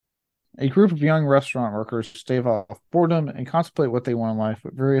A group of young restaurant workers stave off boredom and contemplate what they want in life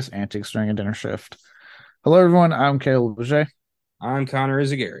with various antics during a dinner shift. Hello, everyone. I'm Caleb Leger, I'm Connor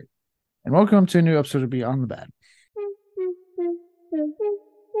Izagari. and welcome to a new episode of Beyond the Bad.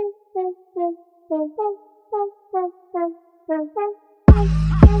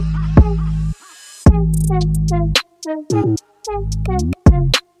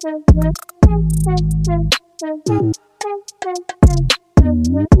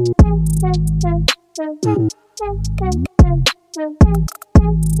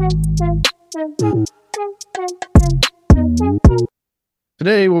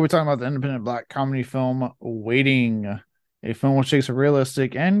 Today, we'll be talking about the independent black comedy film Waiting, a film which takes a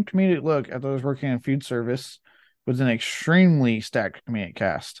realistic and comedic look at those working in food service with an extremely stacked comedic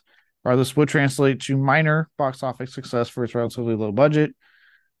cast. While this would translate to minor box office success for its relatively low budget,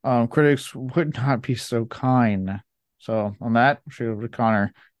 critics would not be so kind. So, on that, we'll shoot over to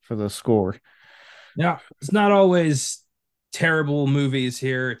Connor for the score. Yeah, it's not always terrible movies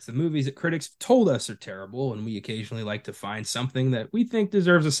here. It's the movies that critics told us are terrible, and we occasionally like to find something that we think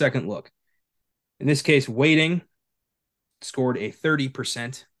deserves a second look. In this case, Waiting scored a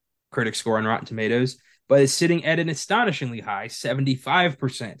 30% critic score on Rotten Tomatoes, but is sitting at an astonishingly high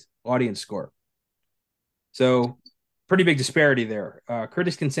 75% audience score. So, pretty big disparity there.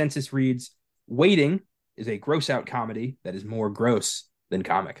 Critics' consensus reads Waiting is a gross out comedy that is more gross than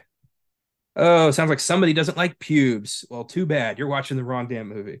comic. Oh, sounds like somebody doesn't like pubes. Well, too bad. You're watching the wrong damn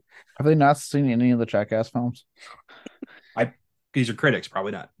movie. Have they not seen any of the Jackass films? I These are critics,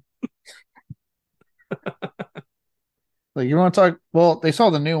 probably not. Like, you want to talk? Well, they saw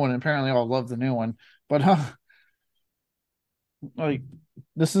the new one, and apparently all love the new one. But like,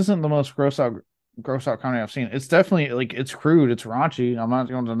 this isn't the most gross out comedy I've seen. It's definitely like it's crude, it's raunchy. I'm not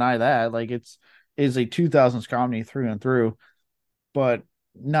going to deny that. Like, it's is a 2000s comedy through and through, but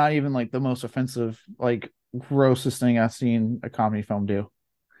not even like the most offensive, like grossest thing I've seen a comedy film do.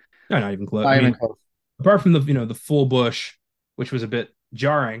 No, not even close. I Not even mean, close. apart from the full bush, which was a bit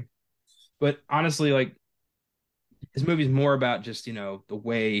jarring, but honestly, like this movie's more about just the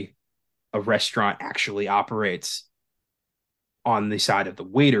way a restaurant actually operates on the side of the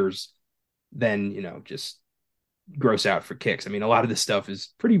waiters than just gross out for kicks. I mean, a lot of this stuff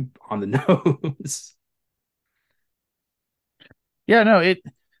is pretty on the nose. Yeah, no, it.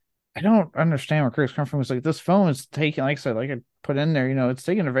 I don't understand where critics come from. It's like this film is taking, like I said, like I put in there, it's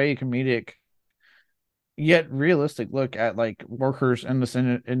taking a very comedic yet realistic look at like workers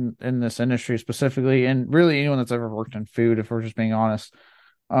in in this industry specifically, and really anyone that's ever worked in food, if we're just being honest.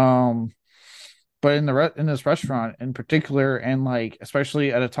 Um, but in this restaurant in particular, and like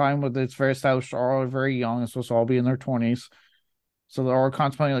especially at a time when it's very established, they're all very young, it's supposed to all be in their 20s, so they're all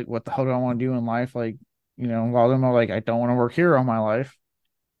contemplating like, what the hell do I want to do in life? Like, a lot of them are like, I don't want to work here all my life.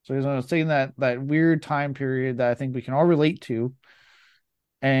 So he's taking that weird time period that I think we can all relate to,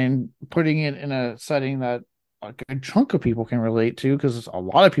 and putting it in a setting that a good chunk of people can relate to, because a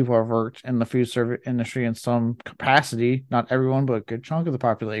lot of people have worked in the food service industry in some capacity. Not everyone, but a good chunk of the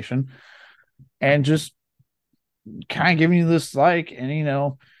population, and just kind of giving you this like,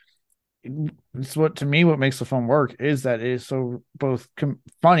 and it's what to me what makes the film work is that it is so both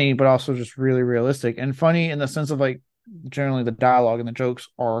funny but also just really realistic, and funny in the sense of like generally the dialogue and the jokes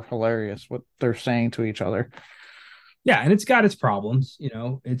are hilarious what they're saying to each other. Yeah, and it's got its problems.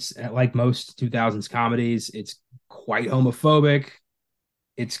 It's like most 2000s comedies, it's quite homophobic,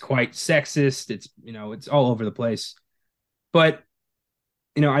 it's quite sexist, it's all over the place. But,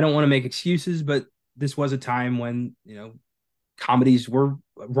 I don't want to make excuses, but this was a time when,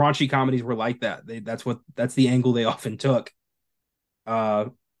 raunchy comedies were like that. That's the angle they often took. Uh,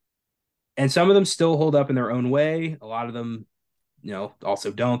 and some of them still hold up in their own way. A lot of them,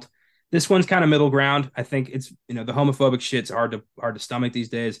 also don't. This one's kind of middle ground. I think it's the homophobic shit's hard to stomach these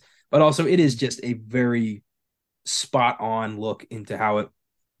days, but also it is just a very spot on look into how it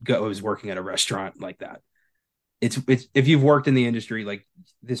goes working at a restaurant like that. It's if you've worked in the industry, like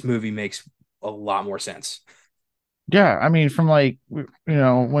this movie makes a lot more sense. Yeah, I mean, from like,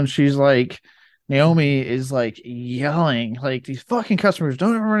 when she's like, Naomi is like yelling, like, these fucking customers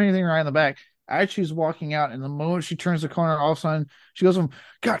don't ever run anything right in the back. As she's walking out, and the moment she turns the corner, all of a sudden she goes from,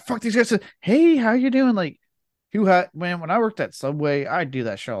 God, fuck these guys. Hey, how you doing? Like, who had, man, when I worked at Subway, I'd do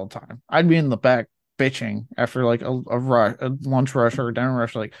that shit all the time. I'd be in the back bitching after like a lunch rush or a dinner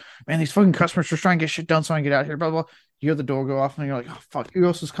rush, like, man, these fucking customers just trying to get shit done so I can get out here, blah, blah. You hear the door go off, and you're like, oh, fuck, who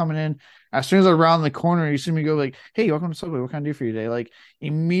else is coming in? As soon as I round the corner, you see me go like, hey, welcome to Subway. What can I do for you today? Like,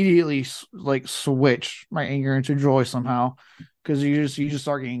 immediately, like, switch my anger into joy somehow, because you just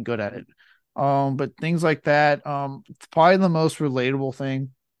start getting good at it. But things like that, probably the most relatable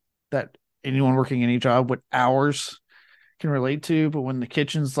thing that anyone working any job with hours can relate to. But when the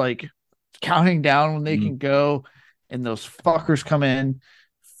kitchen's like counting down when they Mm. can go, and those fuckers come in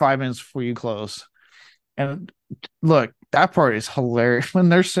 5 minutes before you close. And look, that part is hilarious when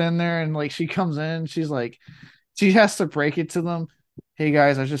they're sitting there and like she comes in, she's like, she has to break it to them. Hey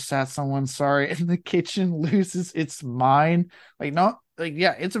guys, I just sat someone, sorry. And the kitchen loses its mind. Like, not like,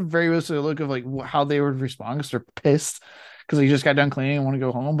 yeah, it's a very visceral look of like how they would respond because they're pissed because they just got done cleaning and want to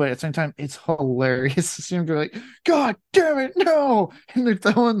go home. But at the same time, it's hilarious to see them go like, God damn it, no. And they're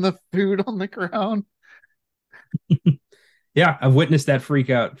throwing the food on the ground. Yeah, I've witnessed that freak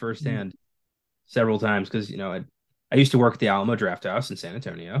out firsthand several times because I used to work at the Alamo Draft House in San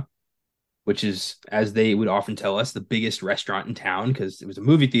Antonio, which is, as they would often tell us, the biggest restaurant in town because it was a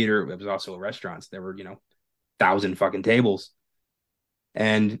movie theater. It was also a restaurant. So there were 1,000 fucking tables.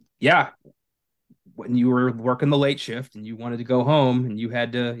 And yeah, when you were working the late shift and you wanted to go home and you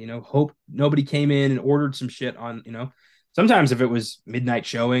had to, hope nobody came in and ordered some shit on, sometimes if it was midnight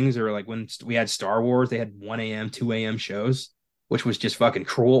showings or like when we had Star Wars, they had 1 a.m., 2 a.m. shows, which was just fucking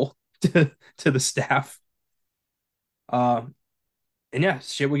cruel to the staff. Uh, and yeah,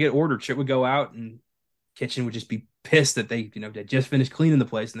 shit would get ordered, shit would go out, and kitchen would just be pissed that they just finished cleaning the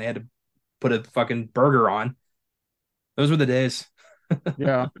place and they had to put a fucking burger on. Those were the days.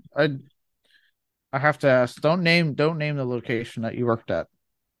 Yeah. I have to ask, don't name the location that you worked at.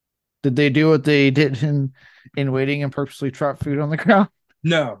 Did they do what they did in waiting and purposely trot food on the ground?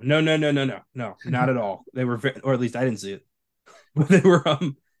 No, no, no, no, no, no, no, not at all. They were, or at least I didn't see it. But they were.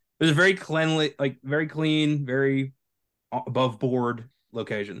 It was a very cleanly, like very clean, very above board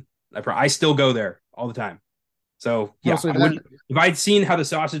location. I still go there all the time. So yeah, Mostly I then. wouldn't. If I'd seen how the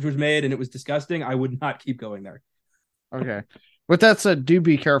sausage was made and it was disgusting, I would not keep going there. Okay. With that said, do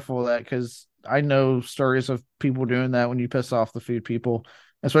be careful of that because I know stories of people doing that when you piss off the food people,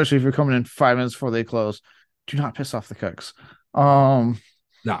 especially if you're coming in 5 minutes before they close. Do not piss off the cooks. Um,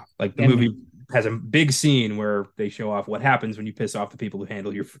 Nah, like the and movie has a big scene where they show off what happens when you piss off the people who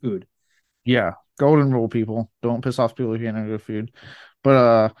handle your food. yeah, golden rule, people. Don't piss off people who can't enjoy food.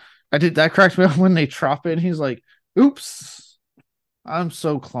 But I did that cracked me up when they drop it. He's like, oops, I'm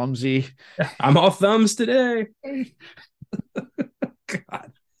so clumsy. I'm all thumbs today.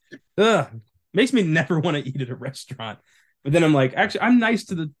 God. Ugh. Makes me never want to eat at a restaurant. But then I'm like, actually, I'm nice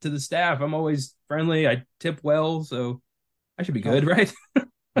to the staff. I'm always friendly. I tip well, so I should be Oh, good, right?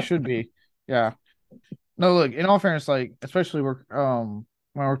 it should be. Yeah. No, look, in all fairness, like, especially when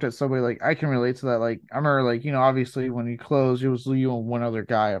I worked at Subway, like I can relate to that. Like I remember like, obviously when you closed, it was you and one other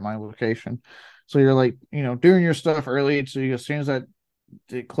guy at my location. So you're like, doing your stuff early. So as soon as that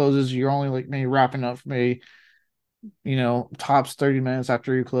it closes, you're only like maybe wrapping up maybe, tops 30 minutes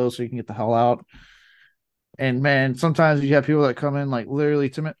after you close so you can get the hell out. And man, sometimes you have people that come in like literally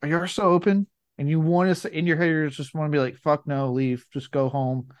to me, are you so open? And you want to in your head, you just want to be like, fuck no, leave, just go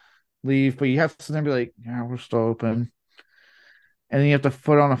home, leave. But you have to then be like, yeah, we're still open. And then you have to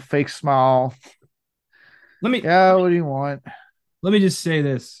put on a fake smile. let me Yeah, what do you want? let me just say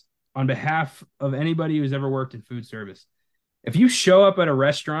this on behalf of anybody who's ever worked in food service. If you show up at a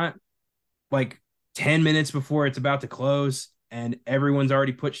restaurant like 10 minutes before it's about to close and everyone's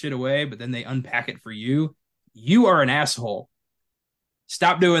already put shit away, but then they unpack it for you, you are an asshole.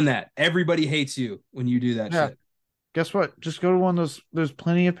 Stop doing that. Everybody hates you when you do that Yeah, shit. guess what? Just go to one of those. There's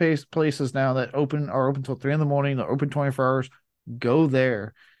plenty of places now that are open till 3 in the morning. They're open 24 hours. Go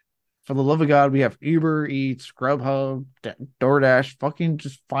there. For the love of God, we have Uber Eats, Grubhub, DoorDash. Fucking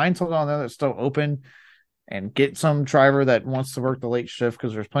just find something on there that's still open and get some driver that wants to work the late shift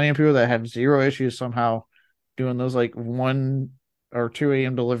because there's plenty of people that have zero issues somehow doing those like 1 or 2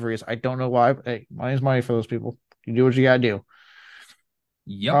 a.m. deliveries. I don't know why. But, hey, money's money for those people. You do what you gotta do.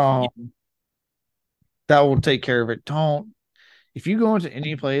 Yep. Um, that will take care of it. Don't if you go into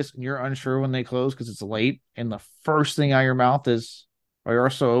any place and you're unsure when they close because it's late and the first thing out of your mouth is are you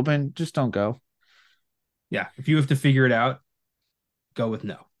also open, just don't go. Yeah. If you have to figure it out, go with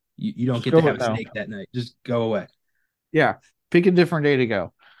no. You don't Just get go to have with a no. steak that night. Just go away. Yeah. Pick a different day to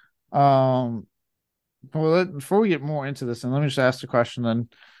go. Um before we get more into this, and let me just ask the question then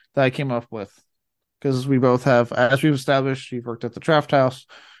that I came up with. Because we both have, as we've established, you've worked at the draft house,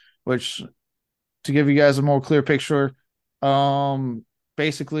 which to give you guys a more clear picture, um,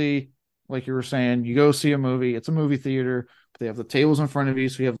 basically, like you were saying, you go see a movie. It's a movie theater, but they have the tables in front of you,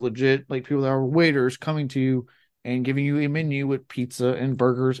 so you have legit like people that are waiters coming to you and giving you a menu with pizza and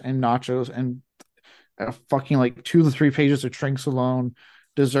burgers and nachos and a fucking like 2 to 3 pages of drinks alone,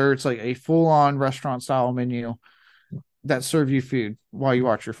 desserts, like a full on restaurant style menu that serve you food while you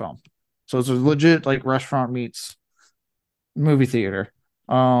watch your film. So it's a legit like restaurant meets movie theater.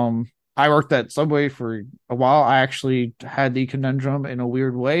 I worked at Subway for a while. I actually had the conundrum in a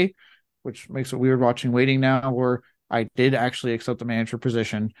weird way, which makes it weird watching Waiting now, where I did actually accept the manager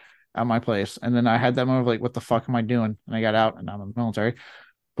position at my place. And then I had that moment of like, what the fuck am I doing? And I got out and I'm in the military.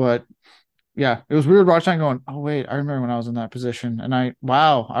 But yeah, it was weird watching going, oh wait, I remember when I was in that position. And I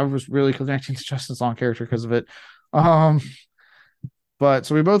was really connecting to Justin's Long character because of it. Um, but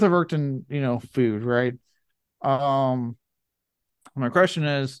so we both have worked in, food, right? Um, my question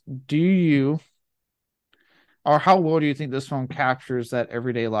is, do you or how well do you think this film captures that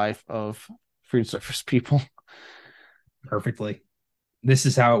everyday life of food service people? Perfectly. This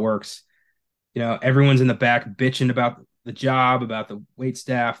is how it works. Everyone's in the back bitching about the job, about the wait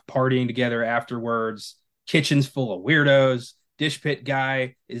staff, partying together afterwards. Kitchen's full of weirdos. Dish pit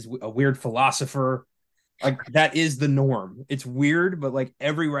guy is a weird philosopher. Like that is the norm. It's weird, but like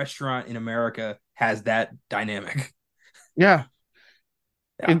every restaurant in America has that dynamic. Yeah,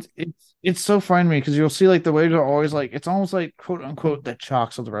 Yeah. it's so funny to me because you'll see like the waiters are always like it's almost like quote unquote the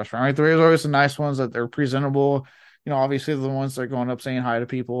chalks of the restaurant, right? The waiters are always the nice ones that they're presentable. Obviously the ones that are going up saying hi to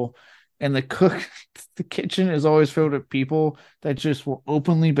people, and the cook, the kitchen is always filled with people that just will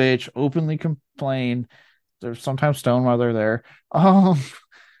openly bitch, openly complain. They're sometimes stoned while they're there.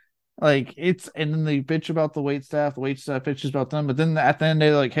 Like and then they bitch about the wait staff bitches about them, but then at the end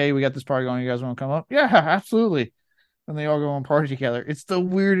they're like, "Hey, we got this party going. You guys want to come up?" Yeah, absolutely. And they all go and party together. It's the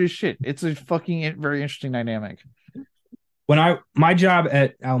weirdest shit. It's a fucking very interesting dynamic. My job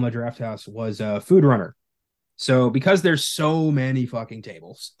at Alamo Draft House was a food runner. So because there's so many fucking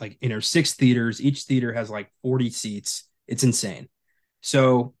tables, like there's 6 theaters, each theater has like 40 seats. It's insane.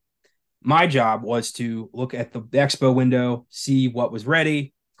 So my job was to look at the expo window, see what was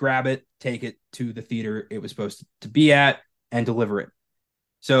ready, grab it, take it to the theater it was supposed to be at, and deliver it.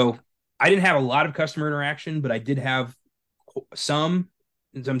 So I didn't have a lot of customer interaction, but I did have some.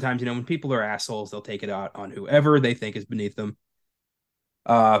 And sometimes, when people are assholes, they'll take it out on whoever they think is beneath them.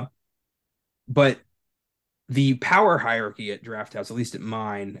 But the power hierarchy at Draft House, at least at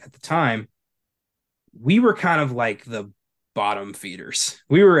mine at the time, we were kind of like the bottom feeders.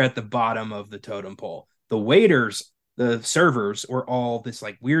 We were at the bottom of the totem pole. The waiters, the servers were all this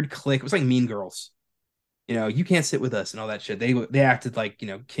like weird clique. It was like Mean Girls. You can't sit with us and all that shit. They acted like,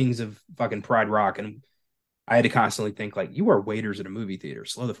 kings of fucking Pride Rock. And I had to constantly think like, you are waiters at a movie theater.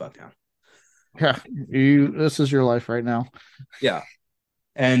 Slow the fuck down. Yeah, this is your life right now. Yeah.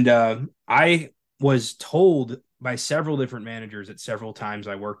 And I was told by several different managers at several times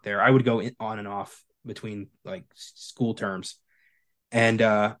I worked there. I would go on and off between like school terms. And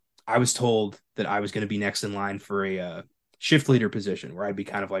I was told that I was going to be next in line for a shift leader position where I'd be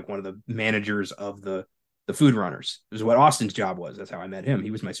kind of like one of the managers of the food runners. This is what Austin's job was. That's how I met him. He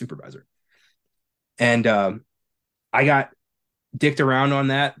was my supervisor. And I got dicked around on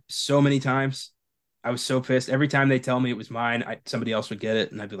that so many times. I was so pissed. Every time they tell me it was mine, somebody else would get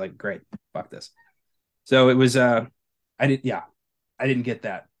it, and I'd be like, "Great, fuck this." So it was. I didn't get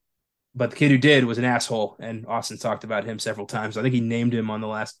that. But the kid who did was an asshole, and Austin talked about him several times. I think he named him on the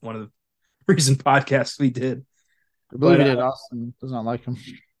last one of the recent podcasts we did. I believe But he did. Austin does not like him.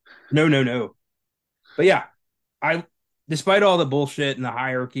 no. But yeah, I despite all the bullshit and the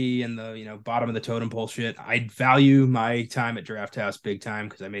hierarchy and the bottom of the totem pole shit, I value my time at Draft House big time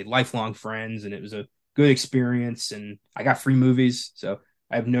because I made lifelong friends and it was a good experience and I got free movies, so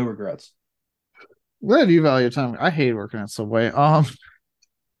I have no regrets. Where do you value your time? I hate working at Subway.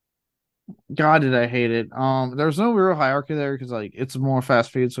 God, did I hate it. There's no real hierarchy there because like it's more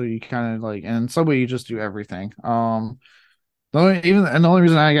fast food, so you kind of like and Subway you just do everything. The only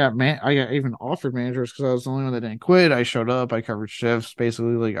reason I got even offered managers because I was the only one that didn't quit. I showed up, I covered shifts,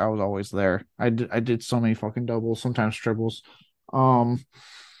 basically like I was always there. I did so many fucking doubles, sometimes triples. Um,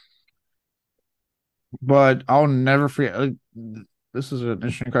 but I'll never forget. This is an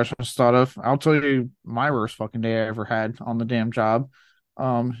interesting question I just thought of. I'll tell you my worst fucking day I ever had on the damn job.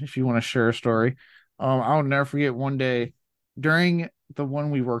 If you want to share a story, I'll never forget one day during the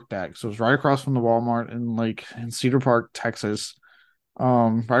one we worked at. So it was right across from the Walmart in Cedar Park, Texas.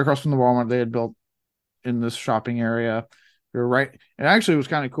 Right across from the Walmart they had built in this shopping area. We were right, and actually it was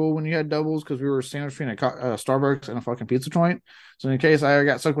kind of cool when you had doubles because we were sandwiched between a Starbucks and a fucking pizza joint. So in case I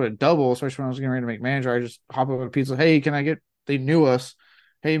got stuck with a double, especially when I was getting ready to make manager, I just hop up with a pizza. Hey, can I get? They knew us.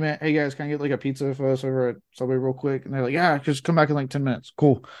 Hey man, hey guys, can I get like a pizza for us over at Subway real quick? And they're like, yeah, just come back in like 10 minutes.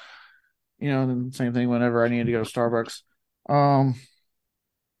 Cool. And then same thing whenever I needed to go to Starbucks. Um,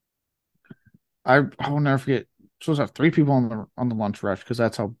 I will never forget. Supposed to have 3 people on the lunch rush because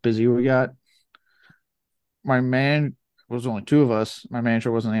that's how busy we got. My man was only 2 of us. My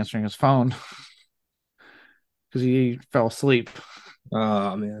manager wasn't answering his phone because he fell asleep.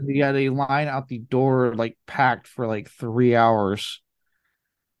 Oh man. We got a line out the door, like packed for like 3 hours.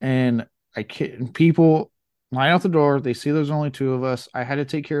 And I can't, people line out the door. They see there's only two of us. I had to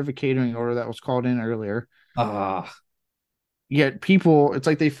take care of a catering order that was called in earlier. Ah. Yet people, it's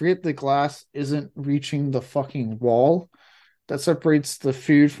like they forget the glass isn't reaching the fucking wall that separates the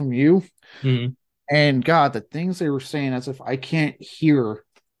food from you. Mhm. And God, the things they were saying as if I can't hear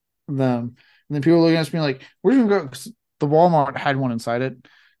them. And then people looking at me like, "We're just gonna go." 'Cause the Walmart had one inside it.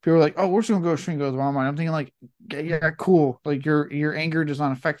 People were like, "Oh, we're just gonna go straight and go to the Walmart." I'm thinking like, yeah, cool. Like your anger does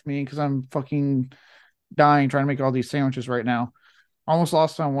not affect me because I'm fucking dying trying to make all these sandwiches right now. Almost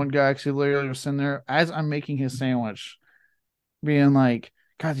lost on one guy because he literally was sitting there as I'm making his sandwich, being like,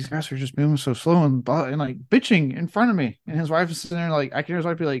 "God, these guys are just moving so slow and like bitching in front of me." And his wife is sitting there like, I can hear his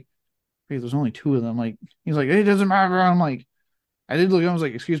wife be like, "Hey, there's only two of them." Like he's like, "It doesn't matter." I'm like, I did look at him. I was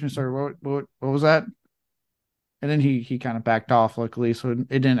like, "Excuse me, sir. What was that?" And then he kind of backed off, luckily, so it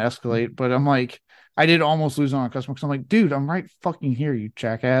didn't escalate. But I'm like, I did almost lose on a customer because I'm like, dude, I'm right fucking here, you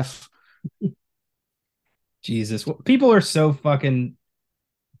jackass. Jesus. Well, people are so fucking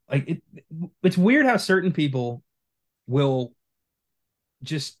like it's weird how certain people will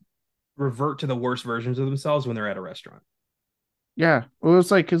just revert to the worst versions of themselves when they're at a restaurant. Yeah, well,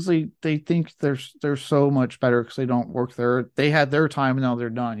 it's like because they think they're so much better because they don't work there. They had their time and now they're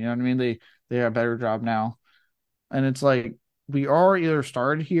done. You know what I mean? They have a better job now, and it's like we all either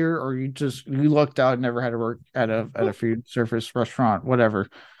started here or you lucked out and never had to work at a Well, food service restaurant, whatever.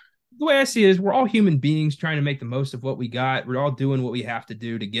 the way I see it is we're all human beings trying to make the most of what we got. We're all doing what we have to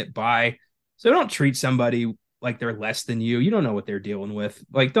do to get by. So don't treat somebody like they're less than you. You don't know what they're dealing with.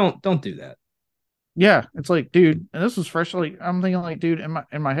 Like don't do that. Yeah, it's like, dude, and this was fresh. Like, I'm thinking, like, dude,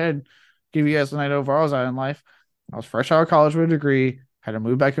 in my head, give you guys the night over. I was at in life. I was fresh out of college with a degree. Had to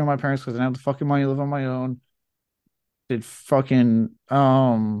move back in with my parents because I didn't have the fucking money to live on my own. Did fucking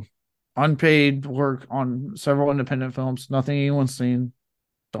unpaid work on several independent films. Nothing anyone's seen.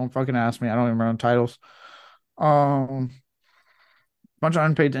 Don't fucking ask me. I don't even remember titles. Um, bunch of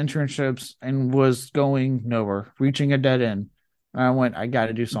unpaid internships and was going nowhere, reaching a dead end. And I went, I got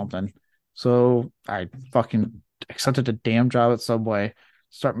to do something. So I fucking accepted a damn job at Subway,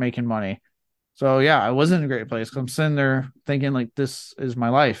 start making money. So yeah, I was in a great place. 'Cause I'm sitting there thinking like this is my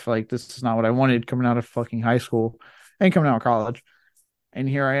life. Like this is not what I wanted coming out of fucking high school and coming out of college. And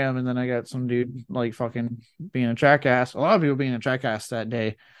here I am, and then I got some dude like fucking being a jackass. A lot of people being a jackass that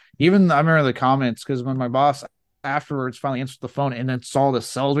day. Even I remember the comments because when my boss afterwards finally answered the phone and then saw the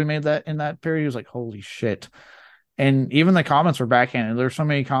sales we made that in that period, he was like, "Holy shit!" And even the comments were backhanded. There's so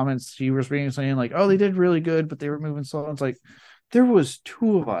many comments he was reading saying like, "Oh, they did really good, but they were moving slow." And it's like there was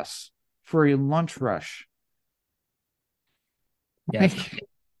two of us for a lunch rush. Yeah, it's not.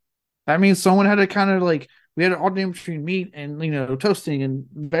 That means someone had to kind of like we had to alternate between meat and toasting and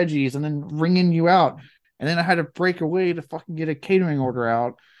veggies and then ringing you out. And then I had to break away to fucking get a catering order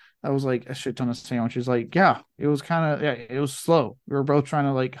out. That was like a shit ton of sandwiches. Like, yeah, it was kind of yeah, it was slow. We were both trying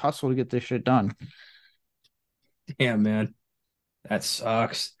to like hustle to get this shit done. Damn, man. That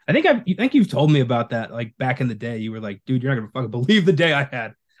sucks. I think you've told me about that. Like back in the day, you were like, dude, you're not gonna fucking believe the day I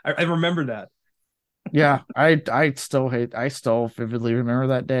had. I remember that. Yeah, I still vividly remember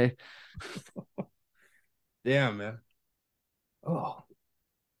that day. Damn, man. Oh,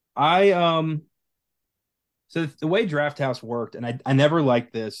 I so the way Draft House worked, and I never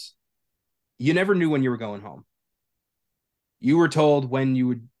liked this. You never knew when you were going home. You were told when you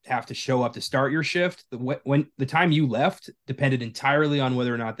would have to show up to start your shift. When the time you left depended entirely on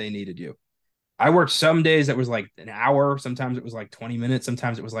whether or not they needed you. I worked some days that was like an hour. Sometimes it was like 20 minutes.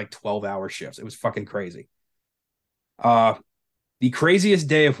 Sometimes it was like 12-hour shifts. It was fucking crazy. Uh, the craziest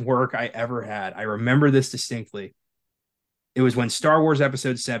day of work I ever had. I remember this distinctly. It was when Star Wars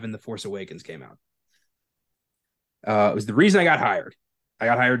Episode 7, The Force Awakens came out. It was the reason I got hired. I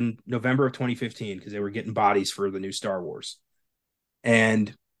got hired in November of 2015 because they were getting bodies for the new Star Wars.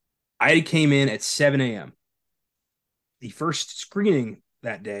 And I came in at 7 a.m. The first screening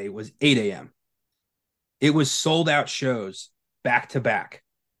that day was 8 a.m. It was sold out shows back to back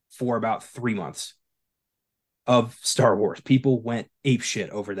for about 3 months of Star Wars. People went ape shit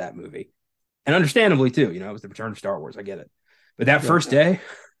over that movie. And understandably, too, it was the return of Star Wars. I get it. But that Yeah. first day,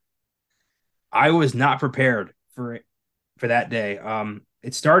 I was not prepared for that day.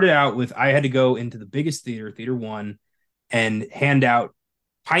 It started out with I had to go into the biggest theater, Theater One, and hand out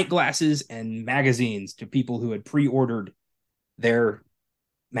pint glasses and magazines to people who had pre-ordered their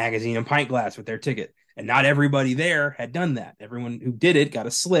magazine and pint glass with their ticket. And not everybody there had done that. Everyone who did it got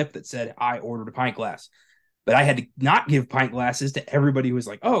a slip that said, I ordered a pint glass. But I had to not give pint glasses to everybody who was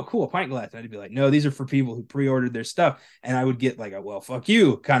like, "Oh, cool, a pint glass." And I'd be like, "No, these are for people who pre-ordered their stuff." And I would get like a "well, fuck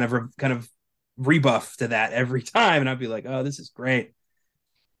you" kind of rebuff to that every time, and I'd be like, "Oh, this is great."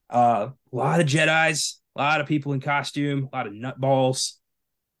 A lot of Jedis, a lot of people in costume, a lot of nutballs.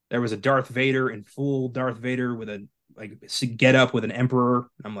 There was a Darth Vader in full Darth Vader with a like get up with an emperor.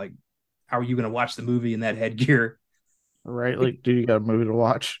 I'm like, how are you going to watch the movie in that headgear? Right? Like, dude, you got a movie to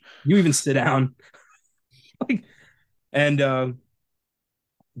watch. You even sit down. Like, and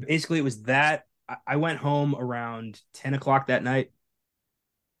basically, it was that. I went home around 10 o'clock that night.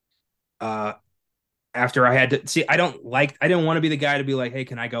 Uh, After I had to see, I didn't want to be the guy to be like, "Hey,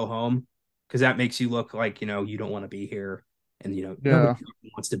 can I go home?" Because that makes you look like you don't want to be here, and nobody Yeah.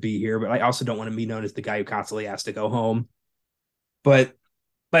 wants to be here. But I also don't want to be known as the guy who constantly has to go home. But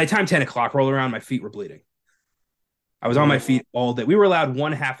by the time 10 o'clock rolled around, my feet were bleeding. I was on my Right. feet all day. We were allowed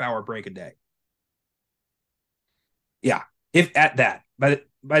 1.5 hour break a day. Yeah, if at that. By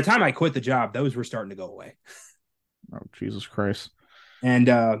the time I quit the job, those were starting to go away. Oh, Jesus Christ. And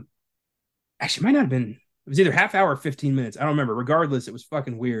actually, it might not have been. It was either half hour or 15 minutes. I don't remember. Regardless, it was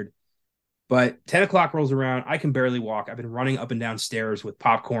fucking weird. But 10 o'clock rolls around. I can barely walk. I've been running up and down stairs with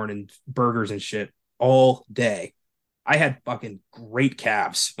popcorn and burgers and shit all day. I had fucking great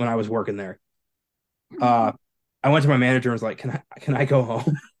calves when I was working there. Uh, I went to my manager and was like, "Can I go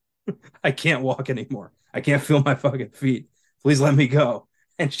home? I can't walk anymore. I can't feel my fucking feet. Please let me go."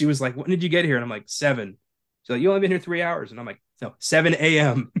 And she was like, "When did you get here?" And I'm like, 7. She's like, "You only been here 3 hours." And I'm like, "No, 7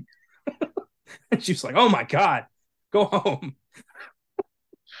 a.m." And she was like, "Oh my God, go home."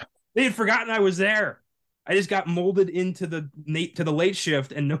 They had forgotten I was there. I just got molded into the late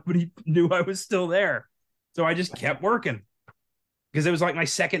shift, and nobody knew I was still there. So I just kept working because it was like my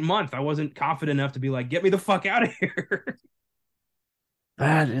second month. I wasn't confident enough to be like, "Get me the fuck out of here."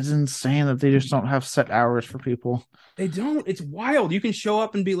 That is insane that they just don't have set hours for people. They don't. It's wild. You can show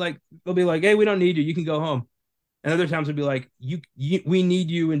up and be like, they'll be like, "Hey, we don't need you. You can go home." And other times it'll be like, we need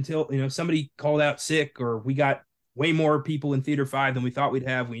you until somebody called out sick, or we got way more people in theater 5 than we thought we'd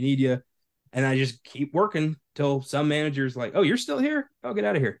have. We need you. And I just keep working till some manager's like, "Oh, you're still here? Oh, get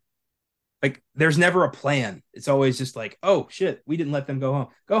out of here." Like, there's never a plan. It's always just like, "Oh shit, we didn't let them go home.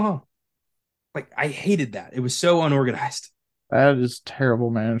 Go home." Like, I hated that. It was so unorganized. That is terrible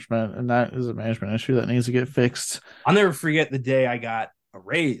management, and that is a management issue that needs to get fixed. I'll never forget the day I got a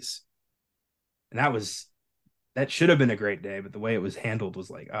raise. And that should have been a great day, but the way it was handled was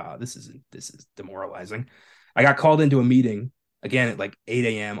like, this is demoralizing. I got called into a meeting again at like 8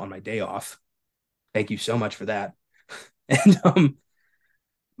 a.m. on my day off. Thank you so much for that. And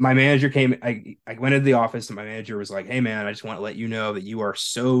my manager came. I went into the office, and my manager was like, "Hey man, I just want to let you know that you are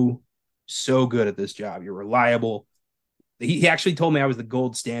so good at this job. You're reliable." He actually told me I was the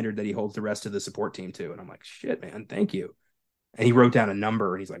gold standard that he holds the rest of the support team to, and I'm like, "Shit, man, thank you." And he wrote down a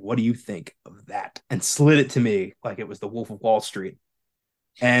number, and he's like, "What do you think of that?" And slid it to me like it was the Wolf of Wall Street.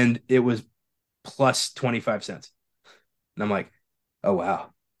 And it was plus 25 cents. And I'm like, "Oh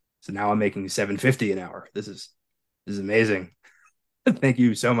wow." So now I'm making 750 an hour. This is amazing. Thank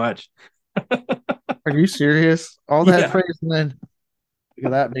you so much. Are you serious? All that Yeah. praise and then look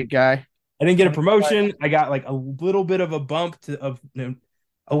at that big guy. I didn't get a 25. promotion. I got like a little bit of a bump a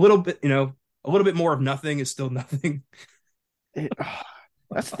little bit, a little bit more of nothing is still nothing. It,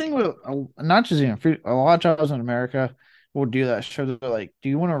 that's the thing with not just even food. A lot of jobs in America will do that. Show they're like, "Do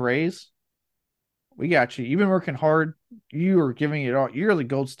you want to raise? We got you. You've been working hard. You are giving it all. You're the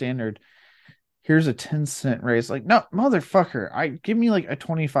gold standard. Here's a 10-cent raise." Like, no, motherfucker. Give me like a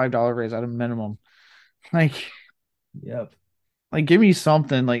 $25 raise at a minimum. Like, Yep. give me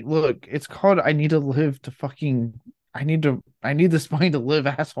something. Like, look, it's called I need to live to fucking I need this money to live,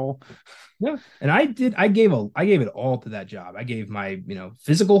 asshole. Yeah. And I gave it all to that job. I gave my,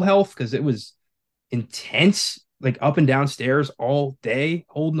 physical health because it was intense, like up and down stairs all day,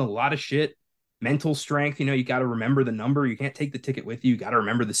 holding a lot of shit. Mental strength, you got to remember the number. You can't take the ticket with you. You got to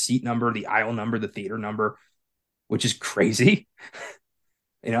remember the seat number, the aisle number, the theater number, which is crazy.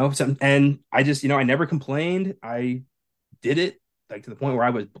 And I just, I never complained. I did it like to the point where I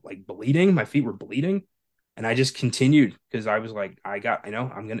was like bleeding. My feet were bleeding. And I just continued because I was like,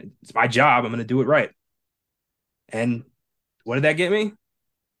 it's my job. I'm going to do it right. And what did that get me?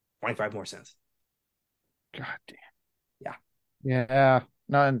 25 more cents. God damn. Yeah. Yeah.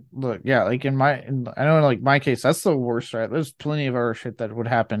 No, and look, yeah, like I know in like my case, that's the worst, right? There's plenty of other shit that would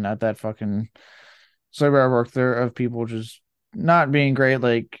happen at that fucking cyber I work there of people just not being great.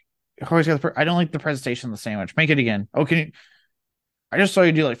 Like, always got I don't like the presentation of the sandwich. Make it again. Oh, can you? I just saw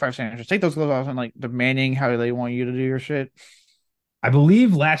you do like 5 sandwiches. Take those gloves off and like demanding how they want you to do your shit. I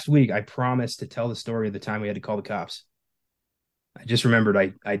believe last week I promised to tell the story of the time we had to call the cops. I just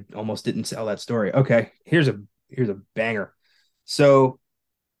remembered I almost didn't tell that story. Okay, here's a banger. So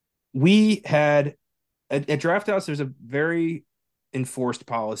we had at Draft House, there's a very enforced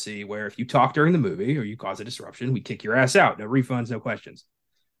policy where if you talk during the movie or you cause a disruption, we kick your ass out. No refunds, no questions.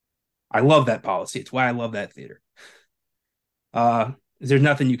 I love that policy. It's why I love that theater. There's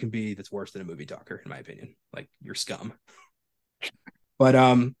nothing you can be that's worse than a movie talker, in my opinion. Like you're scum.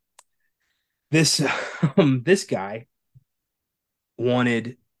 But this this guy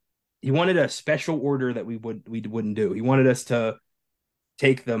wanted he wanted a special order that we wouldn't do. He wanted us to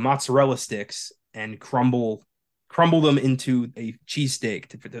take the mozzarella sticks and crumble them into a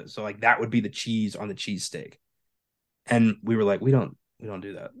cheesesteak. So like that would be the cheese on the cheesesteak. And we were like, we don't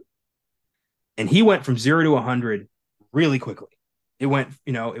do that. And he went from 0 to 100 really quickly. It went,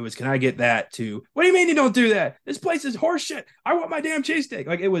 it was, can I get that to, what do you mean you don't do that? This place is horseshit. I want my damn cheesesteak.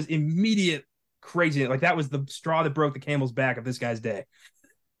 Like it was immediate crazy. Like that was the straw that broke the camel's back of this guy's day.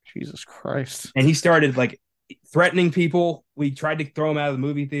 Jesus Christ. And he started like threatening people. We tried to throw him out of the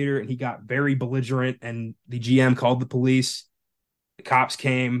movie theater and he got very belligerent and the GM called the police. The cops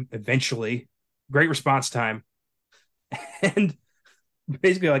came eventually. Great response time. And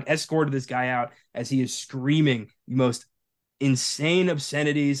basically like escorted this guy out as he is screaming the most insane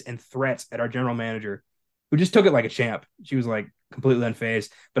obscenities and threats at our general manager, who just took it like a champ. She was like completely unfazed.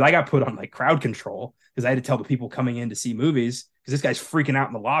 But I got put on like crowd control because I had to tell the people coming in to see movies because this guy's freaking out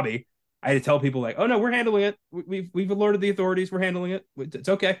in the lobby. I had to tell people like, oh no, we're handling it. We've alerted the authorities. We're handling it. It's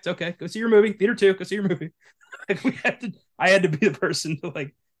okay. It's okay. Go see your movie. Theater 2. Go see your movie. Like I had to be the person to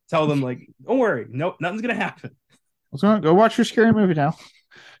like tell them like, don't worry. Nope, nothing's gonna happen. Let's go watch your scary movie now.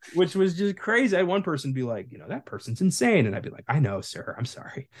 Which was just crazy. I had one person be like, that person's insane. And I'd be like, I know, sir. I'm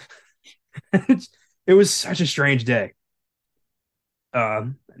sorry. It was such a strange day.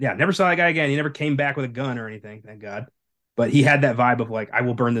 Yeah, never saw that guy again. He never came back with a gun or anything, thank God. But he had that vibe of like, I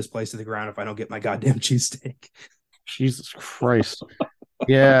will burn this place to the ground if I don't get my goddamn cheesesteak. Jesus Christ.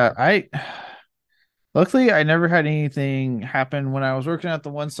 Yeah, luckily I never had anything happen when I was working at the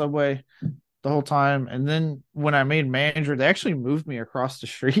one Subway the whole time. And then when I made manager, they actually moved me across the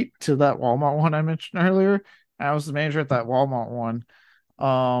street to that Walmart one I mentioned earlier. I was the manager at that Walmart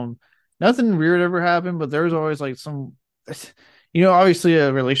one. Nothing weird ever happened, but there was always like some, obviously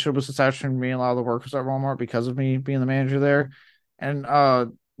a relationship was attached between me and a lot of the workers at Walmart because of me being the manager there. And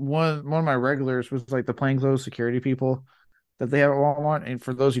one of my regulars was like the plainclothes security people that they have at Walmart. And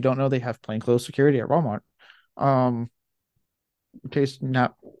for those who don't know, they have plainclothes security at Walmart. In case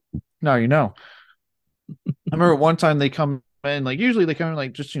not now you know. I remember one time they come in, like usually they come in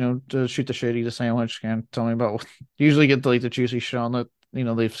like just to shoot the shit, eat a sandwich, and tell me about usually get like the juicy shit on that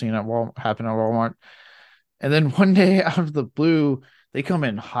they've seen at happen at Walmart. And then one day out of the blue, they come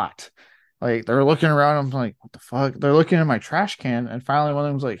in hot. Like they're looking around, I'm like, what the fuck? They're looking in my trash can, and finally one of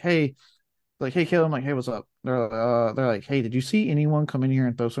them was like, hey Caleb, I'm like, hey, what's up? They're like, hey, did you see anyone come in here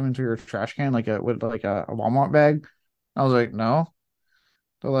and throw something into your trash can with like a Walmart bag? I was like, no.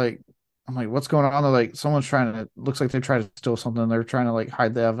 They're like, I'm like, what's going on? They're like, someone's trying to, looks like they're trying to steal something. They're trying to like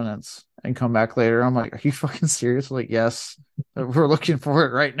hide the evidence and come back later. I'm like, are you fucking serious? Like, yes, we're looking for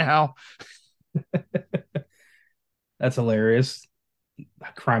it right now. That's hilarious.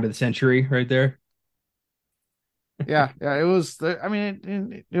 Crime of the century right there. Yeah. It was, I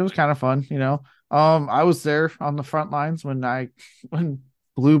mean, it was kind of fun, I was there on the front lines when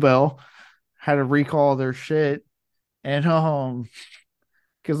Bluebell had to recall their shit. And,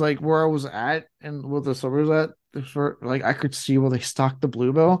 because like where I was at and where the suburbs at, like I could see where they stocked the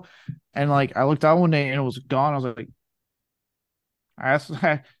Bluebell, and like I looked out one day and it was gone. I was like, I asked,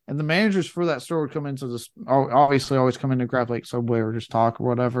 and the managers for that store would come into this. Obviously, always come in to grab like Subway or just talk or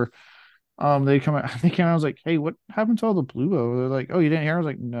whatever. They come out. They came out. I was like, hey, what happened to all the Bluebell? They're like, oh, you didn't hear? I was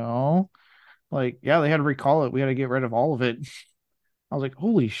like, no. Like, yeah, they had to recall it. We had to get rid of all of it. I was like,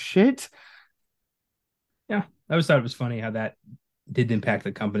 holy shit. Yeah, I always thought it was funny how that didn't impact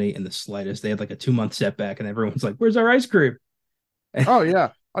the company in the slightest. They had like a 2-month setback, and everyone's like, "Where's our ice cream?" Oh yeah,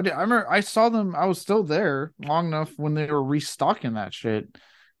 I did. I remember I saw them. I was still there long enough when they were restocking that shit,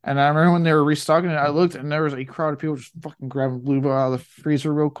 and I remember when they were restocking it. I looked, and there was a crowd of people just fucking grabbing Bluebell out of the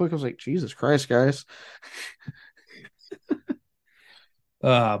freezer real quick. I was like, Jesus Christ, guys!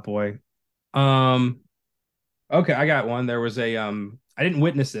 Oh boy. Okay, I got one. There was a I didn't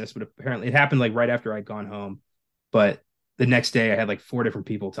witness this, but apparently it happened like right after I'd gone home. But the next day I had like 4 different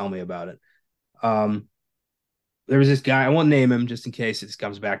people tell me about it. Um there was this guy, I won't name him just in case this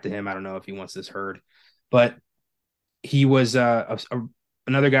comes back to him. I don't know if he wants this heard, but he was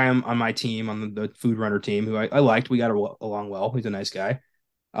another guy on my team, on the food runner team, who I liked. We got along well. He's a nice guy.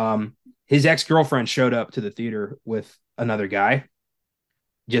 His ex-girlfriend showed up to the theater with another guy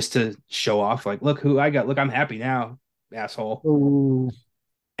just to show off, like, look who I got. Look, I'm happy now, asshole. Ooh.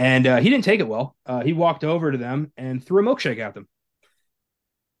 And he didn't take it well. He walked over to them and threw a milkshake at them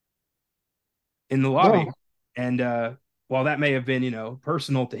in the lobby. Oh, And while that may have been,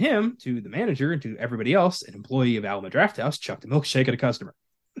 personal to him, to the manager, and to everybody else, an employee of Alma Drafthouse chucked a milkshake at a customer.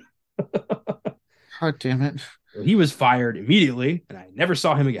 God damn it. So he was fired immediately, and I never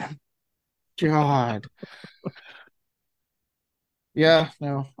saw him again. God. Yeah,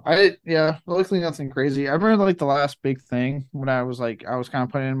 no. Luckily nothing crazy. I remember like the last big thing when I was kind of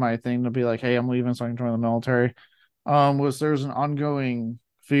putting in my thing to be like, hey, I'm leaving so I can join the military. Was there was an ongoing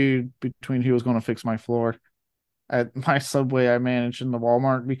feud between who was going to fix my floor at my Subway I managed in the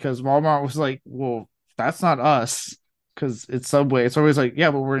Walmart because Walmart was like, well, that's not us because it's Subway. It's always like,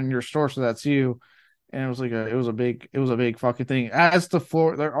 yeah, but we're in your store, so that's you. And it was a big fucking thing. As the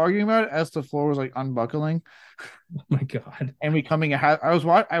floor, they're arguing about it as the floor was like unbuckling Oh my God. and becoming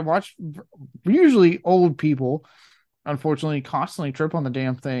I watched usually old people, unfortunately, constantly trip on the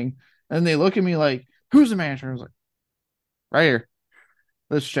damn thing, and they look at me like, "Who's the manager?" I was like, "Right here,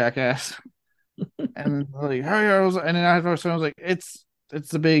 this jackass." And like, "Hey," and then I was like, "It's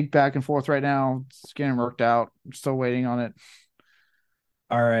the big back and forth right now. It's getting worked out. I'm still waiting on it."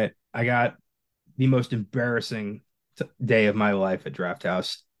 All right. I got the most embarrassing day of my life at Draft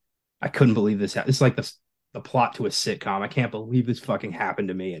House. I couldn't believe this. It's like the plot to a sitcom. I can't believe this fucking happened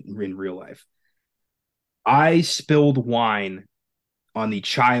to me in real life. I spilled wine on the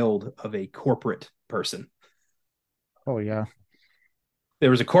child of a corporate person. Oh yeah,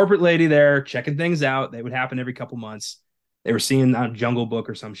 There was a corporate lady there checking things out. They would happen every couple months. They were seeing on Jungle Book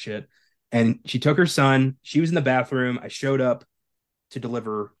or some shit. And she took her son. She was in the bathroom. I showed up to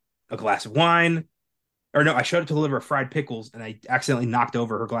deliver a glass of wine. Or no, I showed up to deliver fried pickles and I accidentally knocked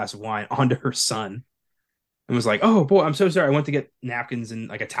over her glass of wine onto her son and was like, "Oh boy, I'm so sorry." I went to get napkins and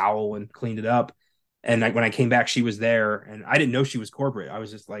like a towel and cleaned it up. And when I came back, she was there, and I didn't know she was corporate. I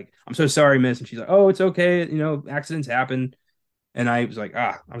was just like, "I'm so sorry, miss." And she's like, "Oh, it's okay. Accidents happen." And I was like,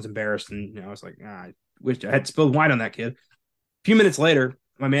 I was embarrassed, and I was like, I wish I had spilled wine on that kid. A few minutes later,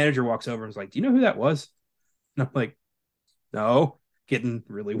 my manager walks over and was like, "Do you know who that was?" And I'm like, "No," getting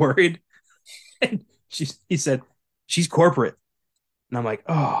really worried. And he said, "She's corporate." And I'm like,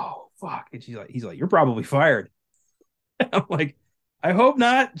 "Oh fuck." And he's like, "You're probably fired." And I'm like, "I hope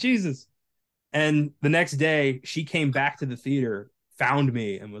not, Jesus." And the next day, she came back to the theater, found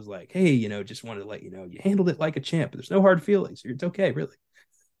me, and was like, "Hey, just wanted to let you know you handled it like a champ. There's no hard feelings. It's okay, really."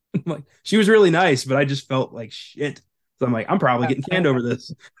 I'm like, she was really nice, but I just felt like shit. So I'm like, I'm probably getting canned over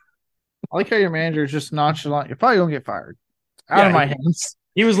this. I like how your manager is just nonchalant. You're probably gonna get fired. Out of Yeah, my hands.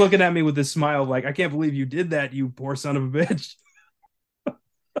 he was looking at me with this smile, like, "I can't believe you did that, you poor son of a bitch."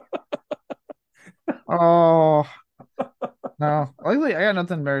 Oh no, lately I got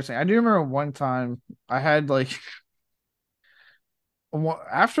nothing embarrassing. I do remember one time I had like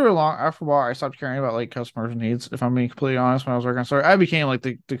after a while I stopped caring about like customers' needs. If I'm being completely honest, when I was working, sorry, I became like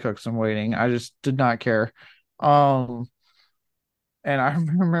the cooks and waiting. I just did not care. Um, and I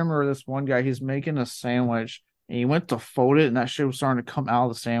remember this one guy. He's making a sandwich, and he went to fold it, and that shit was starting to come out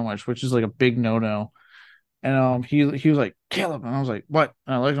of the sandwich, which is like a big no no. And he was like, "Caleb," and I was like, "What?"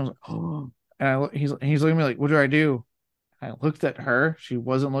 And I looked, and I was like, "Oh," and he's looking at me like, "What do I do?" I looked at her. She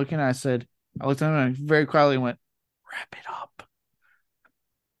wasn't looking. I looked at him and I very quietly went, "Wrap it up."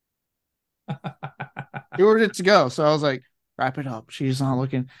 He ordered it to go. So I was like, "Wrap it up." She's not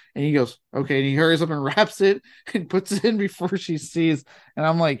looking. And he goes, "Okay." And he hurries up and wraps it and puts it in before she sees. And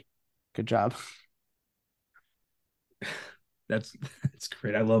I'm like, "Good job." That's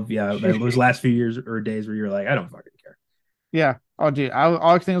great. I love, yeah, those last few years or days where you're like, I don't fucking care. Yeah. Oh, dude. All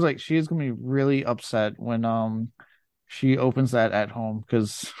I think was like, she's going to be really upset when she opens that at home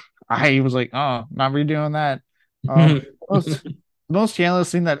because I was like, "Oh, not redoing that." Um, most most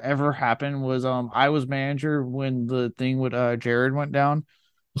scandalous thing that ever happened was I was manager when the thing with Jared went down.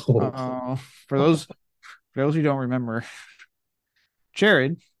 Oh. Uh, for those who don't remember,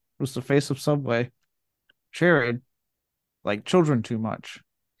 Jared was the face of Subway. Jared liked children too much,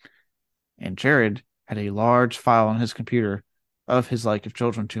 and Jared had a large file on his computer of his like of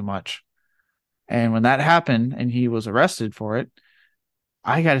children too much. And when that happened, and he was arrested for it,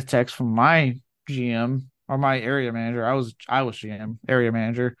 I got a text from my GM or my area manager. I was GM, area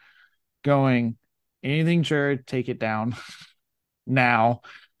manager, going, "Anything, Jared, take it down now."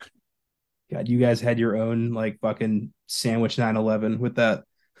 God, you guys had your own like fucking sandwich 9/11 with that.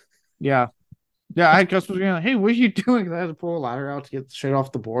 Yeah. Yeah, I had customers being like, "Hey, what are you doing?" 'Cause I had to pull a ladder out to get the shit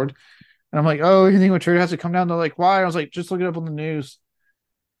off the board, and I'm like, "Oh, you think Matrix has to come down?" They're like, "Why?" I was like, "Just look it up on the news."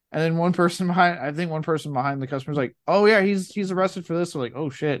 And then one person behind, I think one person behind the customer's like, "Oh yeah, he's arrested for this." They're like, "Oh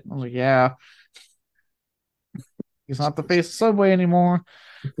shit!" I was like, "Yeah, he's not the face of Subway anymore."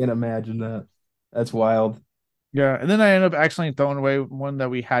 Can't imagine that. That's wild. Yeah, and then I ended up accidentally throwing away one that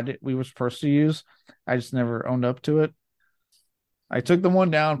we were supposed to use. I just never owned up to it. I took the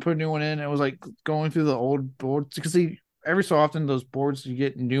one down, put a new one in. And it was like going through the old boards because every so often those boards you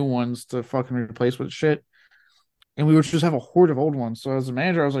get new ones to fucking replace with shit, and we would just have a horde of old ones. So as a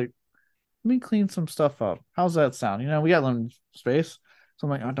manager, I was like, let me clean some stuff up. How's that sound? We got limited space. So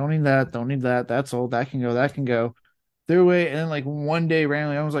I'm like, oh, don't need that, don't need that. That's old. That can go. That can go. Threw away, and then like one day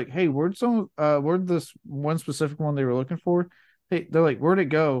randomly, I was like, hey, where'd this one specific one they were looking for? Hey, they're like, where'd it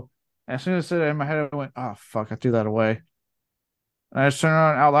go? And as soon as I said it in my head, I went, oh fuck, I threw that away. And I just turned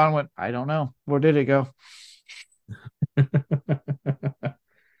around out loud and went, I don't know. Where did it go?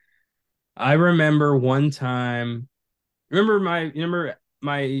 I remember one time. Remember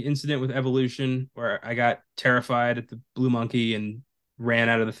my incident with Evolution where I got terrified at the Blue Monkey and ran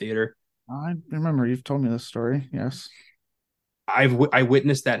out of the theater. I remember you've told me this story. Yes. I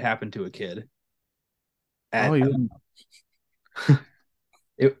witnessed that happen to a kid. Oh, At you.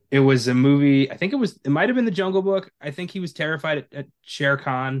 it was a movie. I think it might have been The Jungle Book. I think he was terrified at Shere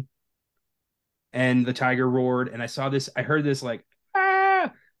Khan and the tiger roared. And I heard this like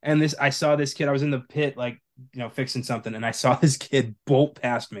ah, and this I saw this kid. I was in the pit like fixing something, and I saw this kid bolt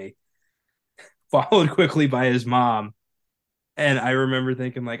past me, followed quickly by his mom. And I remember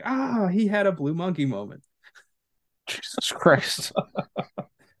thinking like, he had a blue monkey moment. Jesus Christ.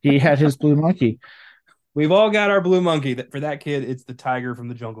 He had his blue monkey. We've all got our blue monkey. For that kid, it's the tiger from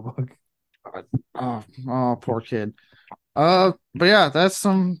the Jungle Book. Oh, oh, poor kid. But yeah, that's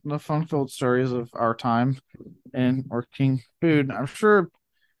some of the fun-filled stories of our time in working food. I'm sure.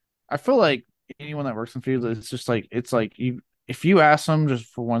 I feel like anyone that works in food, it's like you. If you ask them just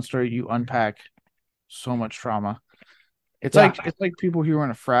for one story, you unpack so much trauma. Yeah, It's like people who are in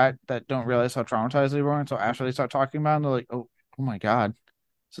a frat that don't realize how traumatized they were until after they start talking about it. And they're like, oh my god.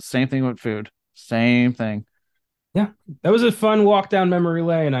 It's the same thing with food. Same thing. yeah. That was a fun walk down memory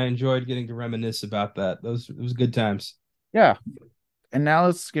lane. I enjoyed getting to reminisce about that. Those it was good times. Yeah. And now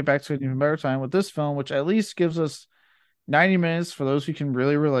let's get back to an even better time with this film, which at least gives us 90 minutes for those who can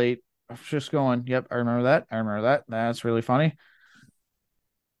really relate of just going, yep, I remember that. I remember that. That's really funny.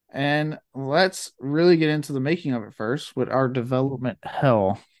 And let's really get into the making of it first with our development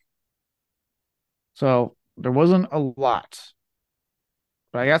hell. So there wasn't a lot,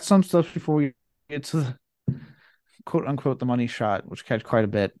 but I got some stuff before we get to the quote unquote the money shot, which catch quite a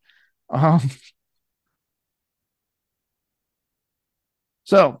bit. Um,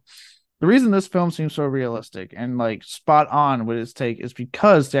 so the reason this film seems so realistic and like spot on with its take is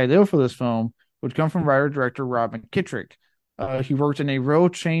because the idea for this film would come from writer director Rob McKittrick. He worked in a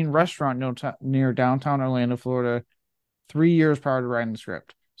road chain restaurant near downtown Orlando, Florida, 3 years prior to writing the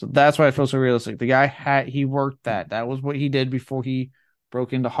script. So that's why it feels so realistic. The guy he worked that. That was what he did before he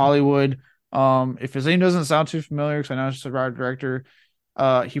broke into Hollywood. If his name doesn't sound too familiar, because I know it's just a writer director,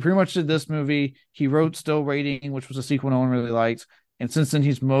 he pretty much did this movie. He wrote Still Waiting, which was a sequel no one really liked. And since then,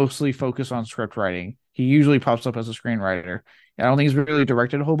 he's mostly focused on script writing. He usually pops up as a screenwriter. I don't think he's really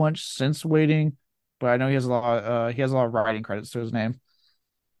directed a whole bunch since Waiting, but I know he has a lot. He has a lot of writing credits to his name.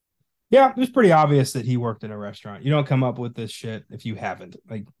 Yeah, it was pretty obvious that he worked in a restaurant. You don't come up with this shit if you haven't.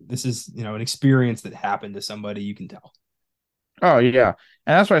 Like this is, an experience that happened to somebody, you can tell. Oh yeah,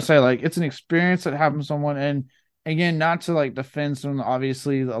 and that's why I say like it's an experience that happened to someone. And again, not to like defend some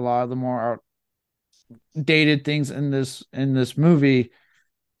obviously a lot of the more outdated things in this movie,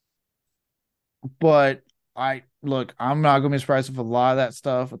 but I'm not gonna be surprised if a lot of that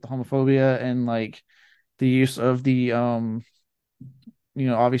stuff with the homophobia and like the use of the obviously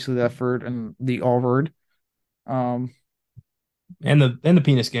the F word and the R word, um, And the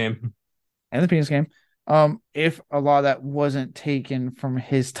penis game. and the penis game. If a lot of that wasn't taken from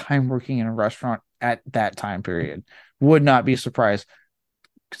his time working in a restaurant at that time period, would not be surprised.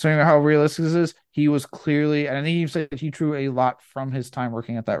 Considering how realistic this is, he was clearly, and I think he said he drew a lot from his time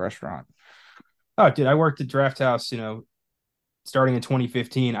working at that restaurant. Oh, dude, I worked at Draft House, starting in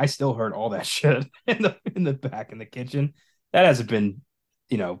 2015. I still heard all that shit in the back in the kitchen. That hasn't been,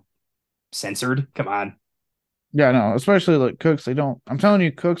 you know, censored. Come on. Yeah, no, especially like cooks. They don't. I'm telling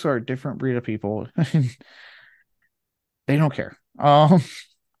you, cooks are a different breed of people. They don't care.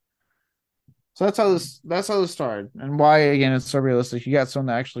 So that's how this started, and why again it's so realistic. You got someone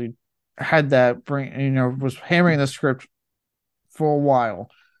that actually had that was hammering the script for a while.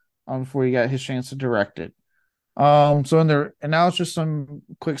 before he got his chance to direct it. So in there, and now it's just some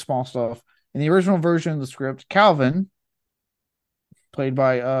quick small stuff. In the original version of the script, Calvin, played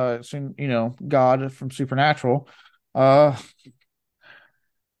by God from Supernatural, uh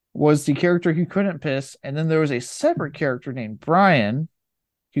was the character who couldn't piss, and then there was a separate character named Brian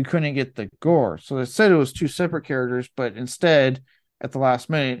who couldn't get the gore. So they said it was two separate characters, but instead, at the last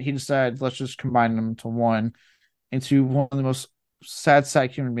minute, he decided let's just combine them to one into one of the most sad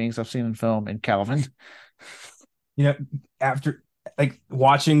sack human beings I've seen in film, in Calvin. You know, after like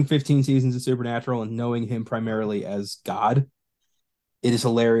watching 15 seasons of Supernatural and knowing him primarily as God, it is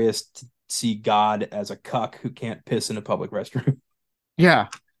hilarious to see God as a cuck who can't piss in a public restroom. Yeah,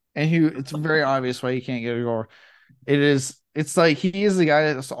 and it's very obvious why he can't get a gore. It's like he is the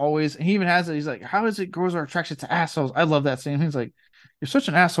guy that's always, and he even has it. He's like, how is it girls are attracted to assholes? I love that scene. He's like, you're such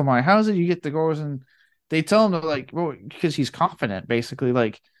an asshole, Mike. How is it you get the girls? And they tell him to like, well, because he's confident, basically.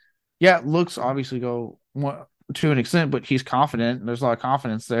 Like, yeah, looks obviously go to an extent, but he's confident. And there's a lot of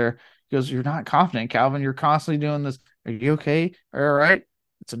confidence there. He goes, you're not confident, Calvin. You're constantly doing this. Are you okay? All right.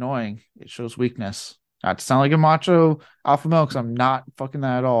 It's annoying. It shows weakness. Not to sound like a macho alpha male, because I'm not fucking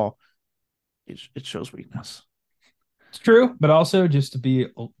that at all. It shows weakness. It's true, but also just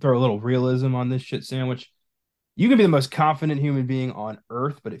to throw a little realism on this shit sandwich. You can be the most confident human being on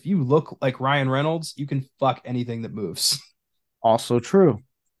earth, but if you look like Ryan Reynolds, you can fuck anything that moves. Also true.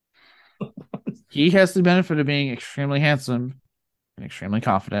 He has the benefit of being extremely handsome and extremely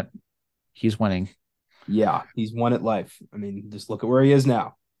confident. He's winning. Yeah, he's won at life. I mean, just look at where he is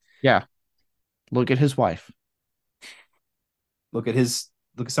now. Yeah. Look at his wife. Look at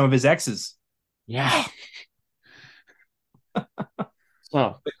some of his exes. Yeah.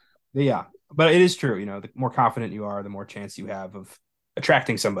 So, yeah, but it is true. You know, the more confident you are, the more chance you have of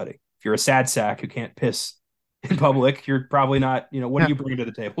attracting somebody. If you're a sad sack who can't piss in public, you're probably not. You know, what yeah. are you bringing to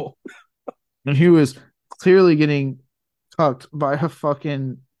the table? And he was clearly getting cucked by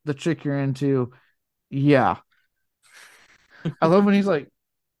the chick you're into. Yeah. I love when he's like,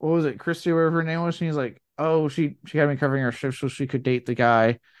 what was it, Christy, whatever her name was? And he's like, oh, she had me covering her shift so she could date the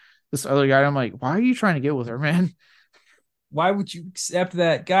guy, this other guy. I'm like, why are you trying to get with her, man? Why would you accept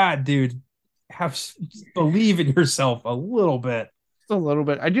that? God, dude, believe in yourself a little bit. Just a little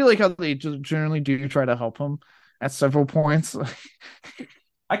bit. I do like how they just generally do try to help him at several points.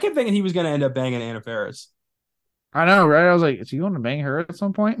 I kept thinking he was going to end up banging Anna Faris. I know, right? I was like, is he going to bang her at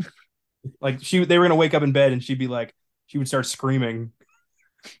some point? Like they were going to wake up in bed and she'd be like, she would start screaming.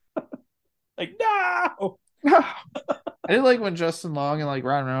 Like, no. I did like when Justin Long and like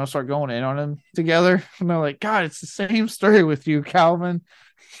Ryan Reynolds start going in on him together. And they're like, God, it's the same story with you, Calvin.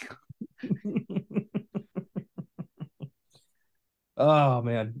 Oh,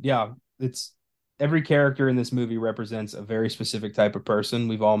 man. Yeah. It's every character in this movie represents a very specific type of person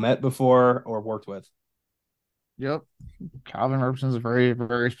we've all met before or worked with. Yep. Calvin represents a very,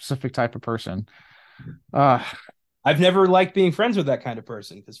 very specific type of person. I've never liked being friends with that kind of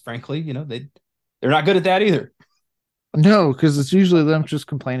person because, frankly, you know, they're not good at that either. No, because it's usually them just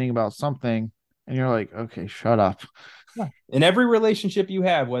complaining about something, and you're like, okay, shut up. In every relationship you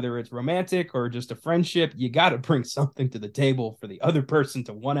have, whether it's romantic or just a friendship, you got to bring something to the table for the other person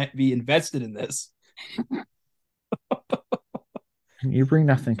to want to be invested in this. You bring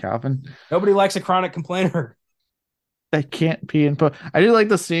nothing, Calvin. Nobody likes a chronic complainer. That can't be input. I do like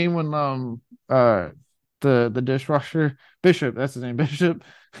the scene when the dishwasher Bishop, that's his name, Bishop,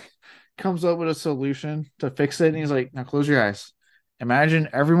 comes up with a solution to fix it, and he's like, now close your eyes. Imagine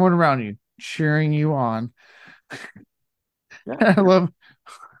everyone around you cheering you on. Yeah. I love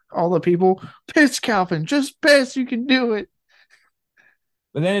all the people. Piss, Calvin, just piss, you can do it.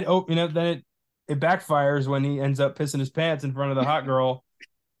 But then it backfires when he ends up pissing his pants in front of the hot girl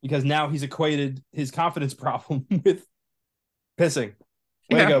because now he's equated his confidence problem with pissing.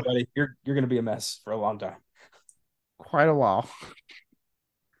 Way to go, buddy. You're going to be a mess for a long time. Quite a while.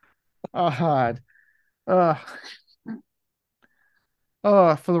 Oh, God.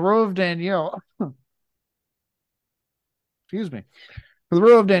 For the role of Danielle. Excuse me. For the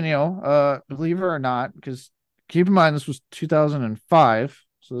role of Danielle, believe it or not, because keep in mind this was 2005,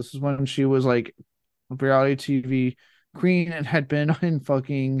 so this is when she was like a reality TV queen and had been in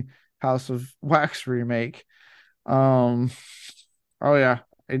fucking House of Wax remake. Oh yeah,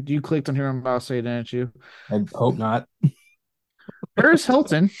 you clicked on here. I'm about to say, didn't you? I hope not. Paris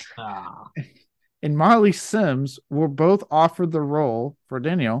Hilton and Molly Sims were both offered the role for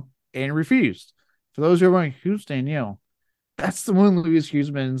Danielle and refused. For those who are wondering, who's Danielle? That's the one Louis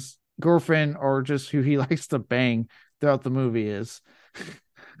Huseman's girlfriend, or just who he likes to bang throughout the movie is.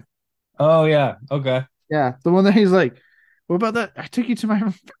 Oh yeah, okay. Yeah, the one that he's like, what about that? I took you to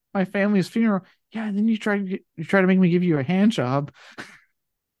my my family's funeral. Yeah, and then you try to make me give you a hand job.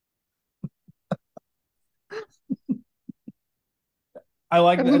 I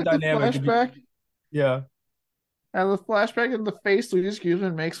like And then that dynamic. Yeah. the flashback in the face Louis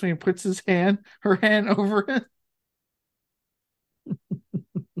Guzman makes when he puts her hand over it.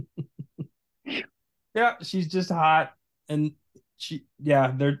 Yeah, she's just hot, and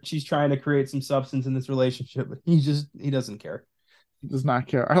she's trying to create some substance in this relationship, but he doesn't care. He does not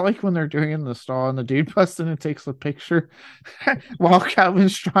care. I like when they're doing it in the stall and the dude busts in and takes a picture while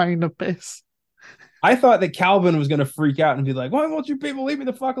Calvin's trying to piss. I thought that Calvin was gonna freak out and be like, "Why won't you people leave me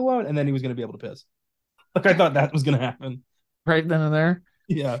the fuck alone?" And then he was gonna be able to piss. Like I thought that was gonna happen. Right then and there.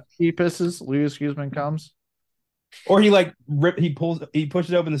 Yeah. He pisses, Louis Guzman comes. Or he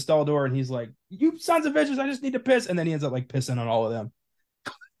pushes open the stall door and he's like, "You sons of bitches, I just need to piss," and then he ends up like pissing on all of them.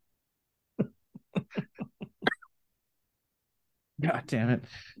 God damn it.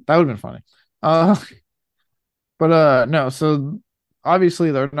 That would have been funny. But no, so obviously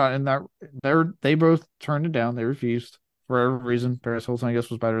they're not in that they both turned it down. They refused for whatever reason. Paris Hilton, I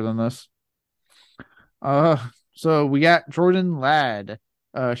guess, was better than this. So we got Jordan Ladd.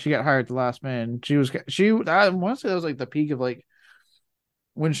 She got hired the last man. I want to say that was like the peak of like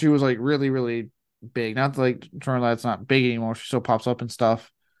when she was like really, really big. Not that, like Jordan Ladd's not big anymore. She still pops up and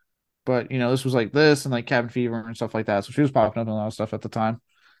stuff. But you know, this was like this and like Cabin Fever and stuff like that. So she was popping up in a lot of stuff at the time.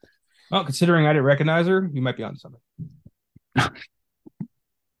 Well, considering I didn't recognize her, you might be on something.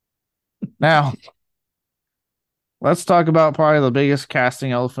 Now, let's talk about probably the biggest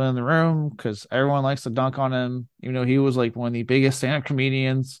casting elephant in the room because everyone likes to dunk on him, even though he was like one of the biggest stand-up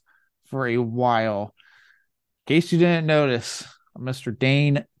comedians for a while. In case you didn't notice, Mr.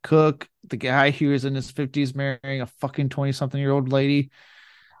 Dane Cook, the guy who was in his 50s marrying a fucking 20-something-year-old lady.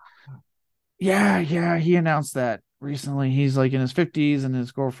 Yeah, he announced that recently. He's like in his 50s and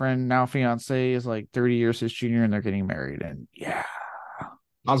his girlfriend, now fiance, is like 30 years his junior and they're getting married. And yeah.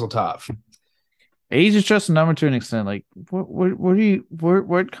 Mazel tov. Age is just a number to an extent. Like,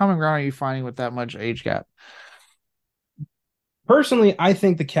 what common ground are you finding with that much age gap? Personally, I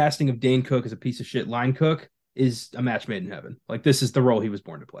think the casting of Dane Cook as a piece of shit line cook is a match made in heaven. Like, this is the role he was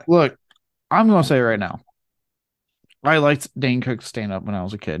born to play. Look, I'm gonna say right now, I liked Dane Cook's stand up when I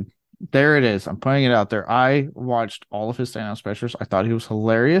was a kid. There it is. I'm putting it out there. I watched all of his stand up specials. I thought he was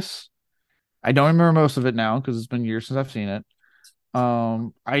hilarious. I don't remember most of it now because it's been years since I've seen it.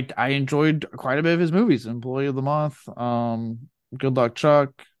 I enjoyed quite a bit of his movies. Employee of the Month, Good Luck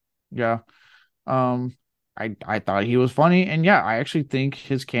Chuck. Yeah. I thought he was funny, and yeah, I actually think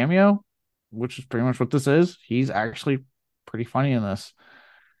his cameo, which is pretty much what this is, he's actually pretty funny in this.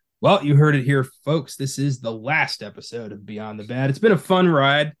 Well, you heard it here, folks. This is the last episode of Beyond the Bad. It's been a fun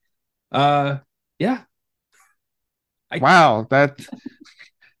ride. Yeah. Wow, that's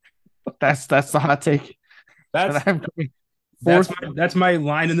the hot take. That's I'm that's my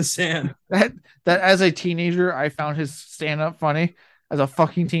line in the sand. That as a teenager, I found his stand up funny. As a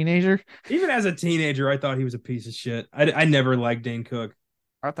fucking teenager, even as a teenager, I thought he was a piece of shit. I never liked Dane Cook.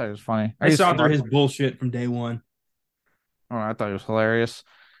 I thought it was funny. I saw through his bullshit from day one. Oh, I thought it was hilarious.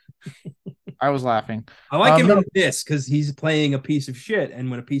 I was laughing. I like him in this because he's playing a piece of shit,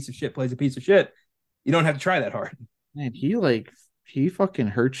 and when a piece of shit plays a piece of shit, you don't have to try that hard. Man, he fucking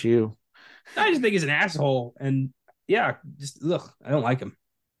hurts you. I just think he's an asshole, and yeah, just ugh, I don't like him.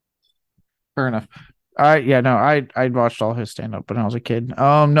 Fair enough. I watched all his stand up when I was a kid.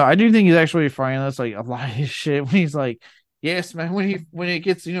 No, I do think he's actually funny. That's like a lot of his shit when he's like, yes, man, when it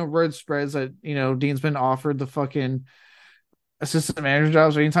gets, word spreads that, Dean's been offered the fucking assistant manager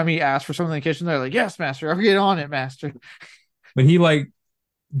jobs. Anytime he asks for something in the kitchen, they're like, yes, master, I'll get on it, master. When he like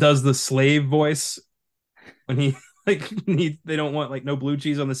does the slave voice, when he they don't want like no blue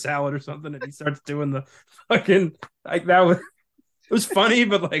cheese on the salad or something, and he starts doing the fucking like that was it was funny,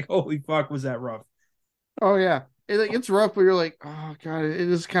 but like holy fuck, was that rough? Oh yeah, it's rough, but you're like, oh god, it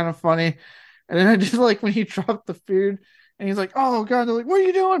is kind of funny. And then I just like when he dropped the food, and he's like, oh god, they're like, what are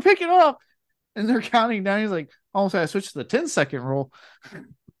you doing? Pick it up. And they're counting down. He's like, almost had to switch to the 10-second rule.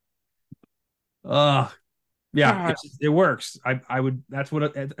 Yeah, it works. I would. That's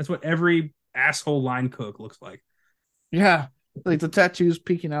what every asshole line cook looks like. Yeah, like the tattoos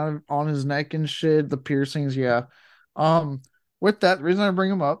peeking out on his neck and shit, the piercings. Yeah. With that, the reason I bring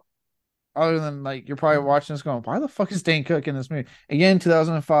him up, other than like you're probably watching this going, why the fuck is Dane Cook in this movie? Again,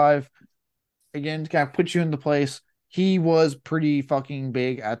 2005. Again, to kind of put you into place. He was pretty fucking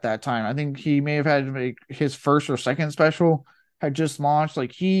big at that time. I think he may have had like his first or second special had just launched.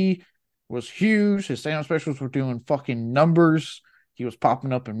 Like he was huge. His stand-up specials were doing fucking numbers. He was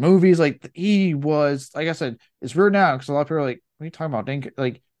popping up in movies. Like he was, like I said, it's weird now because a lot of people are like, what are you talking about? Dane?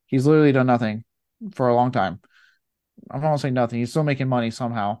 Like He's literally done nothing for a long time. I'm not saying nothing. He's still making money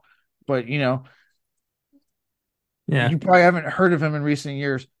somehow, but Yeah, you probably haven't heard of him in recent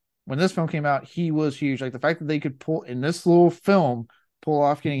years. When this film came out, he was huge. Like the fact that they could pull in this little film, pull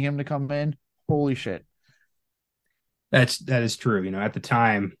off getting him to come in, holy shit. that is true. At the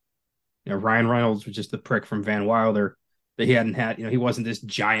time, Ryan Reynolds was just the prick from Van Wilder that he hadn't had. He wasn't this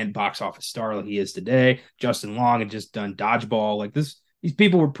giant box office star like he is today. Justin Long had just done Dodgeball. Like this, these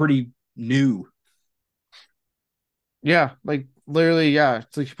people were pretty new. Yeah, like literally, yeah.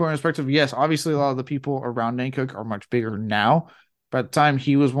 It's like put in perspective. Yes, obviously a lot of the people around Dane Cook are much bigger now. But at the time,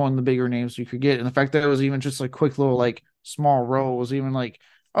 he was one of the bigger names you could get, and the fact that it was even just a quick little like small role was even like,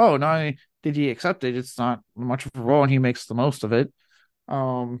 oh, not only did he accept it, it's not much of a role, and he makes the most of it.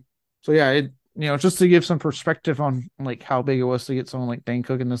 Um, so yeah, just to give some perspective on like how big it was to get someone like Dane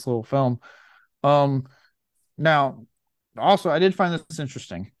Cook in this little film. Um, now, also I did find this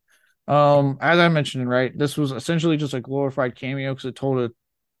interesting. As I mentioned, right, this was essentially just a glorified cameo because it told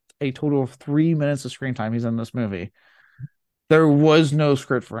a total of 3 minutes of screen time he's in this movie. There was no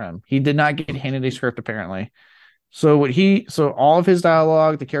script for him. He did not get handed a script apparently. So all of his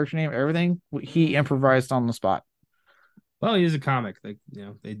dialogue, the character name, everything, he improvised on the spot. Well, he is a comic.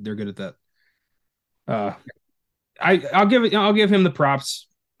 They're good at that. Uh, I'll give him the props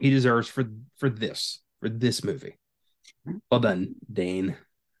he deserves for this movie. Well done, Dane.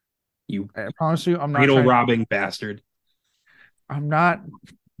 You I promise you, cradle robbing bastard. I'm not.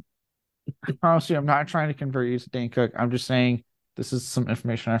 I promise you, I'm not trying to convert you to Dane Cook. I'm just saying this is some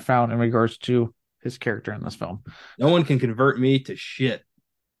information I found in regards to his character in this film. No one can convert me to shit.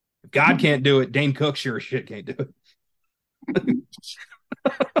 If God can't do it, Dane Cook sure as shit can't do it.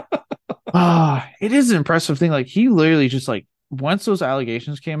 It is an impressive thing. Like he literally just like once those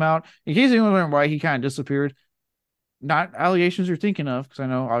allegations came out, in case anyone wondering why he kind of disappeared, not allegations you're thinking of, because I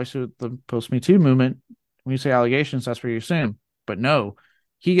know obviously with the post Me Too movement, when you say allegations, that's what you assume. But no,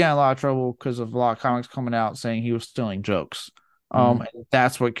 he got in a lot of trouble because of a lot of comics coming out saying he was stealing jokes. And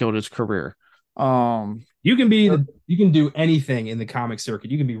that's what killed his career. You can do anything in the comic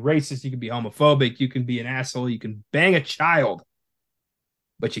circuit. You can be racist, you can be homophobic, you can be an asshole, you can bang a child,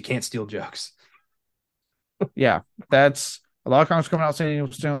 but you can't steal jokes. Yeah, that's a lot of comics coming out saying he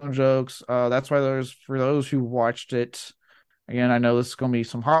was stealing jokes. That's why there's for those who watched it. Again, I know this is going to be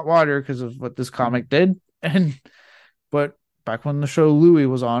some hot water because of what this comic did, but back when the show Louis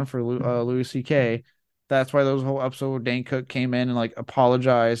was on for Louis C.K., that's why those whole episode where Dane Cook came in and like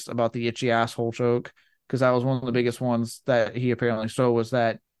apologized about the itchy asshole joke because that was one of the biggest ones that he apparently stole was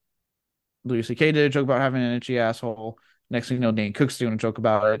that Louis C.K. did a joke about having an itchy asshole. Next thing you know, Dane Cook's doing a joke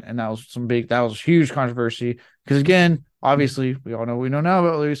about it, and that was huge controversy because again, obviously, we all know we know now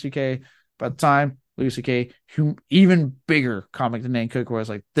about Louis C.K. By the time Louis C.K., even bigger comic than Dane Cook was,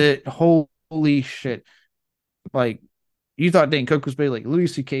 like the holy shit, like you thought Dane Cook was big, like Louis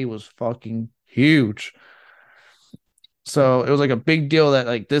C.K. was fucking huge. So it was like a big deal that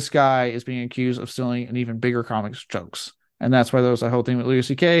like this guy is being accused of stealing an even bigger comics jokes, and that's why there was a whole thing with Louis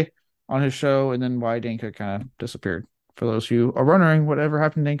C.K. on his show, and then why Dane Cook kind of disappeared. For those who are wondering whatever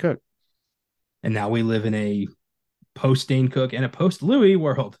happened to Dane Cook. And now we live in a post Dane Cook and a post Louis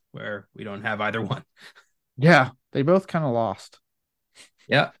world where we don't have either one. Yeah, they both kind of lost.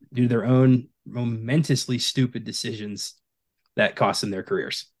 Yeah, due to their own momentously stupid decisions that cost them their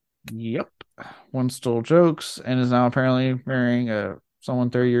careers. Yep. One stole jokes and is now apparently marrying someone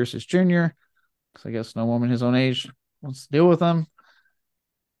 30 years his junior. Because I guess no woman his own age wants to deal with him.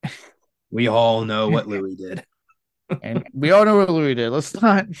 We all know what Louis did. And we all know what Louis did. Let's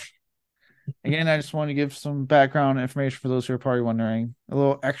not. Again, I just want to give some background information for those who are probably wondering. A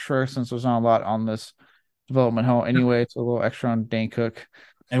little extra since there's not a lot on this development hell. Anyway, it's a little extra on Dane Cook.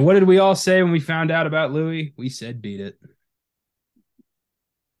 And what did we all say when we found out about Louis? We said beat it.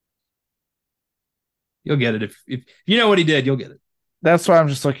 You'll get it. If you know what he did, you'll get it. That's why I'm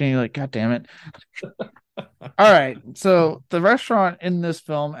just looking like, God damn it. All right. So the restaurant in this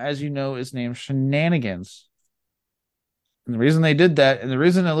film, as you know, is named Shenanigans. And the reason they did that, and the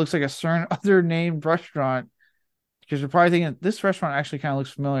reason it looks like a certain other named restaurant, because you're probably thinking this restaurant actually kind of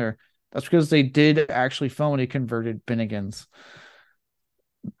looks familiar. That's because they did actually film a converted Bennigan's.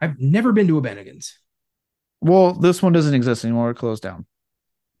 I've never been to a Bennigan's. Well, this one doesn't exist anymore. It closed down.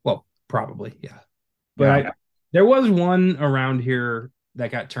 Well, probably, yeah. But there was one around here that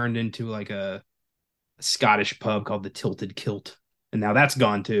got turned into like a Scottish pub called the Tilted Kilt, and now that's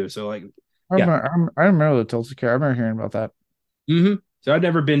gone too. So like, I remember the Tilted Kilt. I remember hearing about that. So I've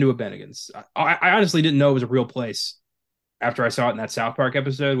never been to a Bennigan's. I honestly didn't know it was a real place after I saw it in that South Park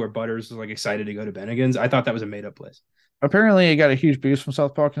episode where Butters was like excited to go to Bennigan's. I thought that was a made up place. apparently it got a huge boost from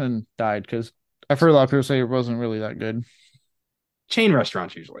South Park and then died because I've heard a lot of people say it wasn't really that good. Chain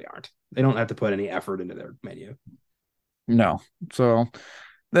restaurants usually aren't. They don't have to put any effort into their menu. No. So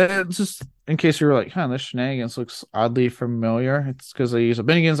that's just in case you were like, huh, this shenanigans looks oddly familiar. It's because they use a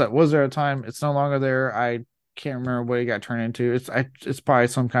Bennigan's that was there at the time. It's no longer there. I can't remember what it got turned into. It's probably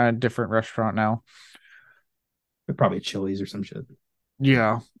some kind of different restaurant now. Probably Chili's or some shit.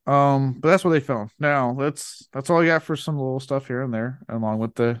 Yeah. But that's what they filmed. Now that's all I got for some little stuff here and there, along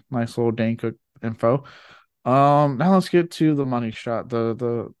with the nice little Dane Cook info. Now let's get to the money shot,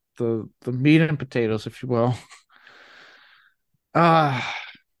 the meat and potatoes, if you will. Uh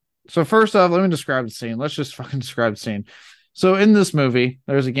so first off, let me describe the scene. Let's just fucking describe the scene. So in this movie,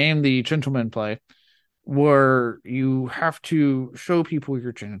 there's a game the gentlemen play where you have to show people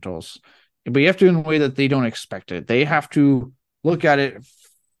your genitals, but you have to in a way that they don't expect it. They have to look at it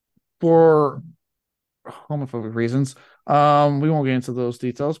for homophobic reasons. We won't get into those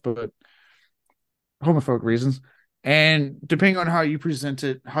details, but homophobic reasons. And depending on how you present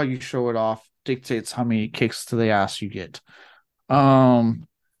it, how you show it off, dictates how many kicks to the ass you get. Um,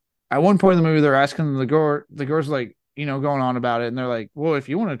 at one point in the movie, they're asking the girls like, going on about it, and they're like, "Well, if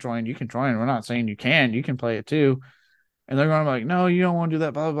you want to join, you can join. We're not saying you can play it too." And they're going like, "No, you don't want to do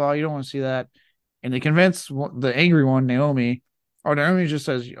that, blah blah blah. You don't want to see that." And they convince the angry one, Naomi, or Naomi just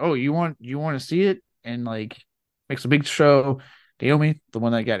says, "Oh, you want to see it," and like makes a big show. Naomi, the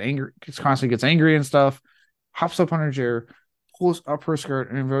one that got angry, constantly gets angry and stuff, hops up on her chair, pulls up her skirt,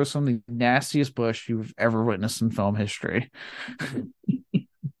 and reveals some of the nastiest bush you've ever witnessed in film history.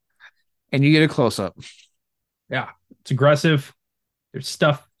 And you get a close up. Yeah, it's aggressive. There's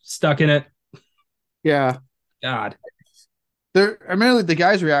stuff stuck in it. Yeah. God. I mean, like, the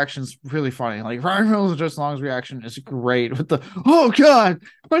guy's reaction is really funny. Like Ryan Reynolds and Justin Long's reaction is great with the "Oh God,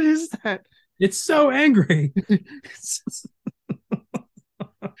 what is that?" It's so angry.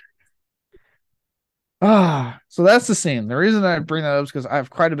 So that's the scene. The reason I bring that up is because I have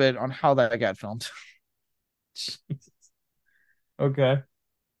quite a bit on how that got filmed. Okay.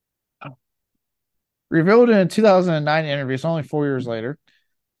 Revealed in a 2009 interview, it's only 4 years later.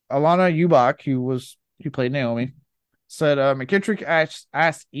 Alana Ubach, who played Naomi, said McKittrick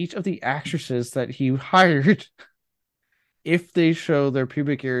asked each of the actresses that he hired if they show their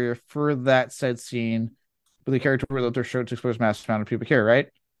pubic area for that said scene with the character without their shirt to expose massive amount of pubic hair, right?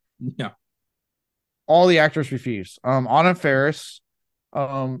 Yeah. All the actors refused. Anna Faris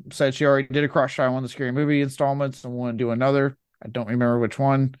said she already did a cross shot on one of the Scary Movie installments and wanted to do another. I don't remember which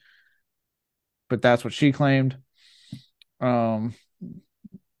one, but that's what she claimed. Weird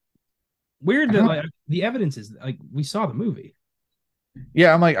that like the evidence is like we saw the movie.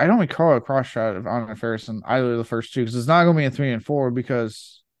 Yeah, I'm like, I don't recall a cross shot of Anna Faris in either of the first two because it's not going to be in 3 and 4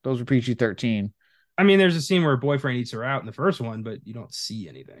 because those are PG-13. I mean, there's a scene where a boyfriend eats her out in the first one, but you don't see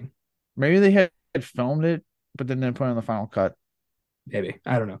anything. Maybe they had filmed it, but then didn't put it in the final cut. Maybe.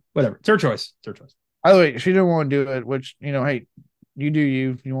 I don't know. Whatever. It's her choice. It's her choice. By the way, she didn't want to do it, which, hey, you do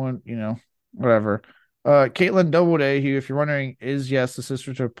you want, whatever. Caitlin Doubleday, who, if you're wondering, is yes the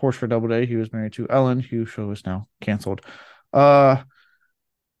sister to Portia Doubleday, who was married to Ellen, who show is now canceled. Yeah,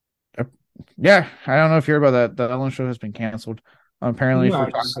 I don't know if you heard about that. The Ellen show has been canceled. Apparently No,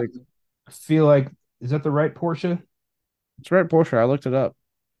 for toxic. I feel like is that the right Portia? It's right, Portia. I looked it up.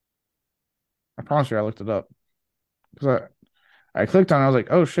 I promise you, I looked it up because I clicked on it. I was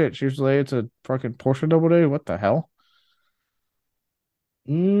like, oh shit, she's related to fucking Portia Doubleday. What the hell?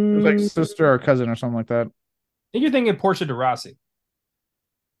 It was like I sister or cousin or something like that. think you're thinking Portia de Rossi.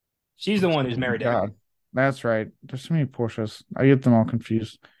 She's the one who's married to God, Eric. that's right. There's so many Porsches. I get them all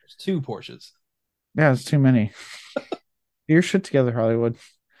confused. There's two Porsches. Yeah, it's too many. Get your shit together, Hollywood.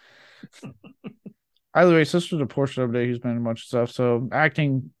 Either way, sister to Portia Doubleday, who's been in a bunch of stuff. So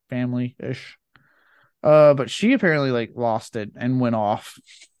acting family ish. But she apparently like lost it and went off.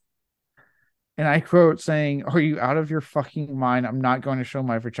 And I quote saying, "Are you out of your fucking mind? I'm not going to show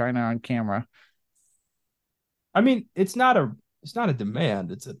my vagina on camera." I mean, it's not a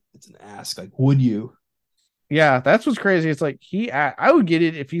demand. It's an ask. Like, would you? Yeah, that's what's crazy. It's like I would get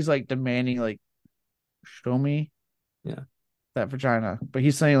it if he's like demanding, like, show me, yeah, that vagina. But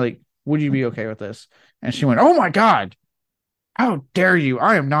he's saying like, would you be okay with this? And she went, "Oh my God, how dare you?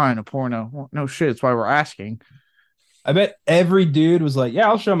 I am not in a porno." Well, no shit. That's why we're asking. I bet every dude was like, "Yeah,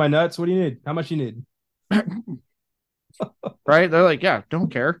 I'll show my nuts. What do you need? How much you need?" Right? They're like, "Yeah,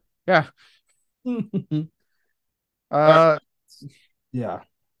 don't care." Yeah. Uh, yeah.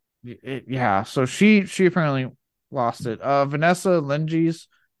 yeah. So she apparently lost it. Vanessa Lenges,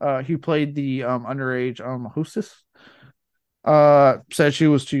 who played the underage hostess. Said she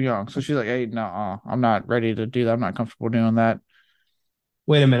was too young. So she's like, hey, no, I'm not ready to do that. I'm not comfortable doing that.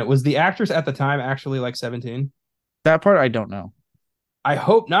 Wait a minute. Was the actress at the time actually like 17? That part I don't know. I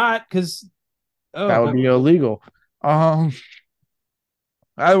hope not, because That oh, would be illegal. Um,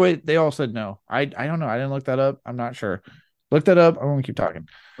 by the way, they all said no. I don't know. I didn't look that up. I'm not sure. Look that up. I'm gonna keep talking.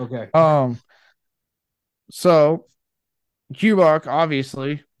 okay. Um, so Cubach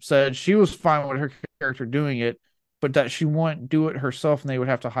obviously said she was fine with her character doing it, but that she wouldn't do it herself and they would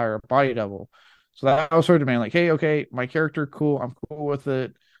have to hire a body double. So that was her demand, like, hey, okay, my character, cool, I'm cool with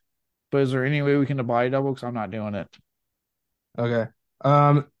it. But is there any way we can do body double? Because I'm not doing it. Okay.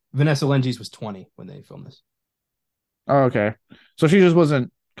 Vanessa Lenges was 20 when they filmed this. Oh, okay. So she just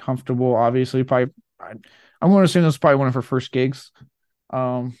wasn't comfortable, obviously. Probably I'm going to assume this is probably one of her first gigs.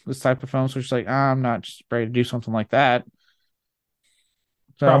 This type of film. So she's like, I'm not just ready to do something like that.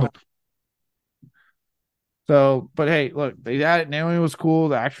 So Probably. but hey, look, they had it. Naomi was cool.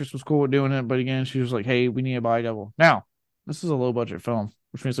 The actress was cool with doing it. But again, she was like, hey, we need a body double. Now, this is a low budget film,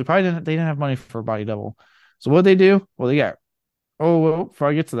 which means they didn't have money for a body double. So what they do? Well, they got, oh, well, before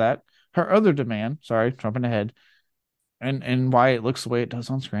I get to that, her other demand, sorry, jumping ahead, and why it looks the way it does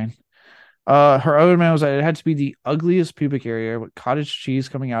on screen. Her other demand was that it had to be the ugliest pubic area with cottage cheese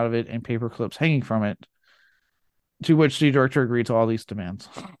coming out of it and paper clips hanging from it. To which the director agreed to all these demands.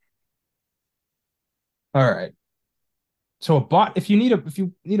 All right. So if you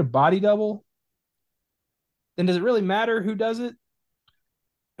need a body double, then does it really matter who does it?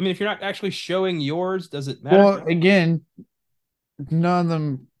 I mean, if you're not actually showing yours, does it matter? Well, again, none of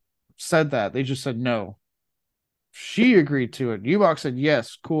them said that. They just said no. She agreed to it. Ubach said,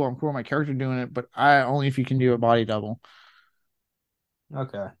 yes, cool, I'm cool with my character doing it, but I only if you can do a body double.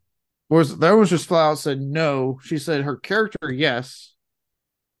 Okay. Whereas there was just flat out said no. She said her character, yes.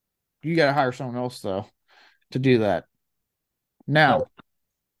 You gotta hire someone else though to do that. Oh, Now,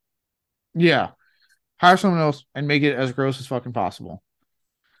 yeah, hire someone else and make it as gross as fucking possible.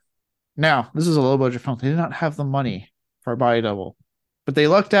 Now, this is a low budget film. They did not have the money for a body double, but they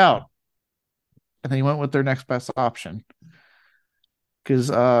lucked out and they went with their next best option because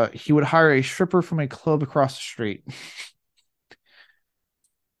he would hire a stripper from a club across the street.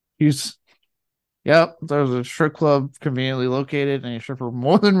 He's Yep, there's a strip club conveniently located and a stripper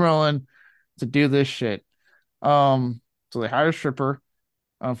more than willing to do this shit. So they hire a stripper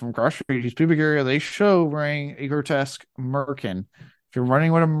from across the street. He's pubic area. They show wearing a grotesque merkin. If you're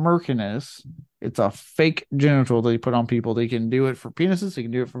running what a merkin is, it's a fake genital they put on people. They can do it for penises. They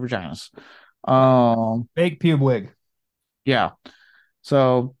can do it for vaginas. fake pube wig. Yeah.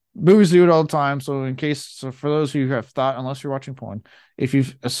 So movies do it all the time. So for those who have thought, unless you're watching porn, if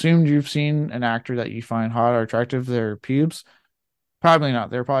you've assumed you've seen an actor that you find hot or attractive, their pubes, probably not.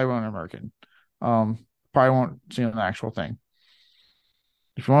 They're probably wearing American. Probably won't see an actual thing.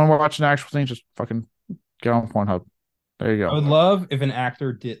 If you want to watch an actual thing, just fucking get on Pornhub. There you I go. would love if an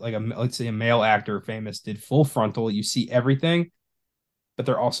actor did like a let's say a male actor famous did full frontal. You see everything, but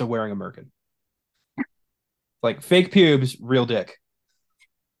they're also wearing a merkin. Like fake pubes, real dick.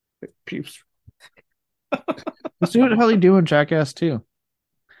 Pubes. Let's see what the hell they do in Jackass too.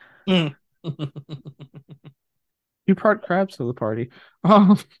 Mm. You brought crabs to the party.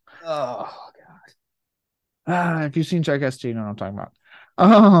 Um, Oh, if you've seen Jackass 2, you know what I'm talking about.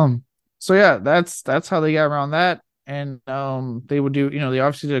 Um, so yeah, that's how they got around that. And they would do, they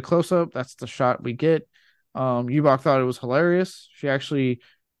obviously did a close up. That's the shot we get. Ubach thought it was hilarious. She actually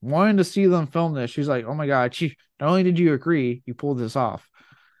wanted to see them film this. She's like, oh my god, she not only did you agree, you pulled this off.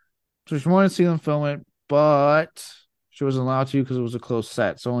 So she wanted to see them film it, but she wasn't allowed to because it was a closed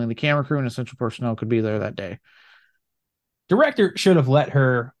set. So only the camera crew and essential personnel could be there that day. director should have let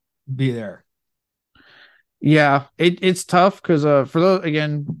her be there. Yeah, it's tough because for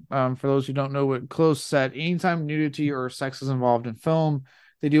those who don't know what closed set, anytime nudity or sex is involved in film,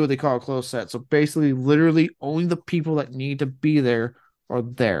 they do what they call a closed set. So basically, literally, only the people that need to be there are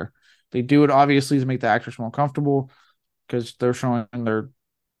there. They do it obviously to make the actors more comfortable because they're showing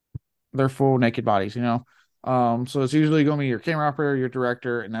their full naked bodies, So it's usually going to be your camera operator, your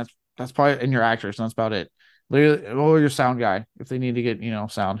director, and that's probably and your actors, and that's about it. Literally, or your sound guy if they need to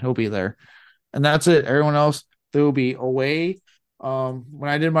get sound, he'll be there and that's it. Everyone else they will be away. When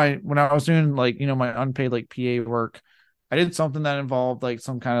I was doing my unpaid like PA work, I did something that involved like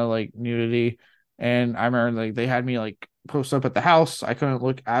some kind of like nudity, and I remember like they had me like post up at the house. I couldn't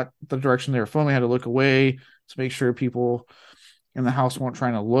look at the direction they were filming. I had to look away to make sure people in the house weren't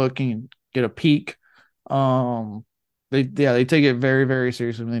trying to look and get a peek. Um, they take it very very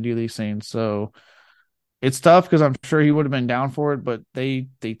seriously when they do these things. So it's tough because I'm sure he would have been down for it, but they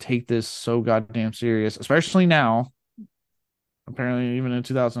take this so goddamn serious, especially now. apparently even in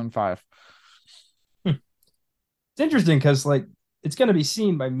 2005. Hmm. It's interesting because like it's going to be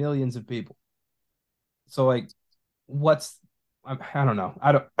seen by millions of people. So like, what's I don't know.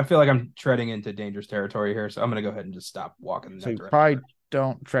 I feel like I'm treading into dangerous territory here, so I'm gonna go ahead and just stop walking in So that you direction. probably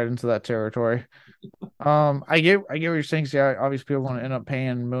don't tread into that territory. I get what you're saying. Yeah, obviously people want to end up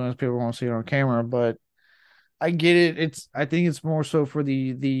paying millions of people want to see it on camera, but I get it. I think it's more so for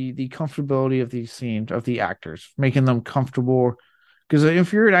the comfortability of the scene of the actors, making them comfortable. Because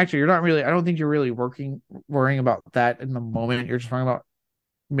if you're an actor, you're not really. I don't think you're really worrying about that in the moment. You're just worrying about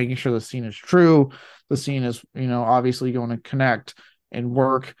making sure the scene is true. The scene is, obviously going to connect and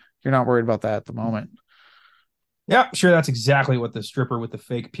work. You're not worried about that at the moment. Yeah, sure. That's exactly what the stripper with the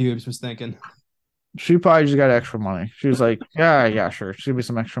fake pubes was thinking. She probably just got extra money. She was like, yeah, yeah, sure. Should be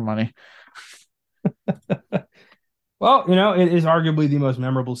some extra money. Well, you know, it is arguably the most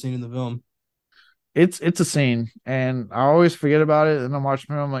memorable scene in the film. It's a scene, and I always forget about it. And I'm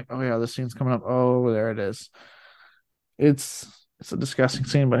watching it. I'm like, oh yeah, this scene's coming up. Oh, there it is. It's it's a disgusting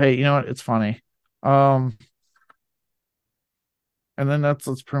scene, but hey, you know what? It's funny. Um, and then that's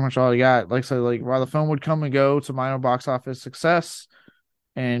pretty much all I got. Like I said, like while the film would come and go to minor box office success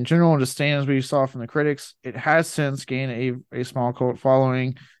and general disdain as we saw from the critics, it has since gained a small cult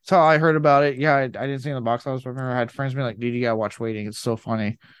following. That's how I heard about it. Yeah, I didn't see it in the box office, but I remember I had friends be like, dude, you gotta watch Waiting. It's so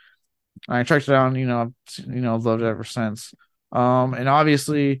funny. I checked it out and I've loved it ever since. And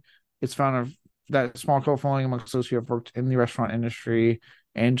obviously it's found that small cult following amongst those who have worked in the restaurant industry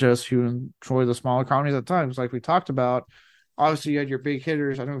and just who enjoy the smaller comedies at times, like we talked about. Obviously, you had your big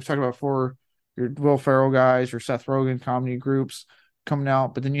hitters. I know we've talked about before, your Will Ferrell guys, your Seth Rogen comedy groups coming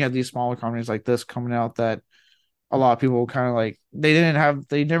out, but then you had these smaller comedies like this coming out that a lot of people kind of like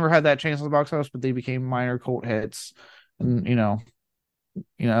they never had that chance in the box office, but they became minor cult hits, and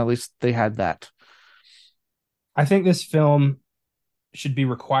at least they had that. I think this film should be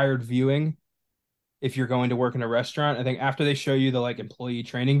required viewing if you're going to work in a restaurant. I think after they show you the like employee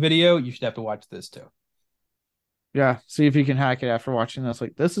training video, you should have to watch this too. Yeah, see if you can hack it after watching this.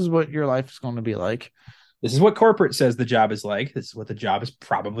 Like, this is what your life is going to be like. This is what corporate says the job is like. This is what the job is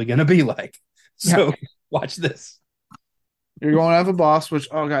probably going to be like. Yeah, So watch this. you're going to have a boss, which,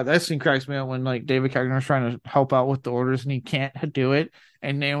 oh god, that scene cracks me up when like David Koechner is trying to help out with the orders and he can't do it,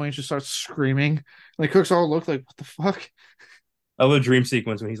 and Naomi just starts screaming. Like cooks all look like, what the fuck? I love the dream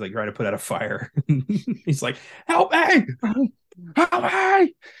sequence when he's like trying to put out a fire. He's like, "Help me! Help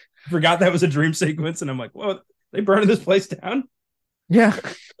me! Forgot that was a dream sequence, and I'm like, "Whoa, they burning this place down?" Yeah.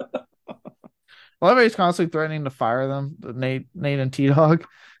 I love how he's constantly threatening to fire them. Nate and T Dog.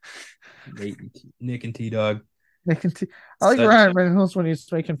 Nick and T Dog. Nick and T. I like Ryan Reynolds when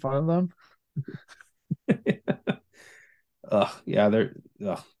he's making fun of them. Yeah, they're.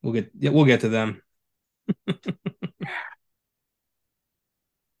 We'll get to them.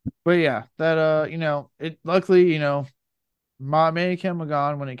 But yeah, that it luckily, Mannequin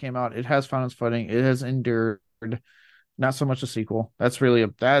Magan when it came out, it has found its footing. It has endured. Not so much a sequel. That's really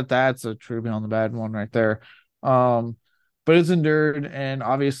that's a true on the bad one right there. Um, but it's endured, and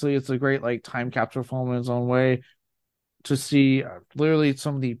obviously it's a great like time capsule film in its own way to see literally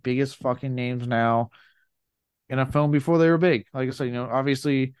some of the biggest fucking names now in a film before they were big. Like I said,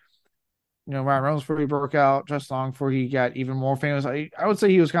 obviously, Ryan Reynolds before he broke out, just long before he got even more famous. I would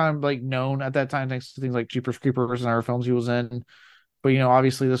say he was kind of like known at that time thanks to things like Jeepers Creepers and other films he was in. But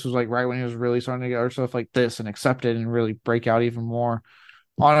obviously this was like right when he was really starting to get other stuff like this and accepted and really break out even more.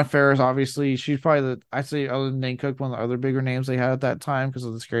 Anna Faris, obviously, she's probably I'd say other than Dane Cook, one of the other bigger names they had at that time because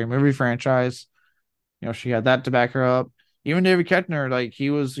of the Scary Movie franchise. She had that to back her up. Even David Koechner, like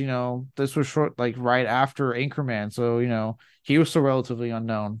he was, this was short, like right after Anchorman, so he was still relatively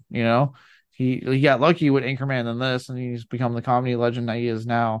unknown. He got lucky with Anchorman than this, and he's become the comedy legend that he is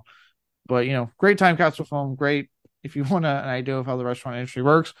now. But great time capsule film. Great if you want an idea of how the restaurant industry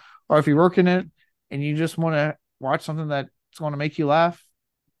works, or if you work in it and you just want to watch something that's going to make you laugh.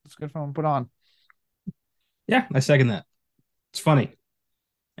 It's a good film to put on. Yeah, I second that. It's funny,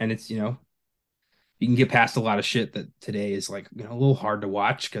 and it's you can get past a lot of shit that today is like a little hard to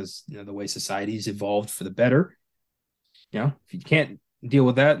watch because the way society's evolved for the better. If you can't deal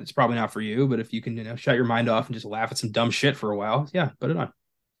with that, it's probably not for you. But if you can shut your mind off and just laugh at some dumb shit for a while, yeah, put it on.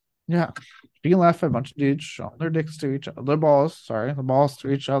 Yeah, you can laugh at a bunch of dudes showing their dicks to each other, the balls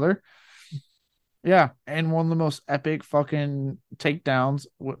to each other. Yeah, and one of the most epic fucking takedowns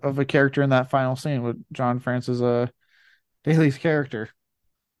of a character in that final scene with John Francis Daly's character.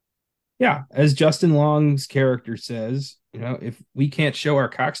 Yeah, as Justin Long's character says, if we can't show our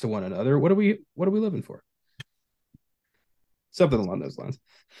cocks to one another, what are we living for? Something along those lines.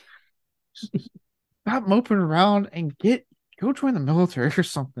 Stop moping around and get Go join the military or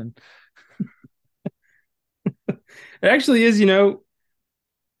something. It actually is,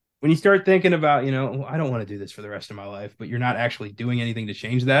 when you start thinking about, I don't want to do this for the rest of my life, but you're not actually doing anything to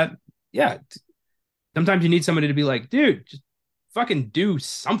change that. Yeah. Sometimes you need somebody to be like, dude, just fucking do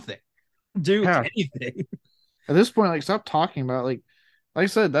something. Do Yeah. anything. At this point, like, stop talking about like I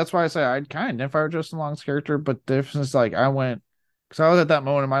said. That's why I say I'd kind of identify with Justin Long's character, but the difference is like I went because I was at that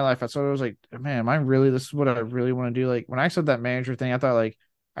moment in my life. I sort of was like, man, am I really? This is what I really want to do. Like when I said that manager thing, I thought like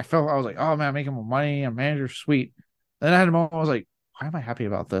I was like, oh man, I'm making more money. I'm manager, sweet. Then I had a moment. I was like, why am I happy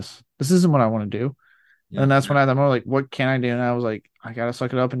about this? This isn't what I want to do. Yeah. And that's when I had the moment like, what can I do? And I was like, I gotta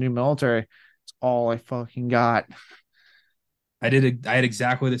suck it up and do military. It's all I fucking got. I had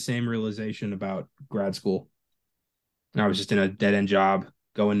exactly the same realization about grad school. I was just in a dead end job,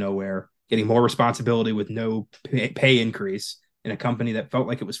 going nowhere, getting more responsibility with no pay increase in a company that felt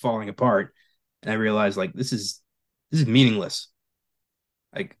like it was falling apart. And I realized like this is meaningless.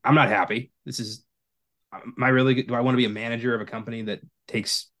 Like I'm not happy. This is am I really do I want to be a manager of a company that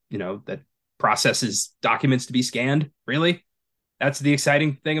takes, that processes documents to be scanned? Really? That's the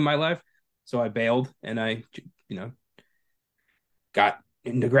exciting thing in my life. So I bailed and I, you know, got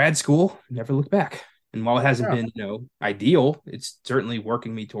into grad school, never looked back. And while it hasn't Yeah. been, ideal, it's certainly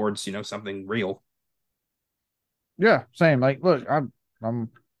working me towards, something real. Yeah, same. Like, look, I've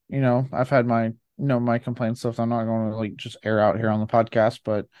had my, my complaint stuff. I'm not going to like just air out here on the podcast,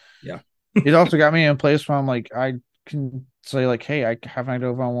 but Yeah. it also got me in a place where I'm like, I can say like, hey, I have an idea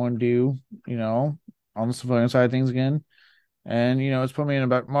of what I want to do, on the civilian side of things again, and it's put me in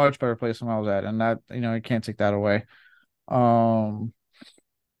a much better place than I was at, and that, I can't take that away. Um,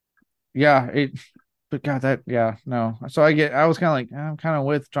 yeah, but God, yeah, no. So I was kind of like, I'm kind of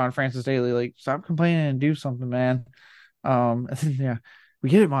with John Francis Daly, like, stop complaining and do something, man. And then, yeah, we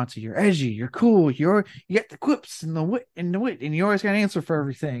get it, Monty. You're edgy. You're cool. You got the quips and the wit, and you always got an answer for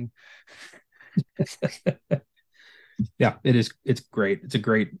everything. Yeah, it is. It's great. It's a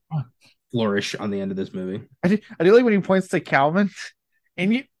great flourish on the end of this movie. I do like when he points to Calvin,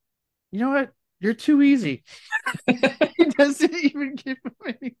 and you know what? You're too easy. He doesn't even give him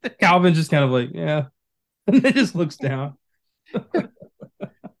anything. Calvin just kind of like, yeah, and then just looks down.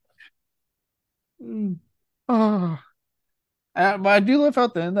 Oh, but I do love how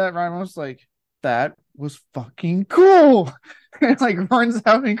at the end of that Ryan was like, that was fucking cool. And like runs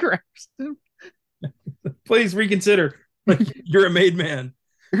out and grabs him. Please reconsider. Like you're a made man.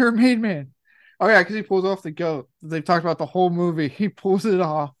 You're a made man. Oh yeah, because he pulls off the goat. They've talked about the whole movie. He pulls it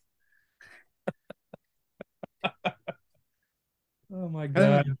off. Oh my And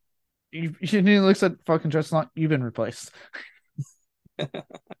god. he looks at fucking Justin Long. You've been replaced.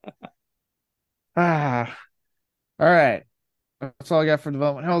 Ah, all right. That's all I got for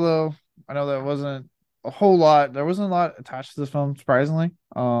development hell, though. I know that wasn't a whole lot. There wasn't a lot attached to this film, surprisingly.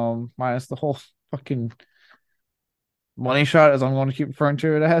 Minus the whole fucking money shot, as I'm going to keep referring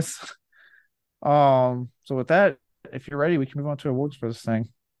to it as. So with that, if you're ready, we can move on to awards for this thing.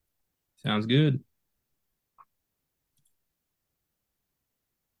 Sounds good.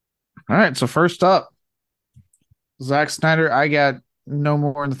 All right. So first up, Zack Snyder. I got no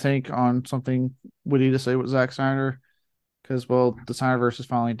more to think on something witty to say with Zack Snyder because, well, the Snyderverse is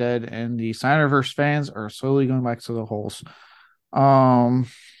finally dead, and the Snyderverse fans are slowly going back to the holes. Um,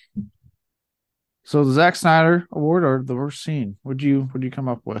 so the Zack Snyder Award or the worst scene? Would you come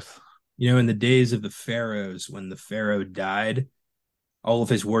up with? In the days of the pharaohs, when the pharaoh died, all of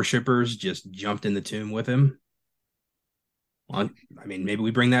his worshippers just jumped in the tomb with him. Well, I mean, maybe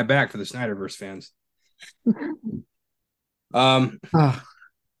we bring that back for the Snyderverse fans. Ah,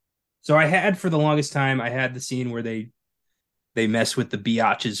 So I had for the longest time, I had the scene where they mess with the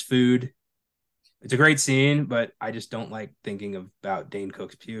biatch's food. It's a great scene, but I just don't like thinking about Dane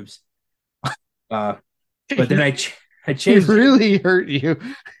Cook's pubes. But then I it changed. really hurt you.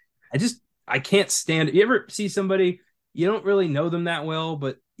 I can't stand it. You ever see somebody you don't really know them that well,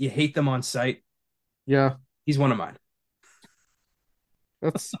 but you hate them on sight? Yeah, He's one of mine.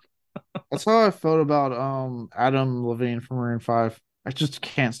 that's that's how I felt about Adam Levine from Maroon 5. I just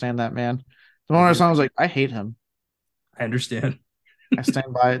can't stand that man. The I one hear. I was like, I hate him. I understand. I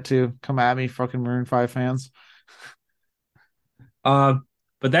stand by it too. Come at me, fucking Maroon 5 fans. Uh,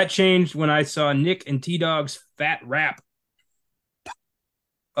 but that changed when I saw Nick and T Dog's Fat Rap.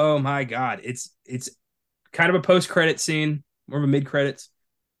 Oh my god, it's kind of a post credit scene, more of a mid credits,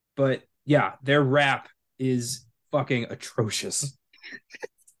 but yeah, their rap is fucking atrocious.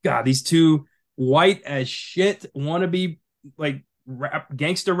 God, these two white as shit wannabe like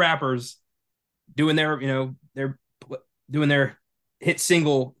gangster rappers doing they're doing their hit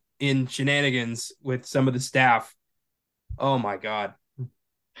single in shenanigans with some of the staff. Oh my God.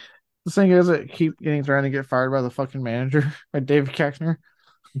 The thing is that keep getting trying to get fired by the fucking manager, by David Koechner.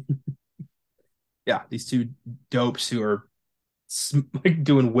 Yeah, these two dopes who are like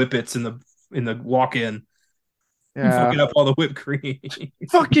doing whippets in the walk-in, Yeah. fucking up all the whipped cream.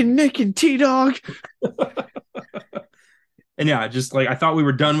 Fucking Nick and T Dog. And yeah, just like I thought we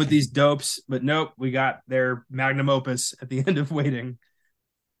were done with these dopes, but nope, we got their magnum opus at the end of waiting.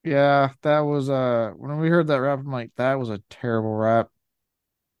 Yeah, that was when we heard that rap, I'm like, that was a terrible rap.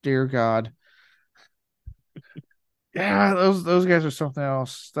 Dear God. Yeah, those guys are something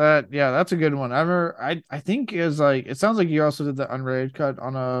else. That yeah, that's a good one. I think is like it sounds like you also did the unrated cut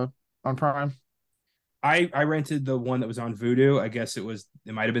on Prime. I rented the one that was on Vudu. I guess it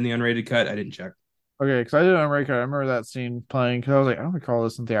might have been the unrated cut. I didn't check. Okay, because I did unrated cut. I remember that scene playing because I was like, I don't recall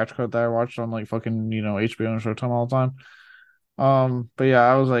this in theatrical that I watched on like fucking HBO and Showtime all the time. But yeah,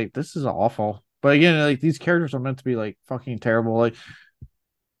 I was like, this is awful. But again, like these characters are meant to be like fucking terrible. Like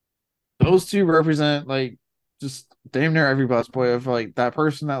those two represent like just damn near every busboy of like that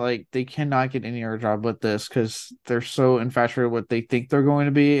person that like they cannot get any other job with this because they're so infatuated with what they think they're going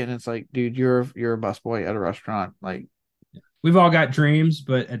to be, and it's like, dude, you're a busboy at a restaurant. Like, We've all got dreams,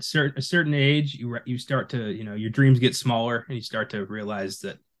 but at a certain age, you start to your dreams get smaller, and you start to realize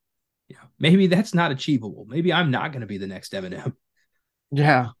that maybe that's not achievable. Maybe I'm not going to be the next Eminem.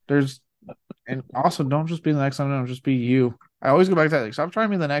 yeah, there's and also don't just be the next Eminem, just be you. I always go back to that. Like, stop trying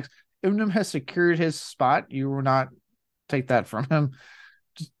to be the next. Eminem has secured his spot. You will not take that from him.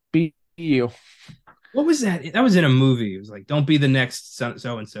 Just be you. What was that? That was in a movie. It was like, don't be the next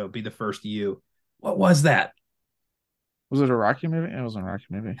so and so, be the first you. What was that? Was it a Rocky movie? It wasn't a Rocky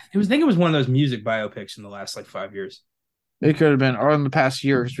movie. I think it was one of those music biopics in the last like 5 years. It could have been, or in the past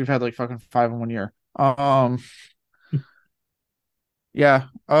year, because we've had like fucking five in 1 year. Yeah.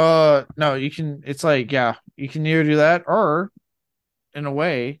 No, you can. It's like, yeah, you can either do that, or in a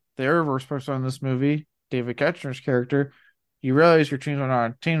way, the reverse person in this movie, David Ketchner's character, you realize your dreams are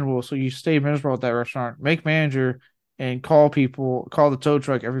not attainable, so you stay miserable at that restaurant, make manager, and call the tow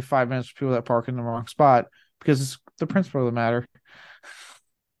truck every 5 minutes for people that park in the wrong spot because it's the principle of the matter,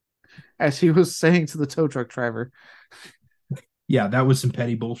 as he was saying to the tow truck driver. Yeah, that was some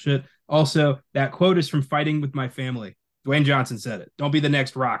petty bullshit. Also, that quote is from Fighting with My Family. Dwayne Johnson said it. Don't be the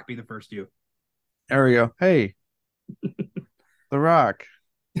next Rock, be the first you. There we go. Hey, The Rock.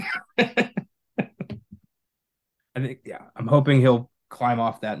 I think, yeah, I'm hoping he'll climb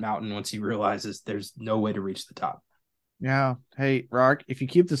off that mountain once he realizes there's no way to reach the top. Yeah. Hey, Rock, if you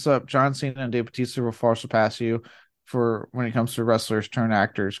keep this up, John Cena and Dave Bautista will far surpass you for when it comes to wrestlers turn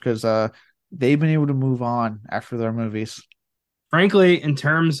actors because they've been able to move on after their movies. Frankly, in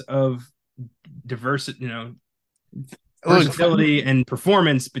terms of diversity, versatility and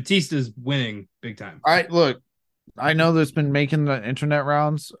performance, Batista's winning big time. I know there's been making the internet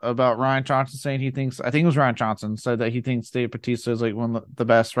rounds about Ryan Johnson saying he thinks, I think it was Ryan Johnson said that he thinks Dave Bautista is like one of the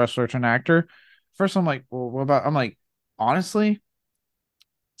best wrestler turn actor. First, I'm like, well, what about? I'm like, honestly,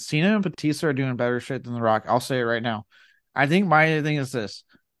 Cena and Batista are doing better shit than The Rock. I'll say it right now. I think my thing is this,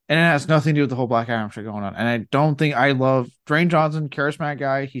 and it has nothing to do with the whole Black Adam shit going on. And I don't think I love Dwayne Johnson, charismatic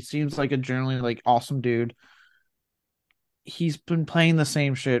guy. He seems like a generally like awesome dude. He's been playing the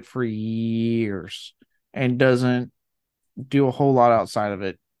same shit for years and doesn't do a whole lot outside of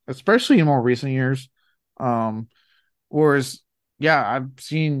it, especially in more recent years. Um, whereas, yeah, I've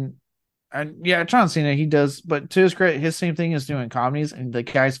seen, and yeah, John Cena, he does, but to his credit, his same thing is doing comedies, and the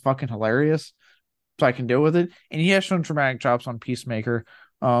guy's fucking hilarious, so I can deal with it. And he has shown dramatic chops on Peacemaker,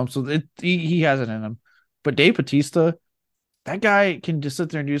 so he has it in him. But Dave Batista, that guy can just sit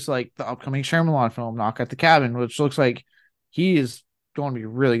there and do like the upcoming Shyamalan film, Knock at the Cabin, which looks like he is going to be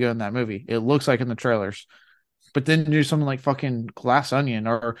really good in that movie. It looks like in the trailers. But then do something like fucking Glass Onion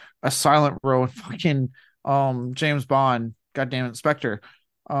or a silent row and fucking James Bond, goddamn it, Spectre.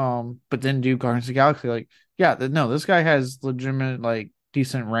 But then do Guardians of the Galaxy. Like, yeah, no, this guy has legitimate, like,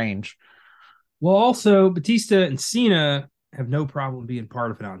 decent range. Well, also, Batista and Cena have no problem being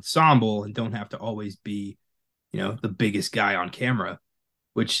part of an ensemble and don't have to always be, the biggest guy on camera,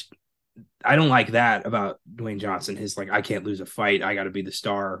 which I don't like that about Dwayne Johnson. His like, I can't lose a fight. I got to be the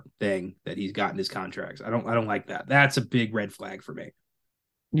star thing that he's got in his contracts. I don't like that. That's a big red flag for me.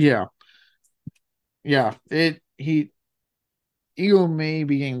 Yeah. Yeah. Ego may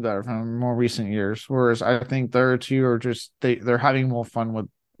be getting better from more recent years, whereas I think their two are just they're having more fun with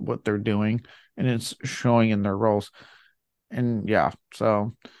what they're doing and it's showing in their roles. And yeah,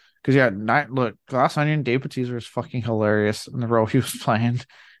 so because yeah, look, Glass Onion, Dave Bautista is fucking hilarious in the role he was playing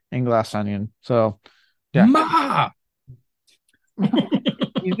in Glass Onion. So yeah. Ma!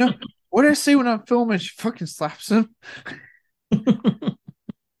 you know What did I say when I'm filming? She fucking slaps him.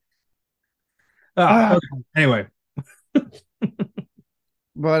 Ah, Okay. Anyway,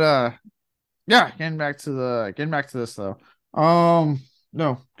 but yeah, getting back to this though.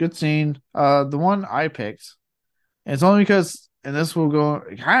 No, good scene. The one I picked, and it's only because, and this will go.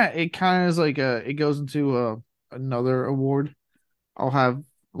 It kind of is like it goes into another award I'll have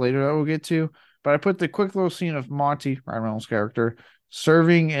later that we'll get to. But I put the quick little scene of Monty, Ryan Reynolds' character,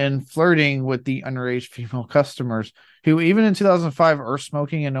 serving and flirting with the underage female customers who, even in 2005, are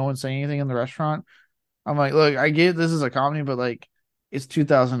smoking and no one's saying anything in the restaurant. I'm like, look, I get this is a comedy, but like, it's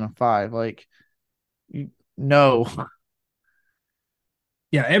 2005. Like, no.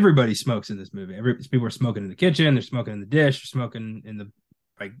 yeah, everybody smokes in this movie. People are smoking in the kitchen, they're smoking in the dish, they're smoking in the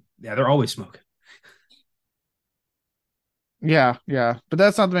like. Yeah, they're always smoking. Yeah, yeah, but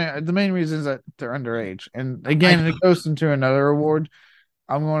that's not the main reason is that they're underage. And I again, it goes into another award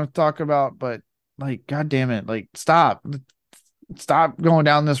I'm going to talk about, but like, god damn it, like, stop going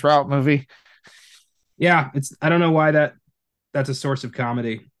down this route, movie. yeah, it's I don't know why that's a source of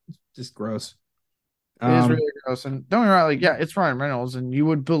comedy. It's just gross. It is Um, really gross. And don't get me wrong, like, yeah, it's Ryan Reynolds, and you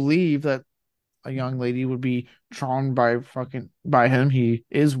would believe that a young lady would be charmed by him. He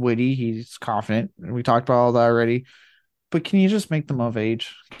is witty, he's confident, and we talked about all that already. But can you just make them of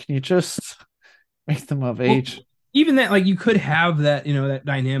age? Can you just make them of well, age? even that, like, you could have that, that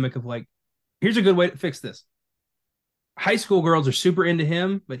dynamic of like, here's a good way to fix this. High school girls are super into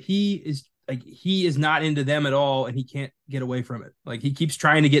him, but he is not into them at all, and he can't get away from it. Like, he keeps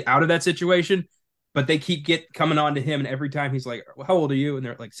trying to get out of that situation, but they keep coming on to him, and every time he's like, well, "How old are you?" And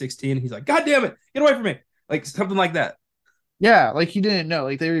they're like 16. He's like, "God damn it, get away from me!" Like something like that. Yeah, like he didn't know.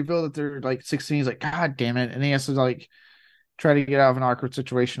 Like they reveal that they're like 16. He's like, God damn it. And he has to like try to get out of an awkward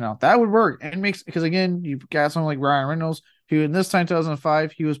situation out. That would work. And it makes because again, you've got someone like Ryan Reynolds, who in this time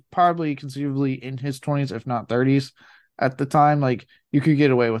 2005, he was probably conceivably in his 20s, if not 30s at the time. Like you could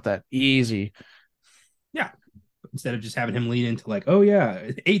get away with that easy. Yeah, instead of just having him lean into like, "Oh yeah,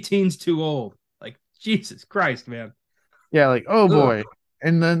 18's too old." Like, Jesus Christ, man. Yeah, like, oh Ugh. boy.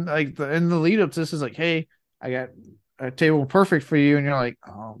 And then like the lead up to this is like, hey, I got a table perfect for you, and you're like,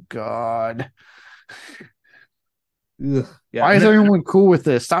 oh God. Ugh. Yeah, Why is everyone cool with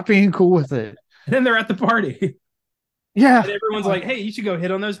this? Stop being cool with it. and then they're at the party, Yeah. and everyone's like, "Hey, you should go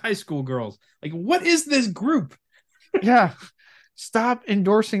hit on those high school girls." Like, what is this group? Yeah. Stop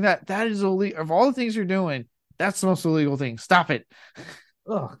endorsing that. That is illegal. Of all the things you're doing, that's the most illegal thing. Stop it.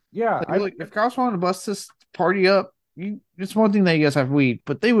 Ugh, yeah, Like, look, if cops wanted to bust this party up, it's one thing that you guys have weed,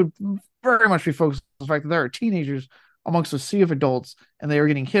 but they would very much be focused on the fact that there are teenagers amongst a sea of adults and they are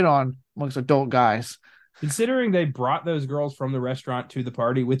getting hit on amongst adult guys. considering they brought those girls from the restaurant to the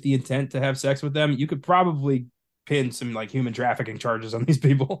party with the intent to have sex with them, you could probably pin some like human trafficking charges on these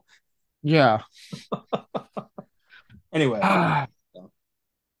people. Yeah. Anyway, Ah.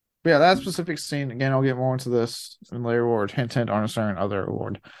 Yeah, that specific scene, again, I'll get more into this in later award. Hint, hint, Arnold Stern, other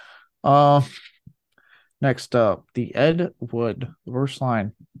award. Uh, Next up, the Ed Wood, the worst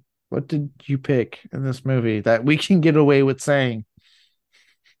line. What did you pick in this movie that we can get away with saying?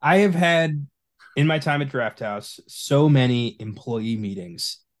 I have had in my time at Draft House so many employee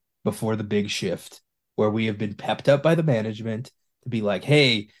meetings before the big shift where we have been pepped up by the management to be like,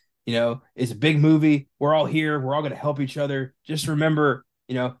 "Hey, it's a big movie. We're all here. We're all going to help each other. Just remember,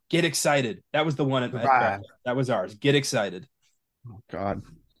 get excited." That was the one at Draft Goodbye. House. That was ours. Get excited. Oh God.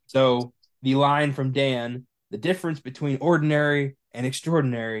 So the line from Dan, the difference between ordinary and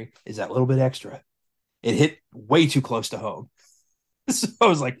extraordinary is that little bit extra. It hit way too close to home. So I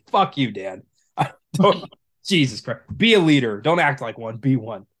was like, fuck you, Dan. I don't, Jesus Christ. Be a leader. Don't act like one. Be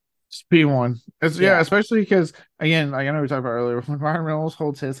one. Speed one. It's yeah, Yeah. especially because again, like I know we talked about earlier, when Ryan Reynolds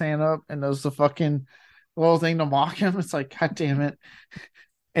holds his hand up and does the fucking little thing to mock him, it's like, God damn it.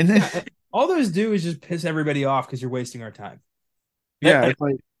 And then Yeah. All those do is just piss everybody off because you're wasting our time. yeah, it's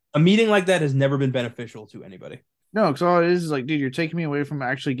like A meeting like that has never been beneficial to anybody. no, because all it is like, dude, you're taking me away from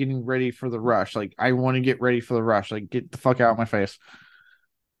actually getting ready for the rush. Like, I want to get ready for the rush. Like, get the fuck out of my face.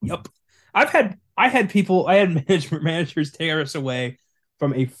 Yep. I had managers take us away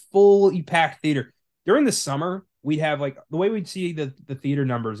from a fully packed theater. During the summer, we'd have like the way we'd see the theater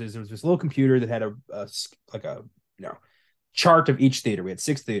numbers is there was this little computer that had like a chart of each theater. We had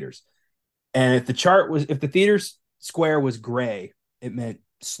 6 theaters. And if the theater's square was gray, it meant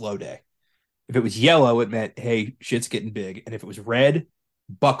slow day. If it was yellow, it meant, hey, shit's getting big. And if it was red,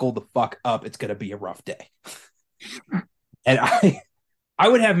 buckle the fuck up. It's gonna be a rough day. And I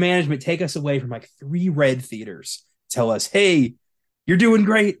would have management take us away from like 3 red theaters, tell us, hey, you're doing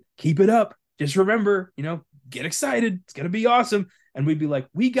great. Keep it up. Just remember, get excited. It's gonna be awesome. and we'd be like,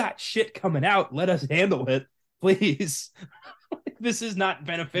 we got shit coming out. Let us handle it, please. This is not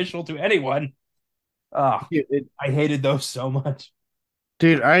beneficial to anyone. Oh, It, I hated those so much.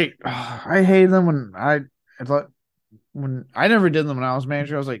 dude, I hate them I thought when I never did them when I was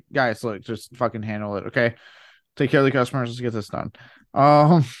manager. I was like, guys, look, just fucking handle it, okay? Take care of the customers. Let's get this done.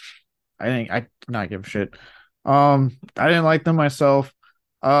 Um, I think I did not give a shit. I didn't like them myself.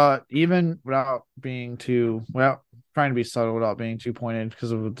 Even without being too well, trying to be subtle without being too pointed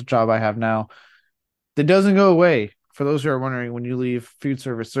because of the job I have now. It doesn't go away. For those who are wondering, when you leave food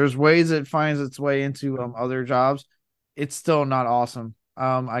service, there's ways it finds its way into other jobs. It's still not awesome.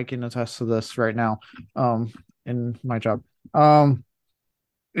 I can attest to this right now. In my job.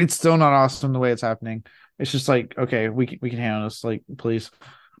 It's still not awesome the way it's happening. It's just like, okay, we can handle this, like, please.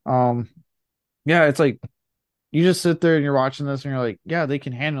 Um, yeah, it's like you just sit there and you're watching this and you're like, yeah, they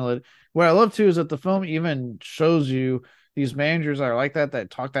can handle it. What I love too is that the film even shows you these managers that are like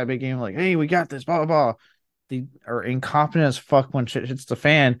that talk that big game, like, hey, we got this, blah blah blah. They are incompetent as fuck when shit hits the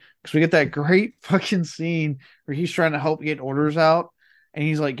fan because we get that great fucking scene where he's trying to help get orders out and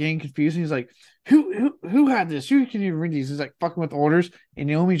he's like getting confused and he's like, who had this? Who can even read these? He's like fucking with orders and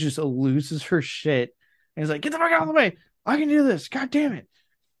Naomi just loses her shit and he's like, get the fuck out of the way. I can do this. God damn it.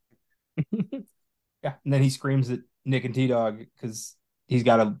 Yeah, and then he screams at Nick and T Dog because he's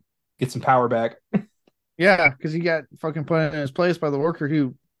got to get some power back. Yeah, because he got fucking put in his place by the worker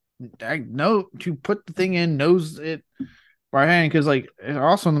who I know to put the thing in knows it by hand. Because like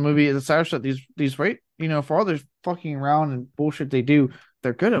also in the movie, it's established that these right, for all their fucking around and bullshit they do,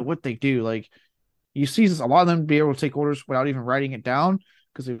 they're good at what they do. Like you see a lot of them be able to take orders without even writing it down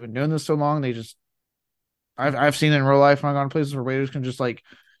because they've been doing this so long. They just I've seen it in real life when I've gone to places where waiters can just like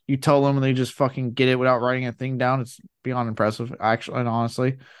you tell them and they just fucking get it without writing a thing down. It's beyond impressive, actually, and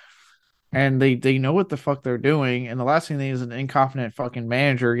honestly. And they know what the fuck they're doing. And the last thing they need is an incompetent fucking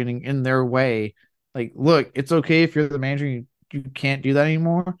manager getting in their way. Like, look, it's okay if you're the manager, you can't do that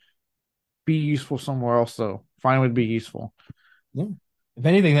anymore. Be useful somewhere else, though. Find a way to be useful. Yeah. If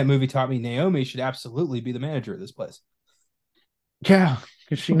anything, that movie taught me Naomi should absolutely be the manager of this place. Yeah,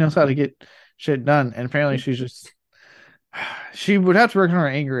 because she knows how to get shit done. And apparently she's just she would have to work on her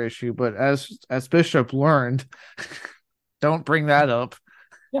anger issue, but as Bishop learned, don't bring that up.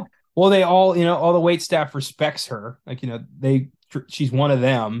 Yeah. Well, they all, all the wait staff respects her. Like, she's one of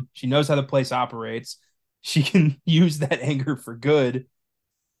them. She knows how the place operates. She can use that anger for good.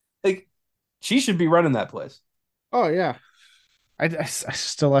 Like, she should be running that place. Oh yeah. I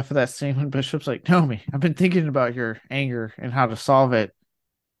still laugh at that scene when Bishop's like, Naomi, I've been thinking about your anger and how to solve it.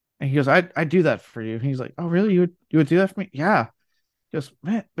 And he goes, I do that for you. And he's like, oh, really? You would do that for me? Yeah. He goes,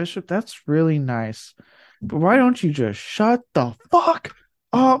 man, Bishop, that's really nice. But why don't you just shut the fuck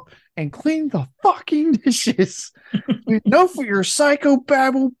up and clean the fucking dishes? No for your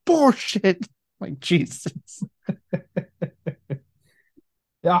psychobabble bullshit. Like, Jesus.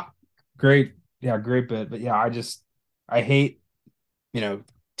 Yeah. Great. Yeah, great bit. But yeah, I hate,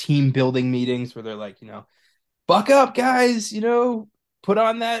 team building meetings where they're like, buck up, guys, put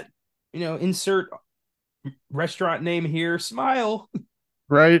on that, insert restaurant name here, smile.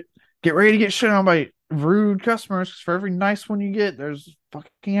 Right? Get ready to get shit on by rude customers. 'Cause for every nice one you get, there's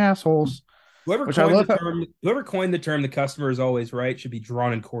fucking assholes. Whoever Which I coined love. the term, the customer is always right, should be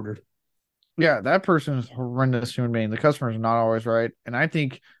drawn and quartered. Yeah, that person is a horrendous human being. The customer is not always right. And I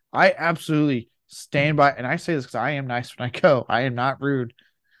think I absolutely stand by, and I say this because I am nice when I go. I am not rude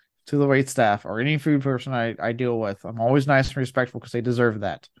to the wait staff or any food person I deal with. I'm always nice and respectful because they deserve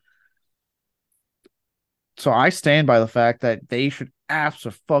that. So I stand by the fact that they should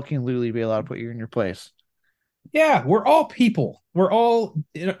absolutely be allowed to put you in your place. Yeah, we're all people. We're all,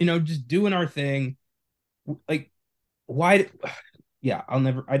 just doing our thing. Like, why? Yeah,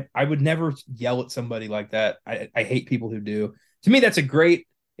 I would never yell at somebody like that. I hate people who do. To me, that's a great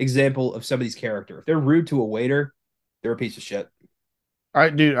example of somebody's character. If they're rude to a waiter, they're a piece of shit.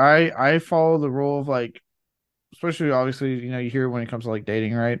 I follow the rule of like, especially obviously, you hear when it comes to like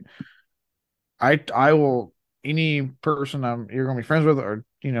dating, right? I will any person you're gonna be friends with or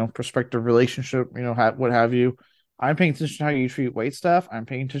prospective relationship, what have you. I'm paying attention to how you treat wait staff. I'm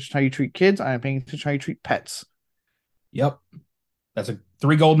paying attention to how you treat kids. I'm paying attention to how you treat pets. Yep. That's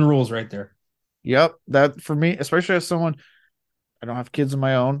three golden rules right there. Yep. That for me, especially as someone I don't have kids of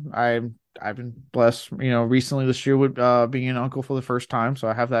my own. I've been blessed, recently this year with being an uncle for the first time, so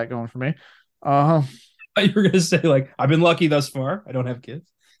I have that going for me. You were gonna say like I've been lucky thus far. I don't have kids.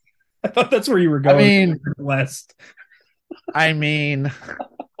 I thought that's where you were going. I mean, blessed. I mean,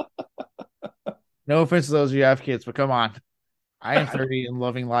 no offense to those of you who have kids, but come on. I am 30 and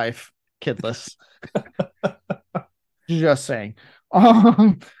loving life, kidless. Just saying.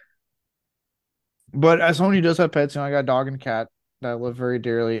 Um, but as someone who does have pets, I got a dog and a cat that I love very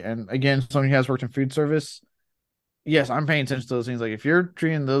dearly. And again, someone who has worked in food service, yes, I'm paying attention to those things. Like if you're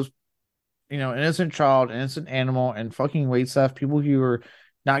treating those, innocent child, innocent animal, and fucking wait staff, people who are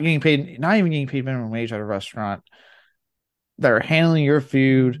not getting paid, not even getting paid minimum wage at a restaurant, that are handling your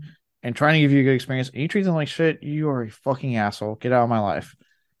food and trying to give you a good experience, and you treat them like shit, you are a fucking asshole. Get out of my life.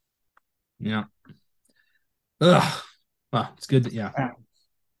 Yeah. Ugh. Well, it's good. Yeah,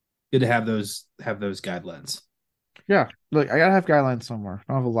 good to have those guidelines. Yeah, look, I gotta have guidelines somewhere.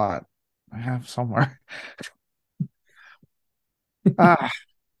 I don't have a lot. I have somewhere. Ah,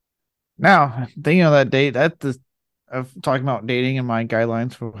 now thinking of that date, that the of talking about dating and my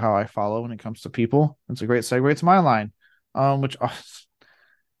guidelines for how I follow when it comes to people. It's a great segue to my line, which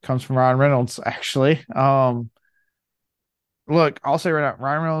comes from Ryan Reynolds actually. Look, I'll say right now,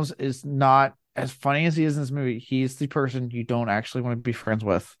 Ryan Reynolds is not as funny as he is in this movie. He's the person you don't actually want to be friends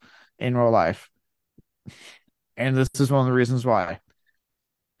with in real life, and this is one of the reasons why.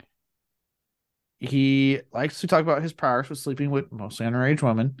 He likes to talk about his prowess with sleeping with mostly underage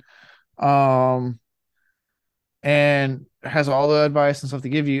women. Um, and has all the advice and stuff to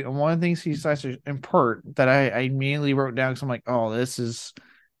give you. And one of the things he decides to impart that I immediately wrote down because I'm like, oh, this is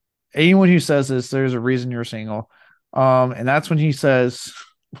anyone who says this, there's a reason you're single. And that's when he says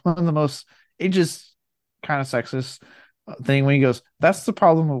one of the most, it just kind of sexist thing when he goes, that's the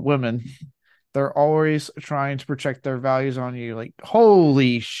problem with women. They're always trying to protect their values on you. Like,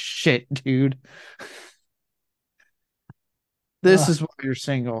 holy shit, dude. This Ugh. is why you're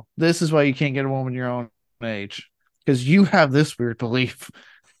single. This is why you can't get a woman your own age. Because you have this weird belief.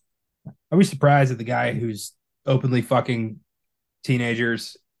 Are we surprised that the guy who's openly fucking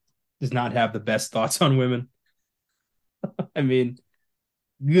teenagers does not have the best thoughts on women? I mean,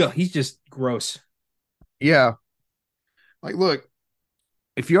 yeah, he's just gross. Yeah. Like, look,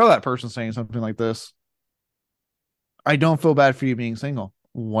 if you're that person saying something like this, I don't feel bad for you being single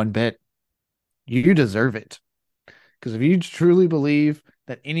one bit. You deserve it. Because if you truly believe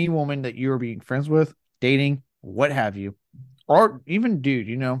that any woman that you're being friends with, dating, what have you, or even dude,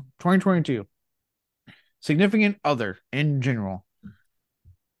 2022, significant other in general,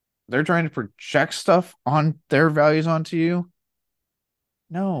 they're trying to project stuff on their values onto you.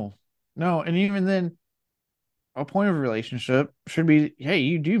 No, no. And even then, a point of a relationship should be, hey,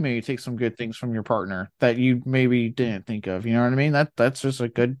 you do maybe take some good things from your partner that you maybe didn't think of. You know what I mean? That's just a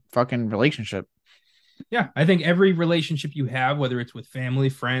good fucking relationship. Yeah, I think every relationship you have, whether it's with family,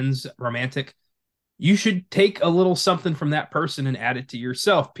 friends, romantic, you should take a little something from that person and add it to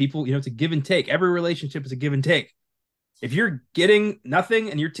yourself. People, it's a give and take. Every relationship is a give and take. If you're getting nothing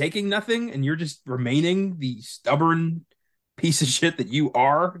and you're taking nothing and you're just remaining the stubborn piece of shit that you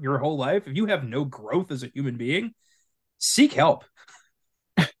are your whole life, if you have no growth as a human being, seek help.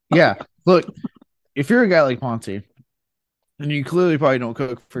 Yeah. Look, if you're a guy like Monty, and you clearly probably don't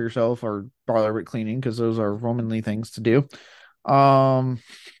cook for yourself or bother with cleaning because those are womanly things to do. Um,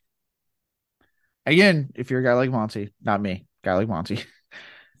 Again, if you're a guy like Monty, not me, guy like Monty,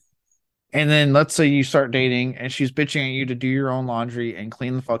 and then let's say you start dating and she's bitching at you to do your own laundry and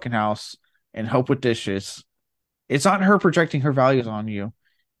clean the fucking house and help with dishes. It's not her projecting her values on you.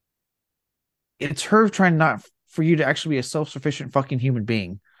 It's her trying not for you to actually be a self-sufficient fucking human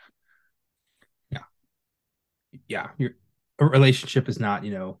being. Yeah. Yeah. A relationship is not,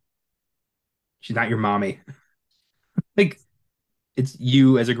 she's not your mommy. Like, it's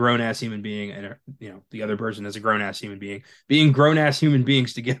you as a grown ass human being and the other person as a grown ass human being grown ass human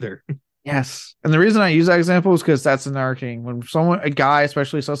beings together. Yes. And the reason I use that example is because that's another king. When a guy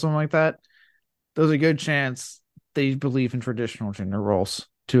especially says something like that, there's a good chance they believe in traditional gender roles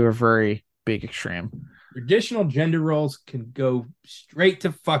to a very big extreme. Traditional gender roles can go straight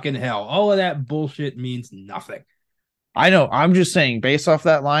to fucking hell. All of that bullshit means nothing. I know. I'm just saying, based off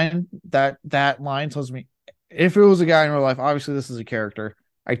that line, that line tells me if it was a guy in real life, obviously this is a character.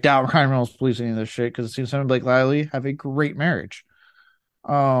 I doubt Ryan Reynolds believes any of this shit because it seems him and Blake Lively have a great marriage.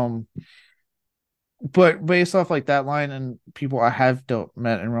 Um, but based off like that line and people I have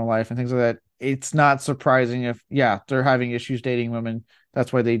met in real life and things like that, it's not surprising if they're having issues dating women.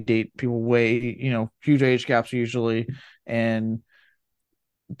 That's why they date people way huge age gaps usually, and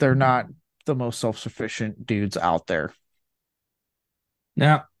they're not the most self sufficient dudes out there.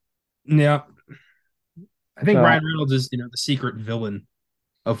 Now, yeah, I think So Ryan Reynolds is, the secret villain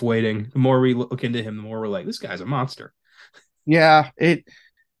of waiting. The more we look into him, the more we're like, this guy's a monster. yeah, it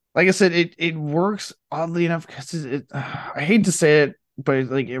like I said, it works oddly enough because I hate to say it, but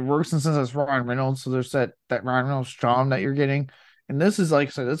like it works in the sense it's Ryan Reynolds. So there's that Ryan Reynolds charm that you're getting, and this is like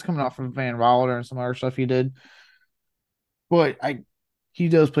I said, it's coming off of Van Wilder and some other stuff he did. But he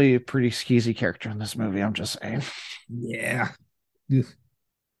does play a pretty skeezy character in this movie. I'm just saying. Yeah.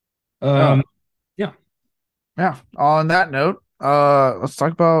 Oh, Um, yeah. yeah. On that note, let's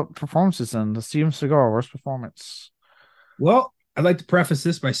talk about performances and the Steven Seagal worst performance. Well, I'd like to preface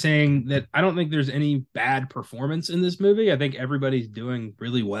this by saying that I don't think there's any bad performance in this movie. I think everybody's doing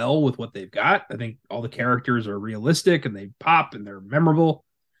really well with what they've got. I think all the characters are realistic and they pop and they're memorable.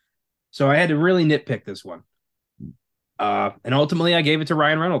 So I had to really nitpick this one. And ultimately, I gave it to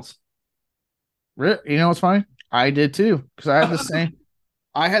Ryan Reynolds. You know what's funny? I did too because I had the same.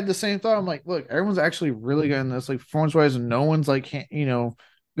 I had the same thought. I'm like, look, everyone's actually really good in this, like performance wise, and no one's like,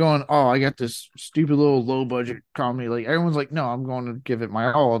 going, oh, I got this stupid little low budget comedy. Like everyone's like, no, I'm going to give it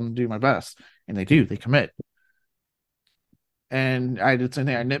my all and do my best, and they do. They commit. And I did the same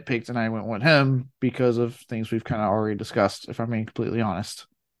thing. I nitpicked and I went with him because of things we've kind of already discussed. If I'm being completely honest.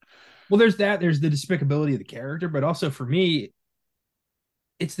 Well, there's that. There's the despicability of the character, but also for me,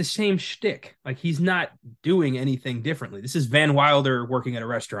 it's the same shtick. Like he's not doing anything differently. This is Van Wilder working at a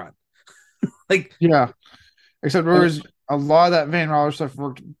restaurant. Like, Yeah, except there was a lot of that Van Wilder stuff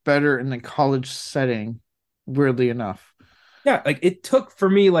worked better in the college setting. Weirdly enough. yeah, like it took for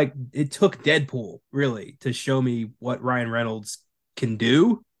me, like it took Deadpool really to show me what Ryan Reynolds can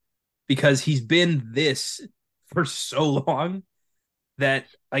do because he's been this for so long that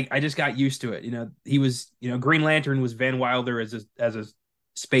like I just got used to it. You know, he was, Green Lantern was Van Wilder as a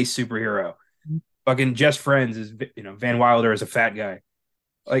space superhero. Fucking Just Friends is Van Wilder as a fat guy.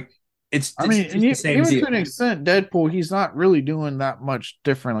 Like I it's mean, and just the same even deal. to an extent, Deadpool, he's not really doing that much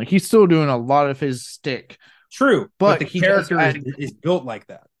different. Like he's still doing a lot of his stick, True, but but the he does character is, add. is built like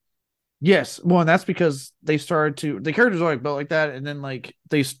that. Yes, well, and that's because they started to the characters always built like that, and then like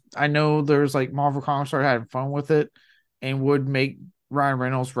I know there's like Marvel Comics started having fun with it, and would make Ryan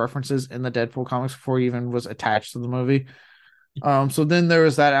Reynolds references in the Deadpool comics before he even was attached to the movie. So then there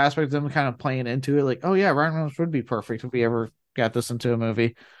was that aspect of them kind of playing into it, like, oh yeah, Ryan Reynolds would be perfect if we ever got this into a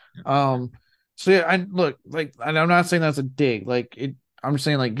movie. Um, so yeah, I look like, and I'm not saying that's a dig, like it. I'm just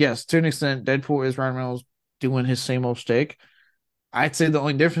saying like, yes, to an extent, Deadpool is Ryan Reynolds doing his same old shtick. I'd say the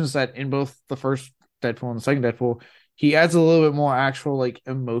only difference is that in both the first Deadpool and the second Deadpool, he adds a little bit more actual like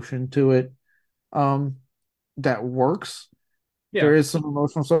emotion to it. Um, that works. Yeah, There is some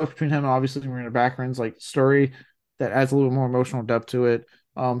emotional stuff between him and obviously Marina Baccarin's like story that adds a little more emotional depth to it.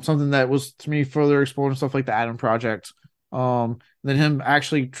 Something that was to me further explored and stuff like the Adam Project. Then him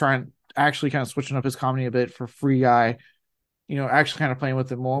actually kind of switching up his comedy a bit for Free Guy. Actually kind of playing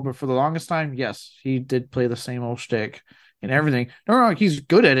with it more. But for the longest time, yes, he did play the same old shtick and everything. No, he's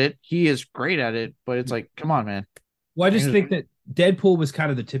good at it. He is great at it. But it's like, come on, man. well, I just think that Deadpool was kind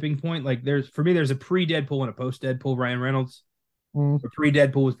of the tipping point. Like there's a pre-Deadpool and a post-Deadpool Ryan Reynolds. Mm, The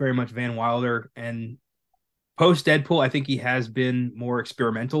pre-Deadpool was very much Van Wilder, and post-Deadpool, I think he has been more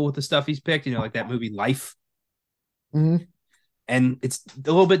experimental with the stuff he's picked. Like that movie Life, mm, and it's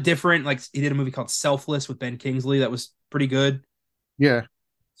a little bit different. Like he did a movie called Selfless with Ben Kingsley that was pretty good. yeah,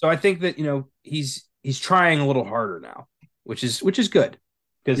 So I think that he's trying a little harder now, which is good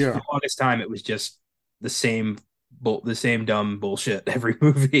because for yeah. the longest time it was just the same the same dumb bullshit every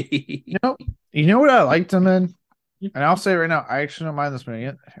movie. You know, you know what I liked him in? And I'll say right now, I actually don't mind this movie.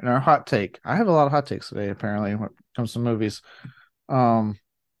 And our hot take, I have a lot of hot takes today, apparently, when it comes to movies. Um,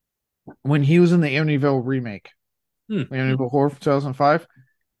 when he was in the Amityville remake, Hmm. the Amityville Horror from 2005,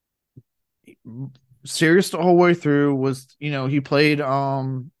 serious the whole way through was, he played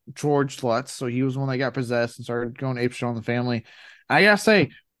George Lutz, so he was the one that got possessed and started going apeshit on the family. I gotta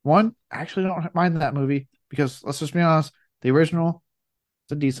say, one, I actually don't mind that movie because let's just be honest, the original,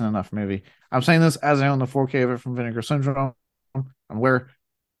 it's a decent enough movie. I'm saying this as I own the 4K of it from Vinegar Syndrome. I'm aware,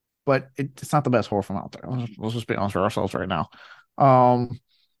 but it's not the best horror film out there. Let's just be honest with ourselves right now. Um,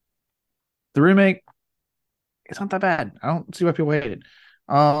 the remake, it's not that bad. I don't see why people hate it.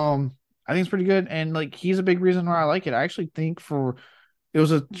 I think it's pretty good, and like he's a big reason why I like it. I actually think it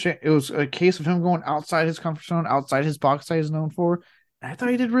was a case of him going outside his comfort zone, outside his box that he's known for. And I thought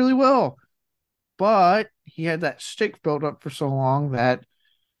he did really well, but he had that shtick built up for so long that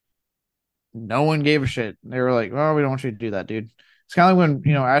no one gave a shit. They were like, "Oh, we don't want you to do that, dude." It's kind of like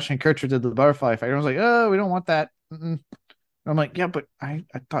when Ashton Kutcher did the butterfly fight. Everyone's like, "Oh, we don't want that." I'm like, "Yeah, but I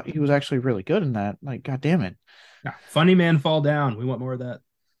thought he was actually really good in that." Like, god damn it, Yeah, funny man fall down. We want more of that.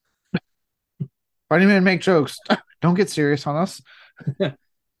 funny man make jokes. Don't get serious on us.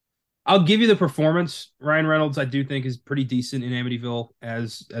 I'll give you the performance. Ryan Reynolds, I do think, is pretty decent in Amityville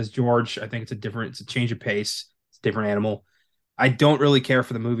as George. I think it's a change of pace. It's a different animal. I don't really care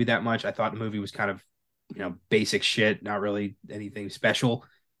for the movie that much. I thought the movie was kind of, basic shit, not really anything special.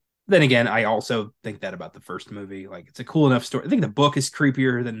 Then again, I also think that about the first movie. Like, it's a cool enough story. I think the book is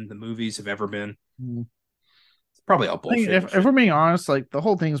creepier than the movies have ever been. Mm. It's probably all I think bullshit. if we're being honest, like the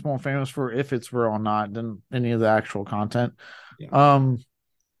whole thing is more famous for if it's real or not than any of the actual content. Yeah. Um,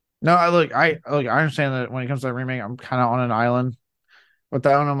 no, I understand that when it comes to that remake, I'm kind of on an island with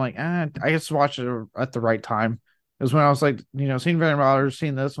that one. I'm like, I just watched it at the right time. It was when I was like, seeing Van Wilder,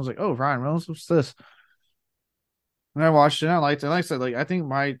 seeing this, I was like, oh, Ryan Reynolds, what's this? And I watched it, and I liked it. Like I said, like I think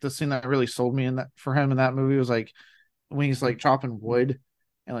the scene that really sold me in that for him in that movie was like when he's like chopping wood,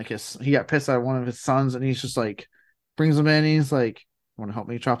 and like he got pissed at one of his sons, and he's just like brings him in, and he's like, "Want to help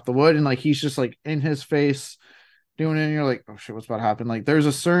me chop the wood?" And like he's just like in his face doing it, and you're like, "Oh shit, what's about to happen?" Like there's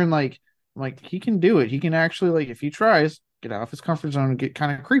a certain like he can do it. He can actually like if he tries, get out of his comfort zone and get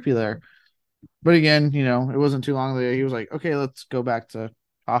kind of creepy there. But again, it wasn't too long later. He was like, "Okay, let's go back to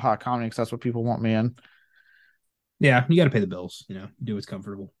haha comedy because that's what people want me in." Yeah, you got to pay the bills, do what's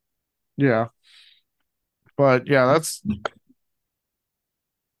comfortable. Yeah, but yeah, that's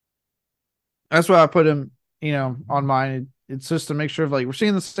why I put him, on mine. It's just to make sure of like we're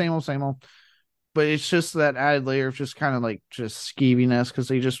seeing the same old, but it's just that added layer of just kind of like just skeeviness because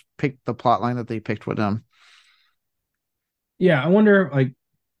they just picked the plot line that they picked with him. Yeah, I wonder, like,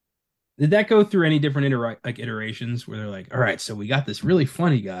 did that go through any different iterations where they're like, all right, so we got this really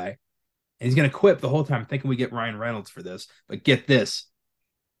funny guy, and he's gonna quip the whole time thinking we get Ryan Reynolds for this, but get this,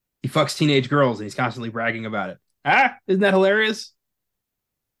 he fucks teenage girls and he's constantly bragging about it. Isn't that hilarious?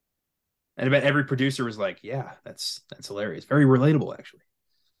 And I bet every producer was like, yeah, that's hilarious, very relatable, actually.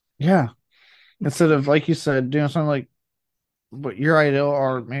 Yeah, instead of like you said, doing something like what your ideal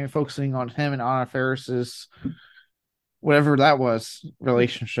or maybe focusing on him and Anna Faris's whatever that was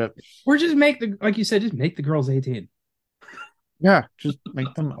relationship. Or just make the like you said, just make the girls 18. Yeah, just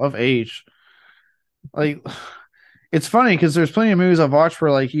make them of age. Like it's funny because there's plenty of movies I've watched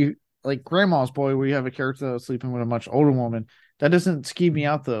where like you like Grandma's Boy where you have a character that was sleeping with a much older woman. That doesn't skeeve me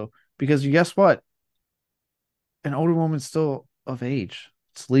out though because you guess what? An older woman's still of age.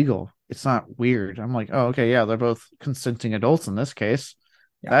 It's legal. It's not weird. I'm like, oh, okay, yeah, they're both consenting adults in this case.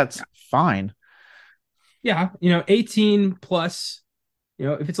 Yeah. That's fine. Yeah, 18 plus,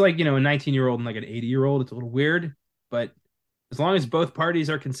 if it's like, a 19-year-old and like an 80-year-old, it's a little weird, but as long as both parties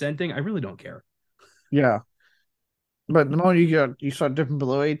are consenting, I really don't care. Yeah. But the moment you start dipping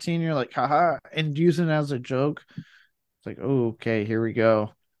below 18, you're like, haha, and using it as a joke. It's like, oh, okay, here we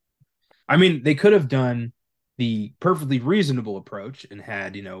go. I mean, they could have done the perfectly reasonable approach and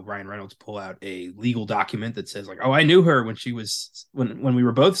had, Ryan Reynolds pull out a legal document that says like, "Oh, I knew her when we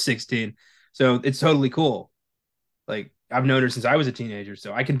were both 16." So it's totally cool. Like, I've known her since I was a teenager,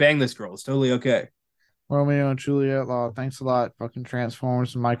 so I can bang this girl. It's totally okay. Romeo and Juliet law. Thanks a lot. Fucking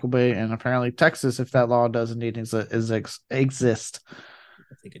Transformers and Michael Bay and apparently Texas, if that law does indeed exist.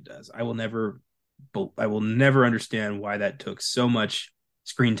 I think it does. I will never understand why that took so much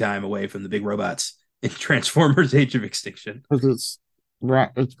screen time away from the big robots in Transformers: Age of Extinction. Because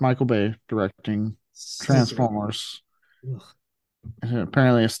it's Michael Bay directing Transformers. And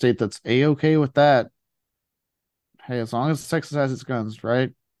apparently a state that's a-okay with that. Hey, as long as Texas has its guns,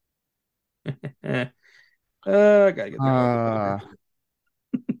 right? Gotta get Uh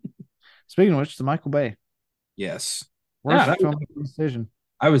Speaking of which, the Michael Bay. Yes. Worst Yeah, film decision.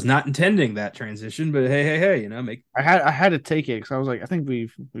 I was not intending that transition, but hey, make. I had to take it because I was like, I think we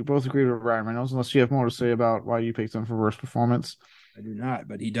both agreed with Ryan Reynolds, unless you have more to say about why you picked him for worst performance. I do not,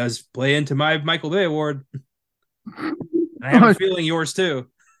 but he does play into my Michael Bay award. And I have a feeling yours too.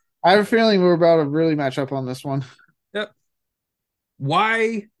 I have a feeling we're about to really match up on this one. Yep.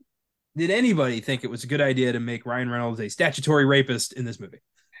 Why did anybody think it was a good idea to make Ryan Reynolds a statutory rapist in this movie?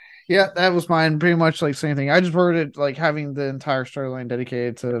 Yeah, that was mine. Pretty much like same thing. I just worded it like having the entire storyline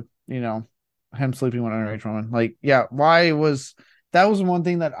dedicated to, him sleeping with an underage woman. Like, yeah, that was one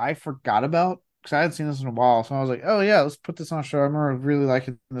thing that I forgot about because I hadn't seen this in a while. So I was like, oh yeah, let's put this on a show. I remember really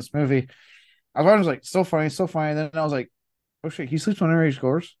liking this movie. I was like, so funny, so funny. And then I was like, oh shit, he sleeps with underage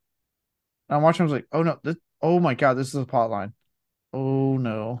girls. And I'm watching, I was like, oh no, oh my god, this is a plot line. Oh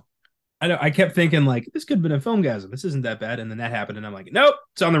no. I know. I kept thinking like this could have been a filmgasm. This isn't that bad, and then that happened, and I'm like, nope,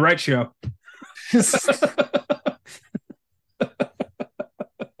 it's on the right show.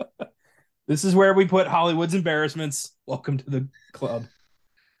 This is where we put Hollywood's embarrassments. Welcome to the club.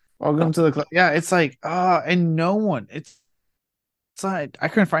 Welcome to the club. Yeah, it's like, and no one, it's not, I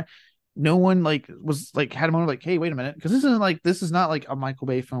couldn't find, no one like was like, had a moment like, hey, wait a minute, because this is not like a Michael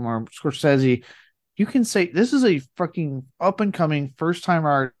Bay film or Scorsese. You can say this is a fucking up and coming first time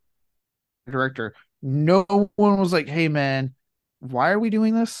art director. No one was like, hey man, why are we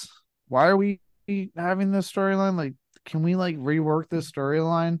doing this? Why are we having this storyline? Like, can we like rework this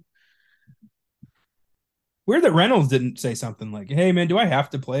storyline? Weird that Reynolds didn't say something like, "Hey man, do I have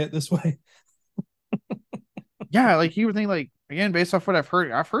to play it this way?" Yeah, like you would think, like, again, based off what I've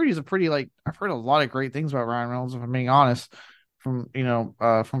heard he's a pretty, like, I've heard a lot of great things about Ryan Reynolds, if I'm being honest, from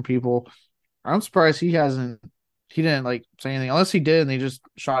from people. I'm surprised he didn't like say anything, unless he did and they just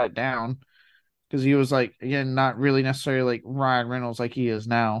shot it down, because he was like, again, not really necessarily like Ryan Reynolds like he is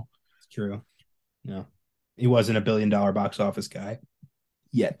now. It's true. No, he wasn't a $1 billion box office guy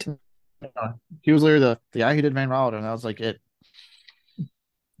yet. He was literally the guy who did Van Wilder, and that was like it.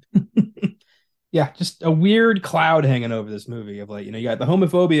 Yeah, just a weird cloud hanging over this movie of like, you got the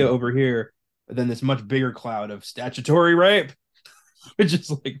homophobia over here, but then this much bigger cloud of statutory rape. It's just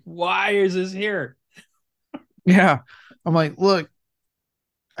like, why is this here? Yeah, I'm like, look,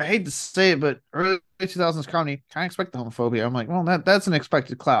 I hate to say it, but early 2000s comedy kind of expect the homophobia. I'm like, well, that's an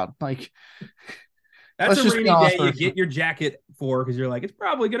expected cloud. Like, That's let's a just be rainy honest. day you get your jacket for because you're like, it's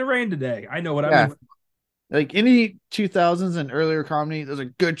probably gonna rain today. I know what I'm Yeah, in. like any 2000s and earlier comedy, there's a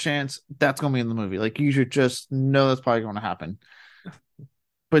good chance that's gonna be in the movie. Like, you should just know that's probably going to happen.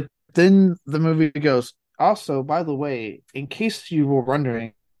 But then the movie goes, also, by the way, in case you were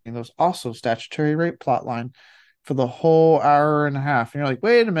wondering, there's also statutory rape plotline for the whole hour and a half. And you're like,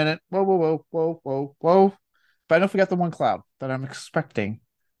 wait a minute. Whoa, whoa, whoa, whoa, whoa, whoa. But I don't forget the one cloud that I'm expecting.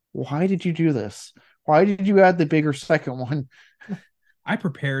 Why did you do this? Why did you add the bigger second one? I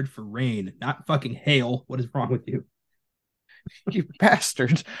prepared for rain, not fucking hail. What is wrong with you? You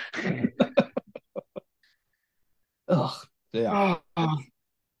bastard. Ugh. Yeah. Oh,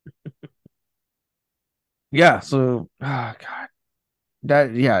 yeah, so God.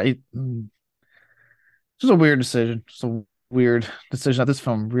 That yeah, it's just a weird decision. Just a weird decision that this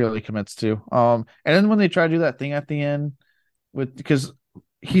film really commits to. And then when they try to do that thing at the end with, because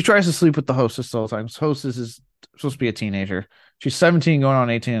he tries to sleep with the hostess all the time. His hostess is supposed to be a teenager. She's 17 going on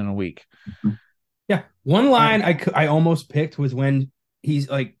 18 in a week. Yeah. One And line I almost picked was when he's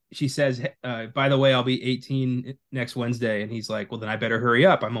like, she says, by the way, I'll be 18 next Wednesday. And he's like, well, then I better hurry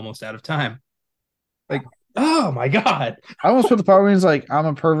up. I'm almost out of time. Like, oh my God. I almost put the part where he's like, I'm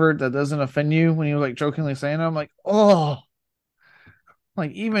a pervert that doesn't offend you, when he was like jokingly saying it. I'm like, oh,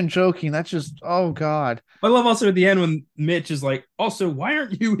 like, even joking, that's just, oh God. I love also at the end when Mitch is like, also, why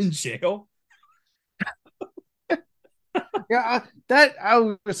aren't you in jail? Yeah, that I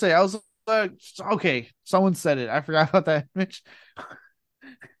was gonna say, I was like, okay, someone said it. I forgot about that, Mitch.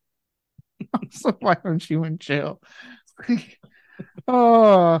 So why aren't you in jail?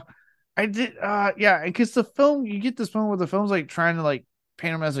 Oh, I did. Yeah, because the film, you get this moment where the film's like trying to like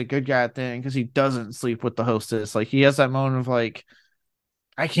paint him as a good guy thing because he doesn't sleep with the hostess. Like, he has that moment of like,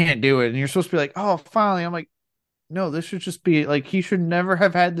 I can't do it, and you're supposed to be like, oh, finally. I'm like, no, this should just be like, he should never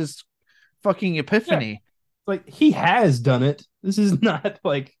have had this fucking Yeah. epiphany. Like, he has done it. This is not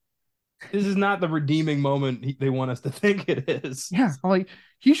the redeeming moment they want us to think it is. Yeah, I'm like,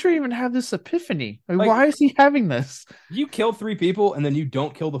 he should even have this epiphany. Like, Like, why is he having this? you kill three people and then you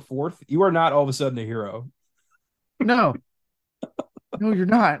don't kill the fourth, you are not all of a sudden a hero. No, no, you're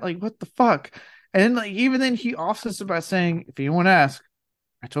not. Like, what the fuck? And then, like, even then, he offsets it by saying, if anyone asks,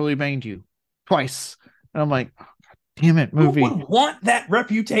 I totally banged you twice. And I'm like, oh, God damn it, Who movie. would want that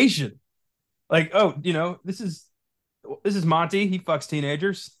reputation? Like, oh, this is Monty. He fucks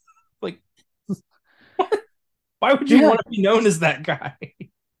teenagers. Like, why would you Yeah, want to be known as that guy?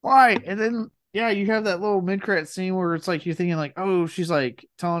 why? And then, yeah, you have that little mid-credit scene where it's like, you're thinking like, oh, she's like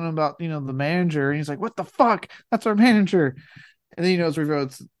telling him about, the manager. And he's like, what the fuck? That's our manager. And then, it's revealed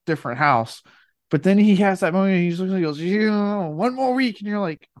it's a different house. But then he has that moment, he's looking, he goes, one more week. And you're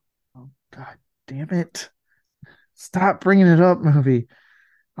like, oh, God damn it. Stop bringing it up, movie.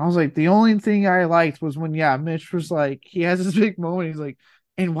 I was like, the only thing I liked was when, yeah, Mitch was like, he has this big moment. He's like,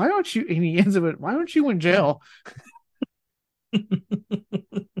 and why don't you, and he ends up with, why don't you in jail?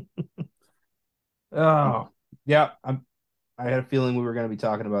 Oh, yeah. I had a feeling we were going to be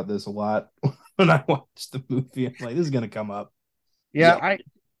talking about this a lot when I watched the movie. I'm like, this is going to come up. Yeah, Yeah.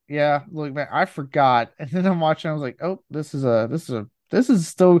 yeah, look, man, I forgot. And then I'm watching, I was like, oh, this is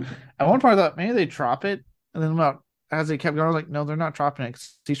still, at one part I thought maybe they drop it. And then about, as they kept going, I was like, no, they're not dropping it,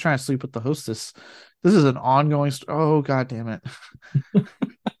 'cause he's trying to sleep with the hostess. This is an ongoing oh, God damn it.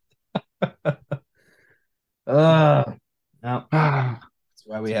 Uh, no, That's that's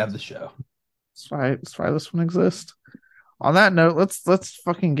why we have the show. why this one exists. On that note, let's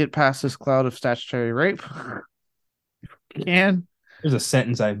fucking get past this cloud of statutory rape. Can There's a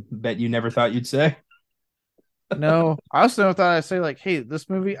sentence I bet you never thought you'd say. no, I also never thought I'd say like, hey, this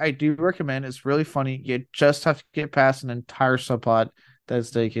movie I do recommend. It's really funny. You just have to get past an entire subplot that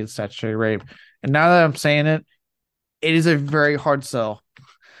is dedicated to statutory rape. And now that I'm saying it, it is a very hard sell.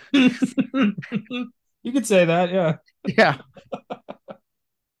 You could say that, yeah. Yeah.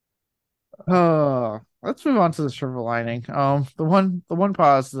 Let's move on to the silver lining. The one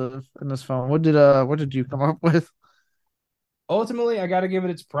positive in this film. What did you come up with? Ultimately, I got to give it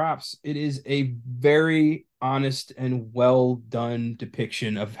its props. It is a very honest and well done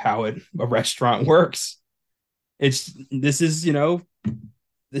depiction of how a restaurant works. It's this is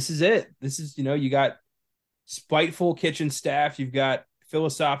this is it. This is you got spiteful kitchen staff, you've got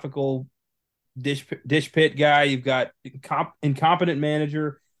philosophical dish pit guy, you've got incompetent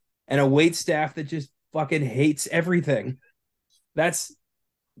manager, and a wait staff that just fucking hates everything. That's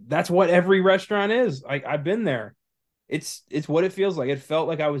that's what every restaurant is. I've been there. It's what it feels like. It felt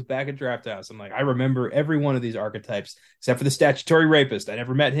like I was back at Draft House. I'm like, I remember every one of these archetypes, except for the statutory rapist. I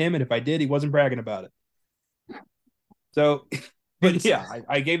never met him, and if I did, he wasn't bragging about it. So, but yeah,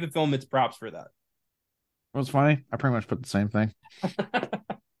 I gave the film its props for that. What's funny? I pretty much put the same thing.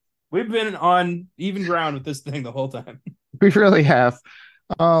 We've been on even ground with this thing the whole time. We really have.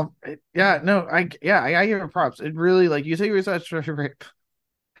 Yeah, no, I give it props. It really, like you say, research rape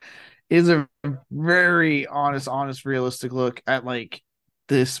is a very honest, realistic look at like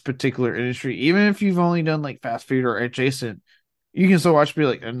this particular industry. Even if you've only done like fast food or adjacent, you can still watch and be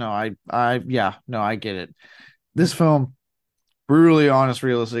like, no, yeah, no, I get it. This film, brutally honest,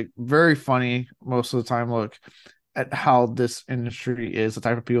 realistic, very funny most of the time. Look at how this industry is, the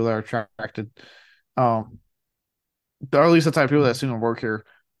type of people that are attracted, um, or at least the type of people that seem to work here,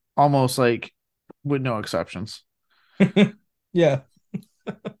 almost like with no exceptions. Yeah,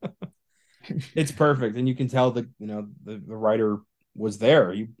 it's perfect, and you can tell that the writer was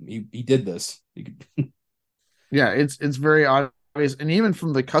there. He did this. Yeah, it's very obvious, and even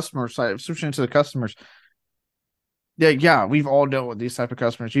from the customer side, switching to the customers, yeah, we've all dealt with these type of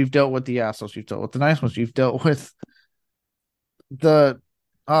customers. You've dealt with the assholes, you've dealt with the nice ones, you've dealt with the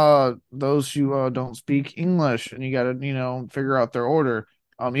those who don't speak English, and you got to figure out their order.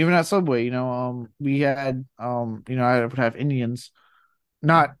 Even at Subway, we had I would have Indians,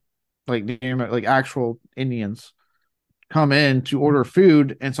 not like like actual Indians, come in to order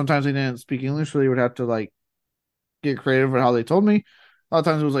food, and sometimes they didn't speak English, so they would have to like get creative with how they told me. A lot of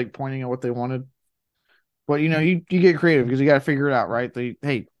times it was like pointing at what they wanted. But you get creative because you got to figure it out, right?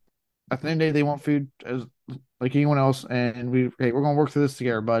 Hey, at the end of the day, they want food as like anyone else, and we're gonna work through this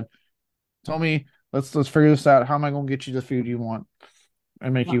together, bud. Tell me, let's figure this out. How am I gonna get you the food you want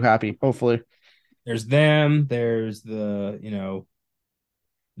and make you happy? Hopefully, There's them. There's the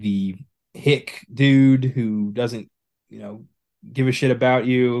hick dude who doesn't give a shit about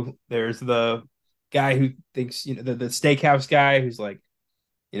you. There's the guy who thinks the steakhouse guy who's like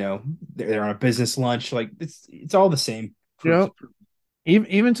they're on a business lunch. Like it's all the same. you know,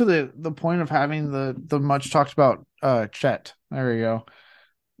 even to the point of having the much talked about Chet. There we go.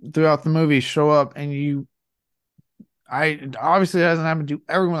 Throughout the movie, show up and I obviously it hasn't happened to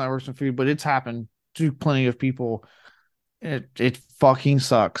everyone that works in food, but it's happened to plenty of people. It fucking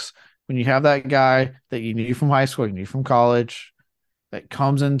sucks when you have that guy that you knew from high school, you knew from college, that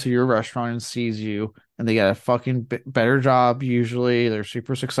comes into your restaurant and sees you, and they get a fucking better job. Usually, they're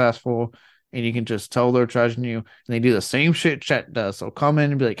super successful, and you can just tell they're judging you. And they do the same shit Chet does. So come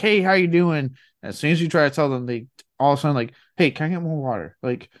in and be like, "Hey, how you doing?" And as soon as you try to tell them, they all of a sudden like, "Hey, can I get more water?"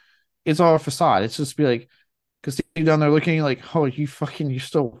 Like, it's all a facade. It's just be like, because deep down they're looking at you like, "Oh, you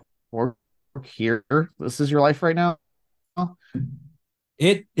still work here? This is your life right now."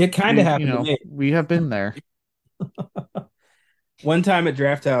 It kind of happened to me We have been there. one time at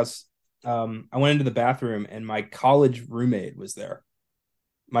Draft House. I went into the bathroom and my college roommate was there.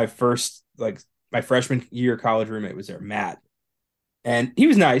 My first my freshman year college roommate was there, Matt, and he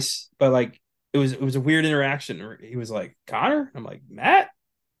was nice, but like it was a weird interaction. He was like, Connor. I'm like, Matt.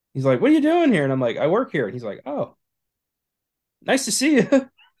 He's like, what are you doing here? And I'm like, I work here. And he's like, oh, nice to see you.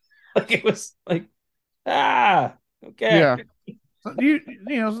 Like it was like, okay. Yeah.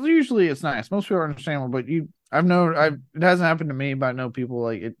 Usually it's nice. Most people are understandable, but it hasn't happened to me, but I know people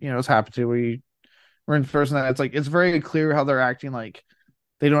like it, it's happened to where you were in person that it's like, it's very clear how they're acting like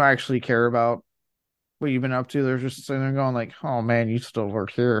they don't actually care about what you've been up to. They're just sitting there going like, oh man, you still work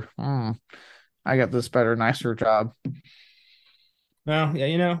here. I got this better, nicer job. Well,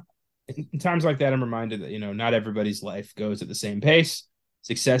 yeah, in times like that, I'm reminded that, not everybody's life goes at the same pace.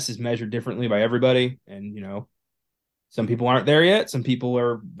 Success is measured differently by everybody. And, some people aren't there yet. Some people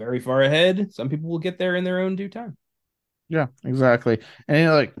are very far ahead. Some people will get there in their own due time. Yeah, exactly. And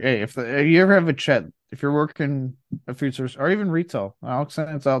like, hey, if you ever have a chat, if you're working a food service or even retail, I'll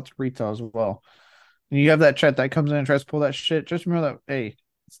send it out to retail as well. And you have that chat that comes in and tries to pull that shit. Just remember that, hey,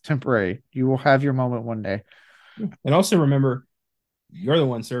 it's temporary. You will have your moment one day. And also remember, you're the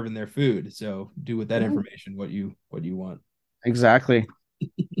one serving their food. So do with that Mhm. information what you want. Exactly.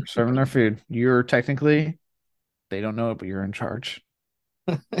 Serving their food. You're technically, they don't know it, but you're in charge.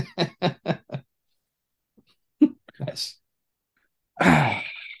 Yes. On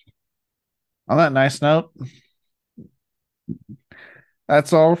that nice note,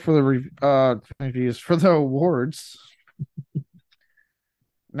 that's all for the reviews for the awards.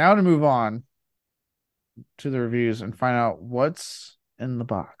 Now to move on to the reviews and find out what's in the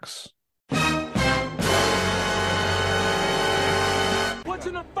box. What's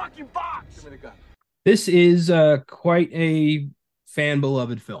in the fucking box? Give me the gun. This is quite a fan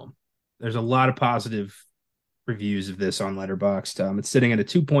beloved film. There's a lot of positive reviews of this on Letterboxd. It's sitting at a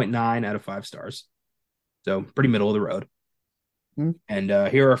 2.9 out of 5 stars. So pretty middle of the road. Hmm. And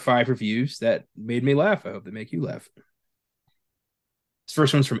here are 5 reviews that made me laugh. I hope they make you laugh. This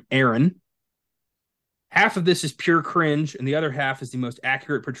first one's from Aaron. Half of this is pure cringe, and the other half is the most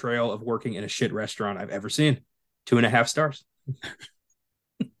accurate portrayal of working in a shit restaurant I've ever seen. 2.5 stars.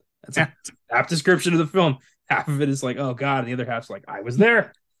 That's a half description of the film. Half of it is like, oh God, and the other half's like, I was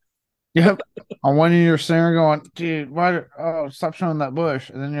there. Yep. On one end, you're sitting there going, dude, why? Oh, stop showing that bush.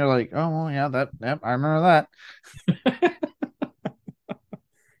 And then you're like, oh, well, yeah, yep, I remember that.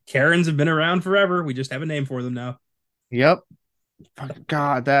 Karens have been around forever. We just have a name for them now. Yep.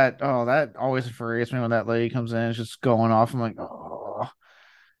 God, that always infuriates me when that lady comes in, it's just going off. I'm like, oh,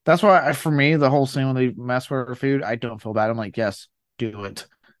 that's why for me, the whole scene when they mess with her food, I don't feel bad. I'm like, yes, do it.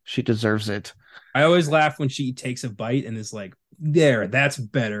 She deserves it. I always laugh when she takes a bite and is like, there, that's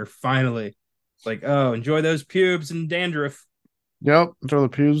better. Finally. It's like, oh, enjoy those pubes and dandruff. Yep. Throw the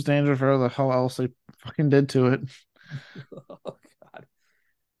pubes, danger for the hell else they fucking did to it. Oh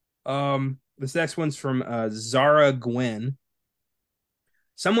God. This next one's from Zara Gwen.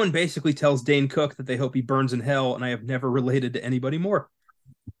 Someone basically tells Dane Cook that they hope he burns in hell, and I have never related to anybody more.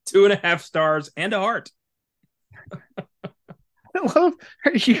 2.5 stars and a heart. I love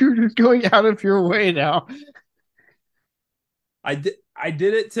you're going out of your way now. I did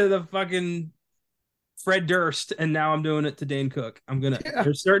it to the fucking Fred Durst, and now I'm doing it to Dane Cook. Yeah.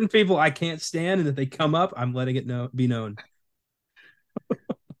 There's certain people I can't stand, and if they come up, I'm letting it be known.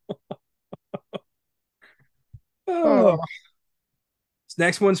 Oh, Oh. This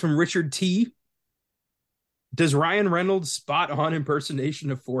next one's from Richard T. Does Ryan Reynolds' spot on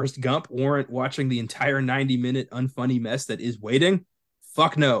impersonation of Forrest Gump warrant watching the entire 90-minute unfunny mess that is Waiting?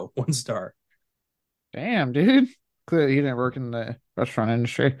 Fuck no. 1 star. damn, dude. Clearly, he didn't work in the restaurant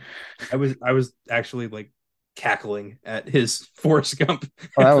industry. I was actually like cackling at his Forrest Gump.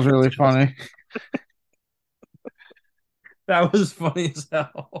 Oh, that was really funny. That was funny as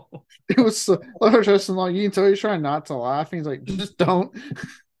hell. It was so, Justin Long. You can tell he's trying not to laugh. He's like, just don't.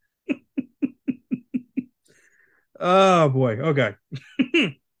 Oh boy. Okay.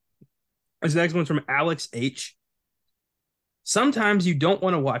 This next one's from Alex H. Sometimes you don't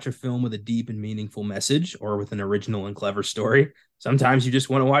want to watch a film with a deep and meaningful message or with an original and clever story. Sometimes you just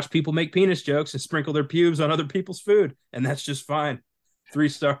want to watch people make penis jokes and sprinkle their pubes on other people's food, and that's just fine. 3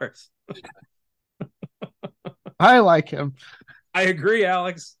 stars. I like him. I agree,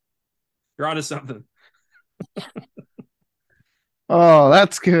 Alex. You're onto something. Oh,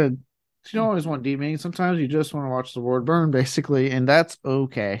 that's good. You don't always want deep meaning. Sometimes you just want to watch the world burn, basically, and that's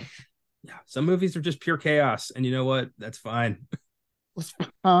okay. Yeah, some movies are just pure chaos, and you know what? That's fine. It's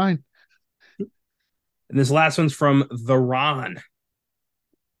fine. And this last one's from The Ron.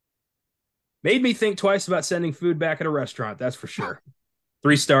 Made me think twice about sending food back at a restaurant, that's for sure.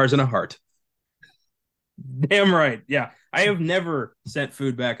 3 stars and a heart. Damn right. Yeah. I have never sent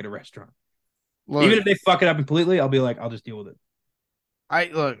food back at a restaurant. Look, Even if they fuck it up completely, I'll be like, I'll just deal with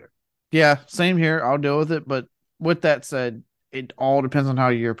it. look. Yeah, same here. I'll deal with it. But with that said, it all depends on how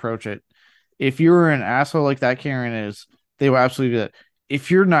you approach it. If you're an asshole like that Karen is, they will absolutely do that. If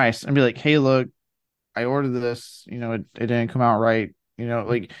you're nice and be like, hey, look, I ordered this, it didn't come out right.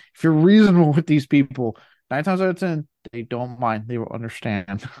 Like if you're reasonable with these people, 9 times out of 10, they don't mind. They will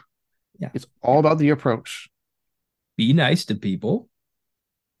understand. Yeah. It's all about the approach. Be nice to people,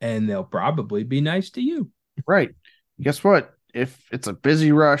 and they'll probably be nice to you. Right. Guess what? If it's a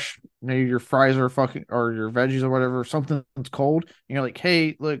busy rush, maybe your fries are fucking or your veggies or whatever, something's cold, and you're like,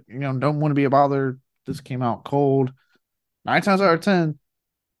 hey, look, don't want to be a bother. This came out cold. 9 times out of 10,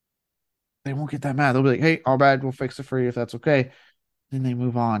 they won't get that mad. They'll be like, hey, all bad, we'll fix it for you if that's okay. Then they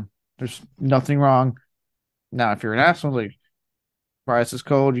move on. There's nothing wrong. Now, if you're an asshole, like, rice is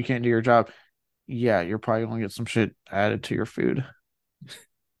cold, you can't do your job. Yeah, you're probably gonna get some shit added to your food.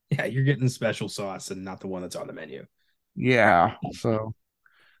 Yeah, you're getting special sauce and not the one that's on the menu. Yeah. So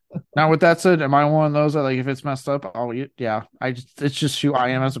Now, with that said, am I one of those that like if it's messed up, yeah, it's just who I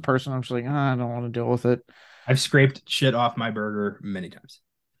am as a person. I'm just like, I don't want to deal with it. I've scraped shit off my burger many times.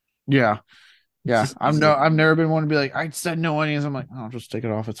 Yeah, It's yeah. just easier. I've never been one to be like, I said no onions. I'm like, oh, just take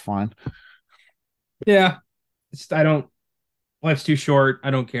it off. It's fine. Yeah. I don't, life's too short.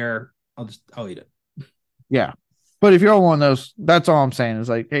 I don't care. I'll eat it. Yeah, but if you're one of those, that's all I'm saying is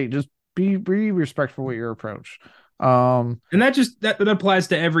like, hey, just be respectful with your approach. And that applies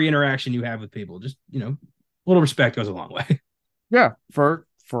to every interaction you have with people. Just, a little respect goes a long way. Yeah. For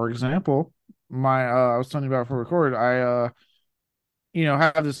example, my I was telling you about for record. I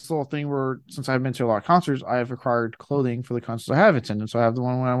have this little thing where since I've been to a lot of concerts, I have acquired clothing for the concerts I have attended. So I have the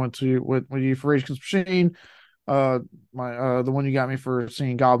one when I went to with you for Rage Against the Machine, my the one you got me for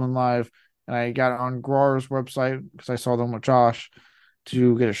seeing Goblin live, and I got it on Grar's website because I saw them with Josh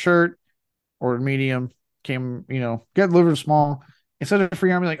to get a shirt, ordered medium, came, get delivered small. Instead of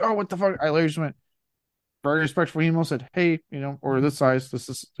free army, like, oh, what the fuck? I literally just went very respectful email, said, hey, order this size. This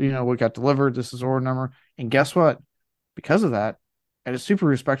is, what got delivered. This is order number. And guess what? Because of that, I had a super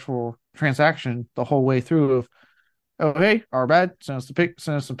respectful transaction the whole way through of, oh, hey, our bad. Send us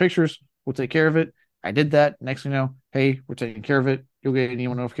some pictures. We'll take care of it. I did that. Next thing you know, hey, we're taking care of it. You'll get an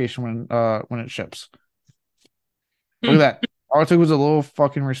email notification when it ships. Look at that. All it took was a little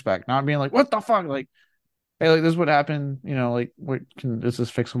fucking respect, not being like, what the fuck? Like, hey, like this would happen, like this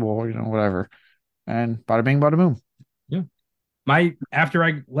is fixable, whatever. And bada bing, bada boom. Yeah. After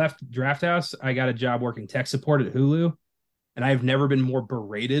I left Draft House, I got a job working tech support at Hulu, and I've never been more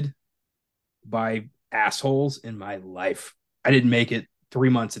berated by assholes in my life. I didn't make it 3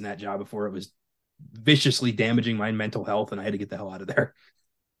 months in that job before it was viciously damaging my mental health, and I had to get the hell out of there.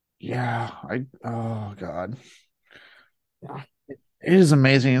 Yeah, oh God. Yeah. It is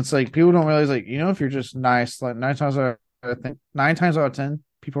amazing. It's like people don't realize, like, if you're just nice, like nine times out of 10,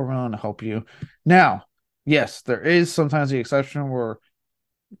 people are willing to help you. Now, yes, there is sometimes the exception where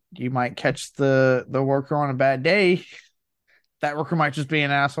you might catch the worker on a bad day. That worker might just be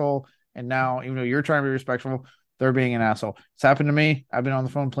an asshole, and now even though you're trying to be respectful, they're being an asshole. It's happened to me. I've been on the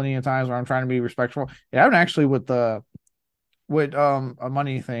phone plenty of times where I'm trying to be respectful. It happened actually with a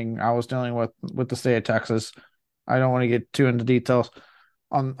money thing I was dealing with the state of Texas. I don't want to get too into details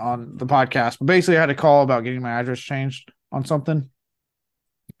on the podcast, but basically I had a call about getting my address changed on something,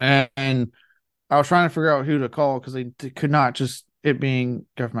 and I was trying to figure out who to call because they could not, just it being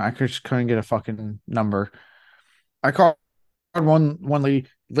government, I just couldn't get a fucking number. I called one lady,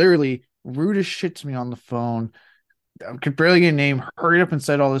 literally rude as shit to me on the phone. I could barely get a name, hurried up and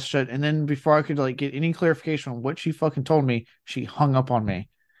said all this shit, and then before I could like get any clarification on what she fucking told me, she hung up on me.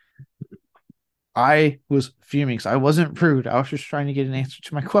 I was fuming because I wasn't rude. I was just trying to get an answer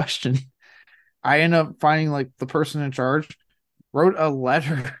to my question. I ended up finding like the person in charge, wrote a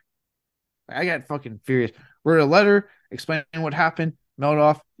letter. I got fucking furious. Wrote a letter explaining what happened, mailed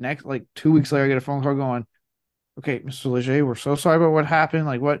off. Next, like 2 weeks later, I get a phone call going, okay, Mr. Leger, we're so sorry about what happened.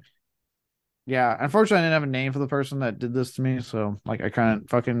 Like, what? Yeah, unfortunately, I didn't have a name for the person that did this to me. So, like, I couldn't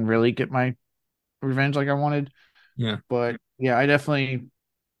fucking really get my revenge like I wanted. Yeah. But yeah,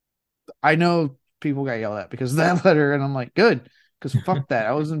 I know people got yelled at because of that letter, and I'm like, good, because fuck that.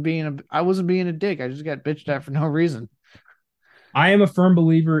 I wasn't being a dick. I just got bitched at for no reason. I am a firm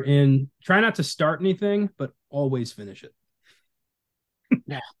believer in try not to start anything, but always finish it.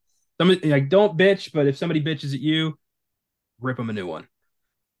 Yeah. Like, don't bitch, but if somebody bitches at you, rip them a new one.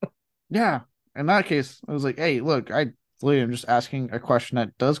 Yeah. In that case, I was like, hey, look, I'm just asking a question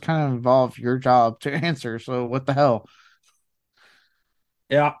that does kind of involve your job to answer. So what the hell?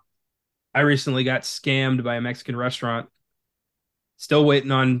 Yeah. I recently got scammed by a Mexican restaurant. Still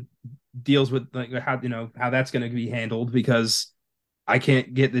waiting on deals with like how that's going to be handled because I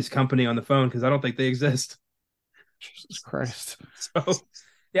can't get this company on the phone because I don't think they exist. Jesus Christ. So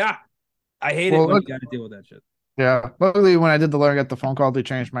yeah, I hate it when you got to deal with that shit. Yeah. Luckily, when I did the learn, I got the phone call, they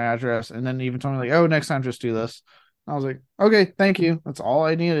changed my address and then even told me like, oh, next time just do this. I was like, okay, thank you. That's all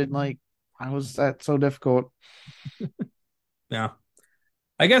I needed. Like, I was that so difficult. Yeah.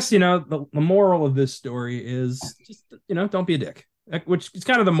 I guess, the moral of this story is just, don't be a dick, which is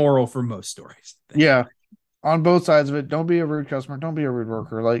kind of the moral for most stories. Yeah. On both sides of it, don't be a rude customer. Don't be a rude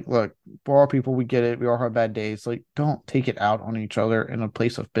worker. Like, look, we're all people. We get it. We all have bad days. Like, don't take it out on each other in a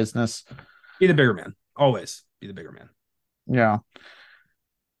place of business. Be the bigger man. Always be the bigger man. Yeah.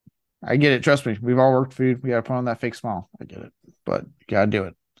 I get it. Trust me. We've all worked food. We got to put on that fake smile. I get it. But you got to do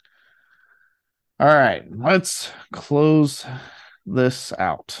it. All right. Let's close this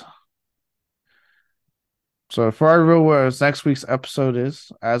out. So, for our real what next week's episode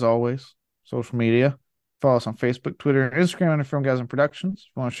is, as always, social media. Follow us on Facebook, Twitter, and Instagram under Filmgasm Productions.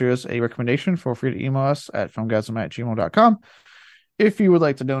 If you want to share us a recommendation, feel free to email us at filmgasm@gmail.com. If you would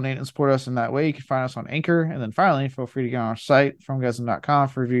like to donate and support us in that way, you can find us on Anchor. And then finally, feel free to get on our site, filmgasm.com,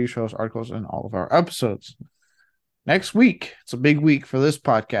 for reviews, shows, articles, and all of our episodes. Next week, it's a big week for this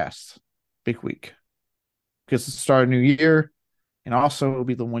podcast. Big week. Because it's the start of a new year. And also, it'll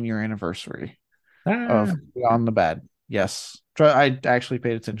be the 1 year anniversary of Beyond the Bad. Yes. I actually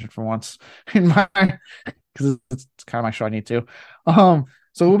paid attention for once in my, because it's kind of my show. I need to. So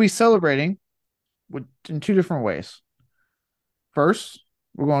we'll be celebrating in two different ways. First,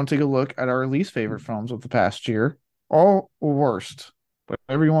 we're going to take a look at our least favorite films of the past year, or worst,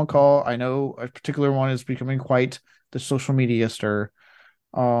 whatever you want to call. I know a particular one is becoming quite the social media stir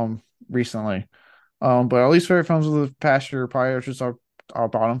recently. But our least favorite films of the past year probably are just our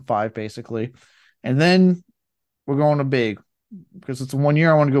bottom five, basically. And then we're going to big, because it's 1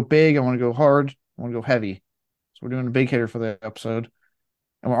 year. I want to go big. I want to go hard. I want to go heavy. So we're doing a big hitter for the episode.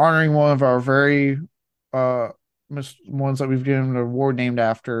 And we're honoring one of our very ones that we've given an award named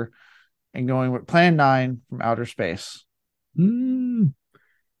after, and going with Plan 9 from Outer Space.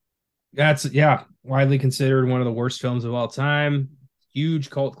 That's widely considered one of the worst films of all time. Huge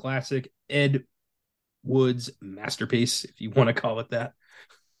cult classic, Ed Wood's masterpiece, if you want to call it that.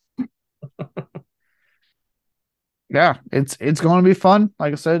 Yeah, it's going to be fun.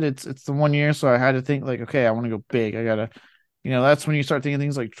 Like I said, it's the 1 year, so I had to think like, okay, I want to go big. I gotta, that's when you start thinking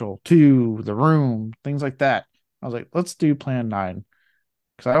things like Troll 2, The Room, things like that. I was like, let's do Plan 9,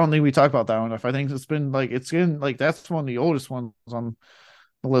 because I don't think we talk about that one enough. I think it's getting like that's one of the oldest ones on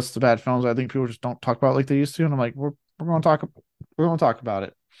the list of bad films. I think people just don't talk about it like they used to, and I'm like, we're going to talk about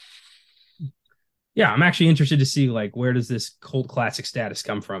it. Yeah, I'm actually interested to see like, where does this cult classic status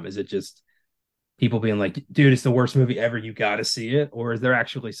come from? Is it just people being like, dude, it's the worst movie ever, you got to see it, or is there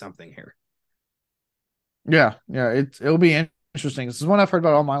actually something here? Yeah, it'll be interesting. This is one I've heard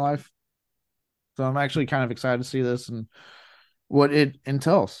about all my life. So I'm actually kind of excited to see this and what it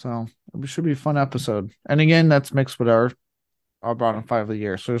entails. So it should be a fun episode. And again, that's mixed with our bottom five of the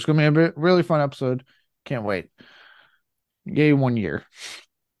year. So it's going to be a really fun episode. Can't wait. Yay, 1 year.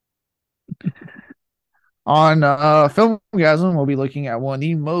 On Filmgasm, we'll be looking at one of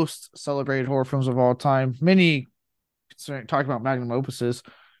the most celebrated horror films of all time. Many talking about magnum opuses.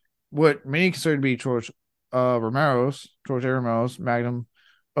 What many consider to be George A. Romero's magnum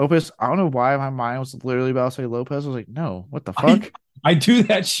opus. I don't know why my mind was literally about to say Lopez. I was like, no, what the fuck? I do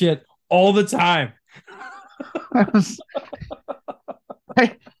that shit all the time. I was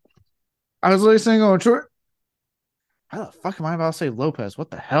literally saying, George. How the fuck am I about to say Lopez?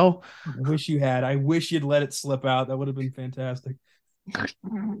 What the hell? I wish you had. I wish you'd let it slip out. That would have been fantastic. I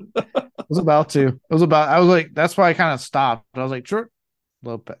was about to. I was like, that's why I kind of stopped. I was like, sure.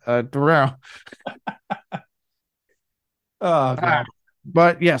 Lopez, Durrell. Oh, God.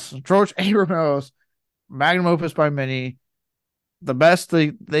 But yes, George A. Romero's magnum opus by many, the best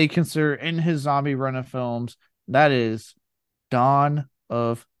they consider in his zombie run of films. That is Dawn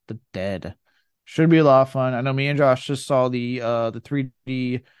of the Dead. Should be a lot of fun. I know me and Josh just saw the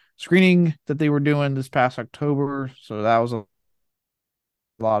 3D screening that they were doing this past October, so that was a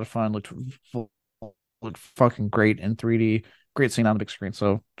lot of fun. Looked fucking great in 3D. Great scene on the big screen.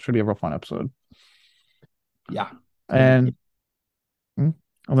 So should be a real fun episode. Yeah. And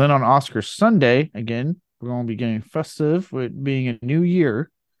then on Oscar Sunday, again, we're going to be getting festive with being a new year.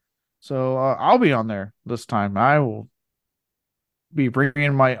 So I'll be on there this time. I will be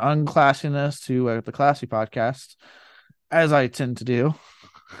bringing my unclassiness to the Classy podcast, as I tend to do.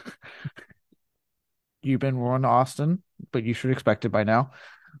 You've been warned, Austin, but you should expect it by now.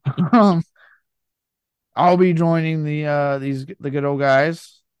 I'll be joining the good old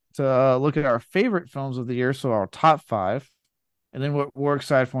guys to look at our favorite films of the year, so our top 5, and then what we're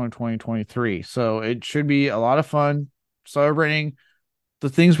excited for in 2023. So it should be a lot of fun celebrating the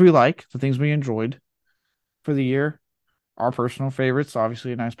things we like, the things we enjoyed for the year, our personal favorites,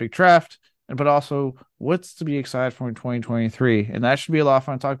 obviously a nice big draft, but also what's to be excited for in 2023. And that should be a lot of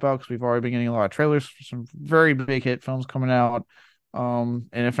fun to talk about, because we've already been getting a lot of trailers for some very big hit films coming out. And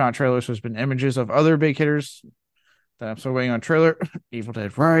if not trailers, there's been images of other big hitters that I'm still waiting on trailer. Evil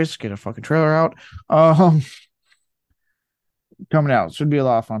Dead Rise, get a fucking trailer out. Coming out. Should be a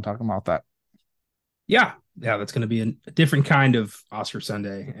lot of fun talking about that. Yeah, that's going to be a different kind of Oscar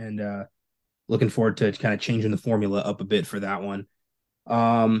Sunday, and looking forward to kind of changing the formula up a bit for that one.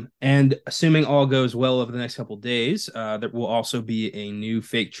 And assuming all goes well over the next couple of days, there will also be a new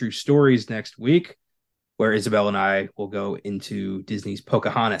Fake True Stories next week, where Isabel and I will go into Disney's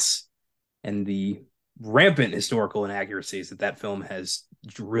Pocahontas and the rampant historical inaccuracies that film has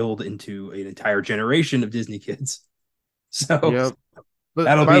drilled into an entire generation of Disney kids. So Yep. But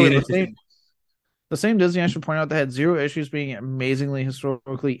that'll by the be way, an the interesting. same the same Disney, I should point out, that had zero issues being amazingly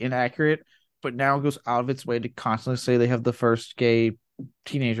historically inaccurate, but now goes out of its way to constantly say they have the first gay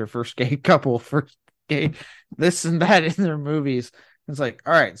teenager, first gay couple, first gay this and that in their movies. It's like,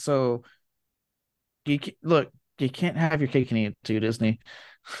 all right, so look, you can't have your cake and eat it too, Disney.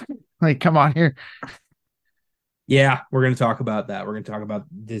 Like, come on here. Yeah, we're going to talk about that. We're going to talk about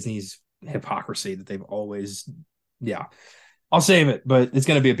Disney's hypocrisy that they've always. Yeah, I'll save it, but it's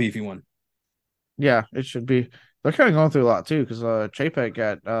going to be a beefy one. Yeah, it should be. They're kind of going through a lot too, because Chapek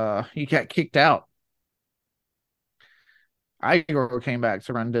got kicked out. Igor came back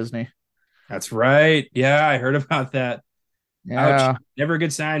to run Disney. That's right. Yeah, I heard about that. Yeah. Ouch. Never a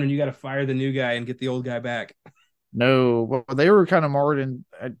good sign when you got to fire the new guy and get the old guy back. No, well, they were kind of marred in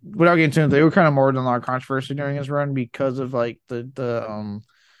without getting into it, they were kind of marred in a lot of controversy during his run because of like the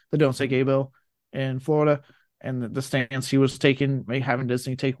Don't Say Gay bill in Florida and the stance he was taking, having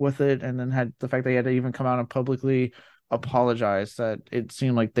Disney take with it, and then had the fact they had to even come out and publicly apologize that it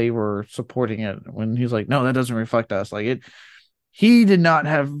seemed like they were supporting it when he's like, no, that doesn't reflect us. Like he did not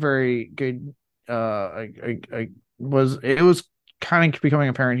have very good. It was kind of becoming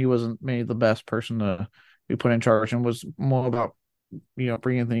apparent he wasn't maybe the best person to be put in charge, and was more about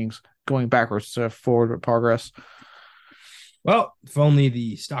bringing things going backwards to forward progress. Well, if only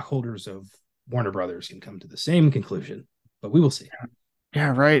the stockholders of Warner Brothers can come to the same conclusion, but we will see.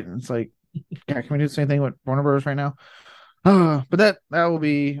 Yeah, right. It's like, yeah, can we do the same thing with Warner Brothers right now? But that will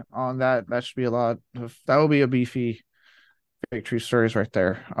be on that. That should be a lot of, that will be a beefy fake true stories right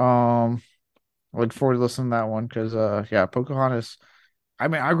there. I look forward to listening to that one because yeah, Pocahontas. I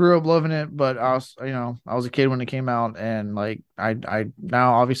mean, I grew up loving it, but I was a kid when it came out, and like I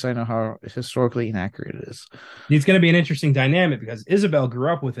now obviously I know how historically inaccurate it is. It's going to be an interesting dynamic because Isabel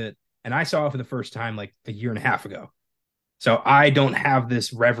grew up with it, and I saw it for the first time like a year and a half ago. So I don't have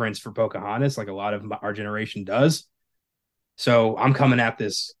this reverence for Pocahontas like a lot of our generation does. So I'm coming at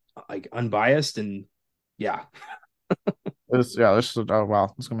this like unbiased, and yeah. This is oh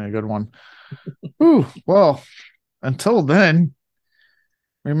wow, it's gonna be a good one. Ooh, well, until then,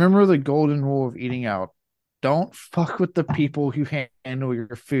 remember the golden rule of eating out. Don't fuck with the people who handle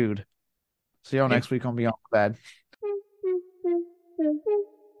your food. See y'all next week on Beyond Bad.